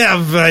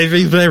 Yeah,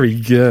 baby. Very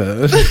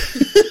good.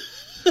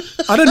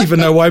 I don't even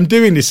know why I'm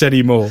doing this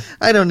anymore.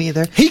 I don't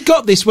either. He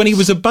got this when he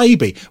was a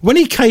baby. When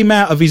he came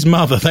out of his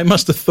mother, they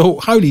must have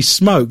thought, holy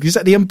smoke, is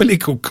that the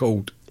umbilical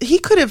cord? He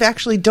could have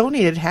actually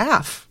donated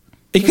half.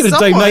 He could have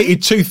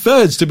donated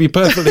 2/3, to be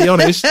perfectly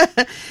honest.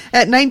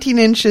 At 19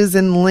 inches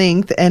in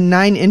length and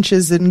 9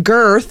 inches in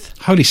girth.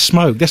 Holy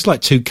smoke, that's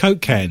like 2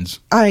 Coke cans.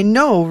 I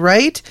know,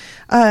 right?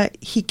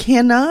 He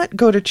cannot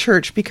go to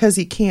church because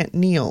he can't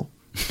kneel.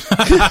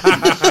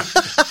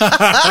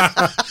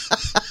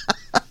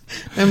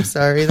 I'm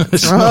sorry,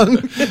 that's wrong.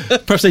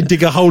 Perhaps they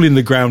dig a hole in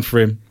the ground for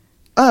him.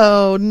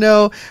 Oh,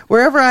 no.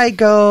 Wherever I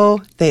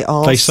go, they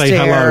say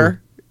hello.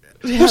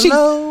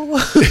 Hello.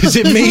 Is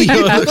it me?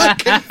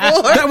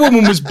 That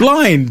woman was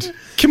blind.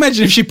 Can you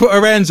imagine if she put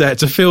her hands out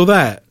to feel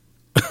that?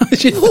 What?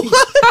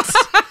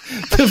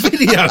 The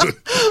video.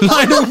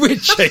 Lionel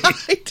Richie.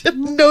 I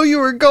didn't know you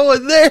were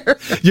going there.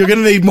 You're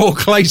going to need more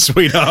clay,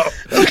 sweetheart.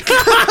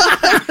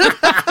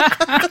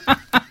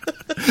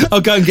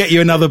 I'll go and get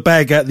you another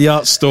bag at the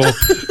art store.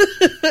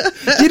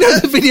 You know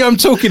the video I'm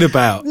talking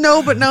about?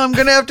 No, but now I'm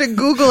going to have to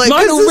Google it.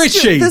 Lionel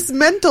Richie. This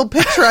mental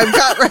picture I've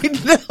got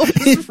right now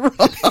is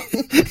wrong.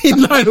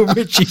 In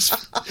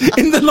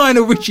the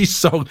Lionel Richie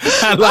song,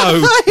 Hello.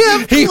 I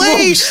have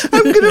clay.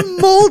 I'm going to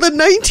mold a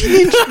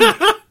 19-inch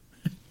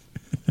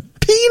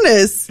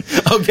penis.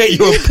 I'll get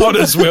you a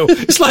potter's wheel.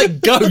 It's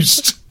like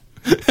Ghost.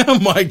 Oh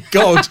my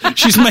God.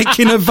 She's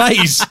making a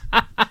vase.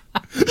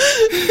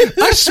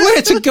 I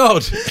swear to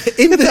God.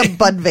 It's a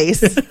bud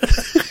vase.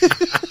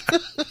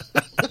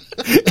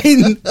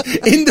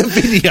 in the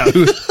video,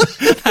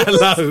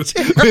 hello,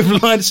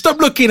 with line, stop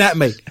looking at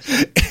me.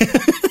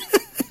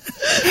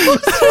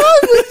 What's wrong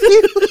with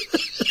you?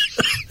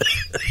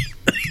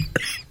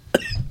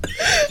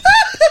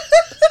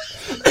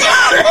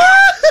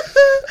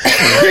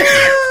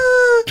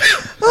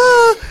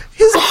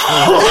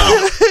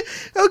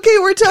 Okay,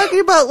 we're talking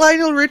about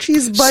Lionel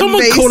Richie's butt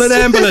Someone face. call an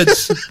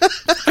ambulance.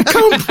 I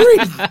can't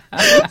breathe.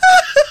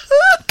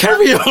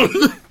 Carry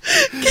on.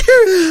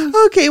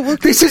 Okay, well,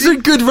 This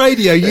isn't good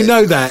radio, you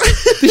know that.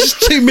 This is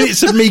 2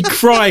 minutes of me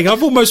crying.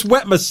 I've almost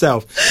wet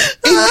myself.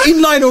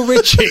 In Lionel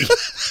Richie.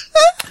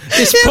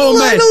 This poor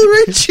man. Lionel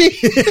Richie.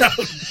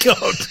 Oh,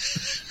 God.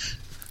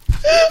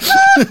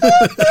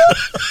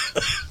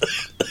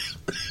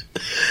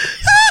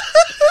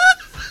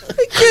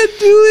 I can't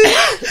do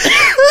it.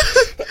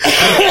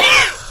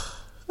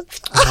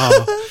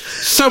 Oh,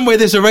 somewhere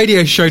there's a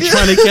radio show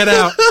trying to get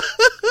out.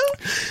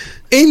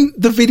 In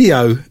the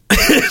video,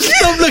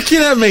 stop looking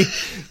at me.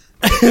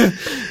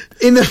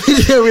 In the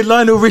video with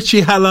Lionel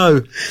Richie,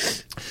 hello.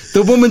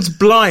 The woman's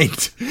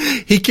blind.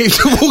 He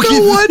keeps walking.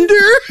 No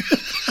wonder.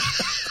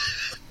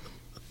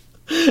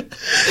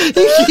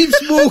 He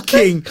keeps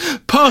walking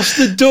past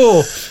the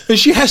door, and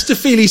she has to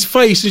feel his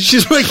face, and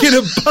she's making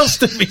a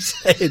bust of his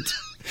head.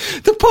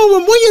 The poor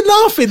woman, why are you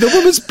laughing? The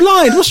woman's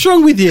blind. What's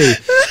wrong with you?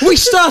 We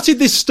started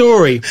this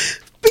story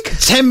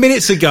 10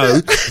 minutes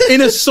ago in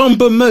a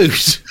somber mood.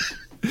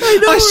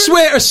 I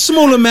swear a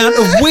small amount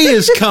of wee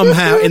has come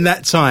out in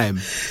that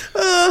time.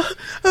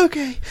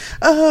 Okay.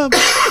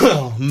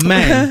 Oh,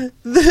 man.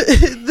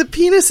 The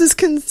penis is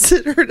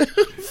considered a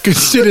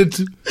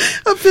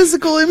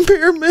physical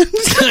impairment.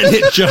 And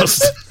it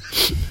just...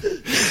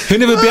 He'll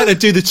never be able to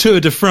do the Tour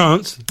de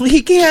France.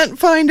 He can't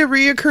find a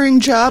reoccurring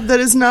job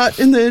that is not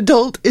in the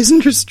adult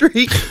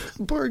industry.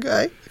 Poor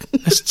guy.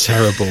 That's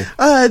terrible.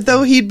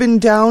 Though he'd been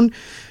down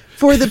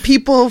for the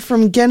people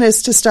from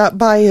Guinness to stop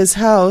by his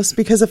house,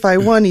 because if I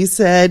won, he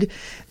said,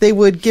 they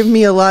would give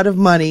me a lot of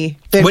money.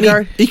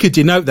 He could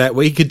denote that.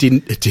 Well, he could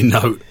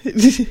denote.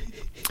 He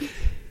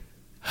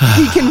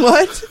can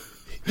what?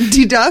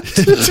 Deduct?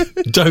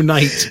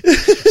 Donate.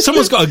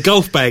 Someone's got a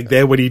golf bag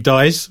there when he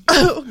dies.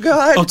 Oh,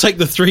 God. I'll take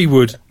the 3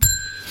 wood.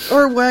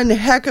 Or one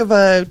heck of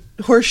a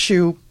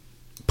horseshoe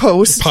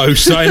post.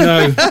 I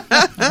know.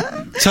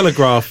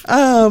 Telegraph.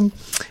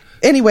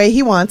 Anyway,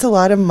 he wants a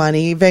lot of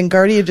money.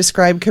 Vanguardia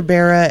described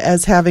Cabrera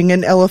as having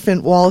an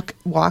elephant walk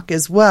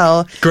as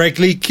well. Greg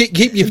Lee,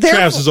 keep your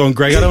trousers on,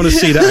 Greg. I don't want to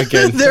see that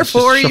again.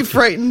 Therefore, he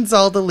frightens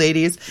all the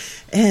ladies.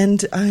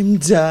 And I'm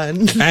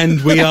done.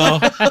 And we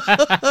are.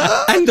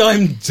 And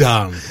I'm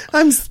done.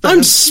 I'm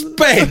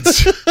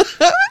spent.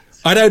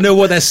 I don't know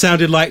what that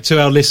sounded like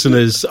to our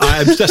listeners.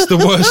 That's the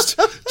worst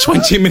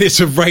 20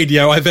 minutes of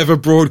radio I've ever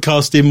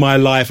broadcast in my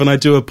life, and I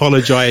do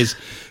apologise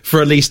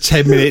for at least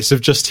 10 minutes of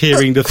just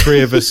hearing the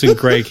three of us and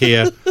Greg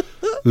here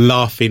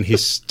laughing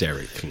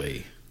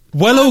hysterically.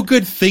 Well, all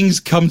good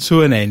things come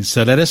to an end,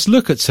 so let us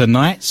look at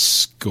tonight's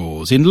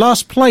scores. In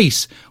last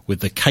place, with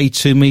the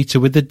K2 meter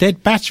with the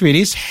dead battery, it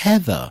is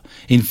Heather.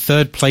 In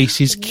third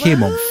place is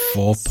Kim on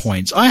 4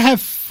 points. I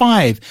have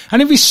 5.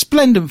 And in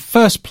resplendent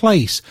first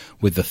place,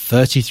 with the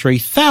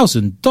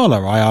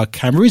 $33,000 IR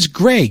camera, is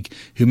Greg,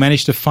 who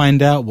managed to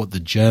find out what the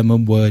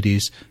German word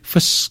is for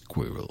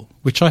squirrel,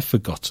 which I've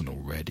forgotten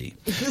already.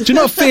 Do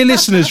not fear,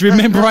 listeners.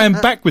 Remember, I am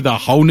back with a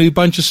whole new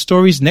bunch of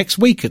stories next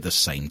week at the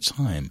same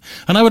time.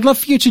 And I would love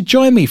for you to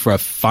join me for a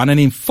fun and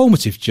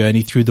informative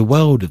journey through the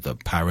world of the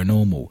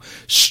paranormal,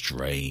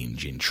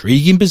 strange,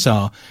 intriguing,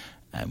 bizarre,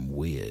 and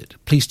weird.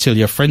 Please tell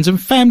your friends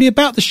and family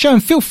about the show,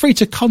 and feel free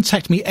to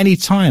contact me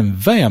anytime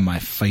via my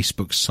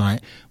Facebook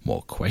site,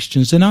 More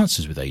Questions Than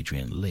Answers with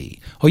Adrian Lee.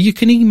 Or you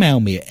can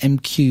email me at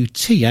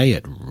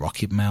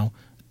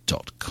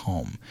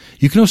mqta@rocketmail.com.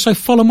 You can also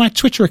follow my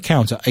Twitter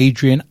account at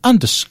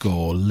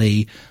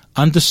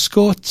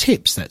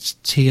Adrian_Lee_tips. That's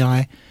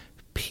TIPS.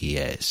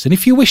 And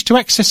if you wish to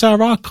access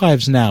our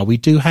archives now, we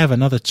do have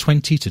another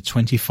 20 to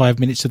 25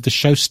 minutes of the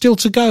show still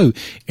to go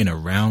in a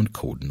round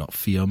called Not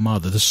For Your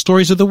Mother. The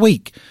stories of the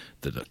week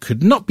that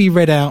could not be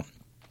read out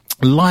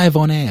live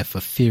on air for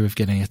fear of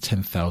getting a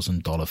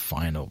 $10,000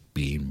 fine or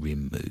being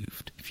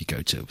removed. If you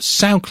go to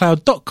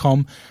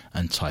soundcloud.com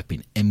and type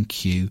in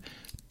MQTA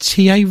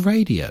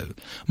Radio.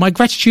 My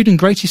gratitude and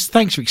greatest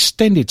thanks are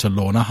extended to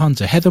Lorna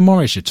Hunter, Heather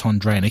Morris, Ton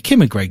Drainer,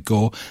 Kim and Greg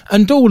Gore,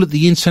 and all at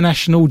the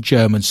International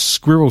German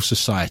Squirrel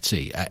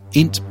Society at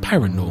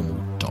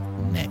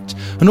intparanormal.net.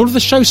 And all of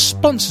the show's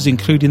sponsors,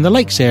 including the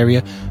Lakes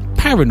Area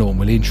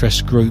Paranormal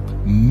Interest Group,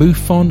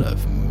 MUFON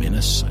of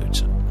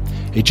Minnesota.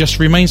 It just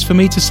remains for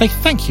me to say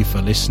thank you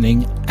for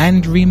listening,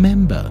 and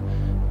remember,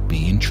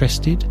 be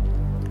interested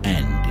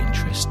and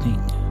interesting.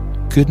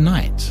 Good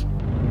night.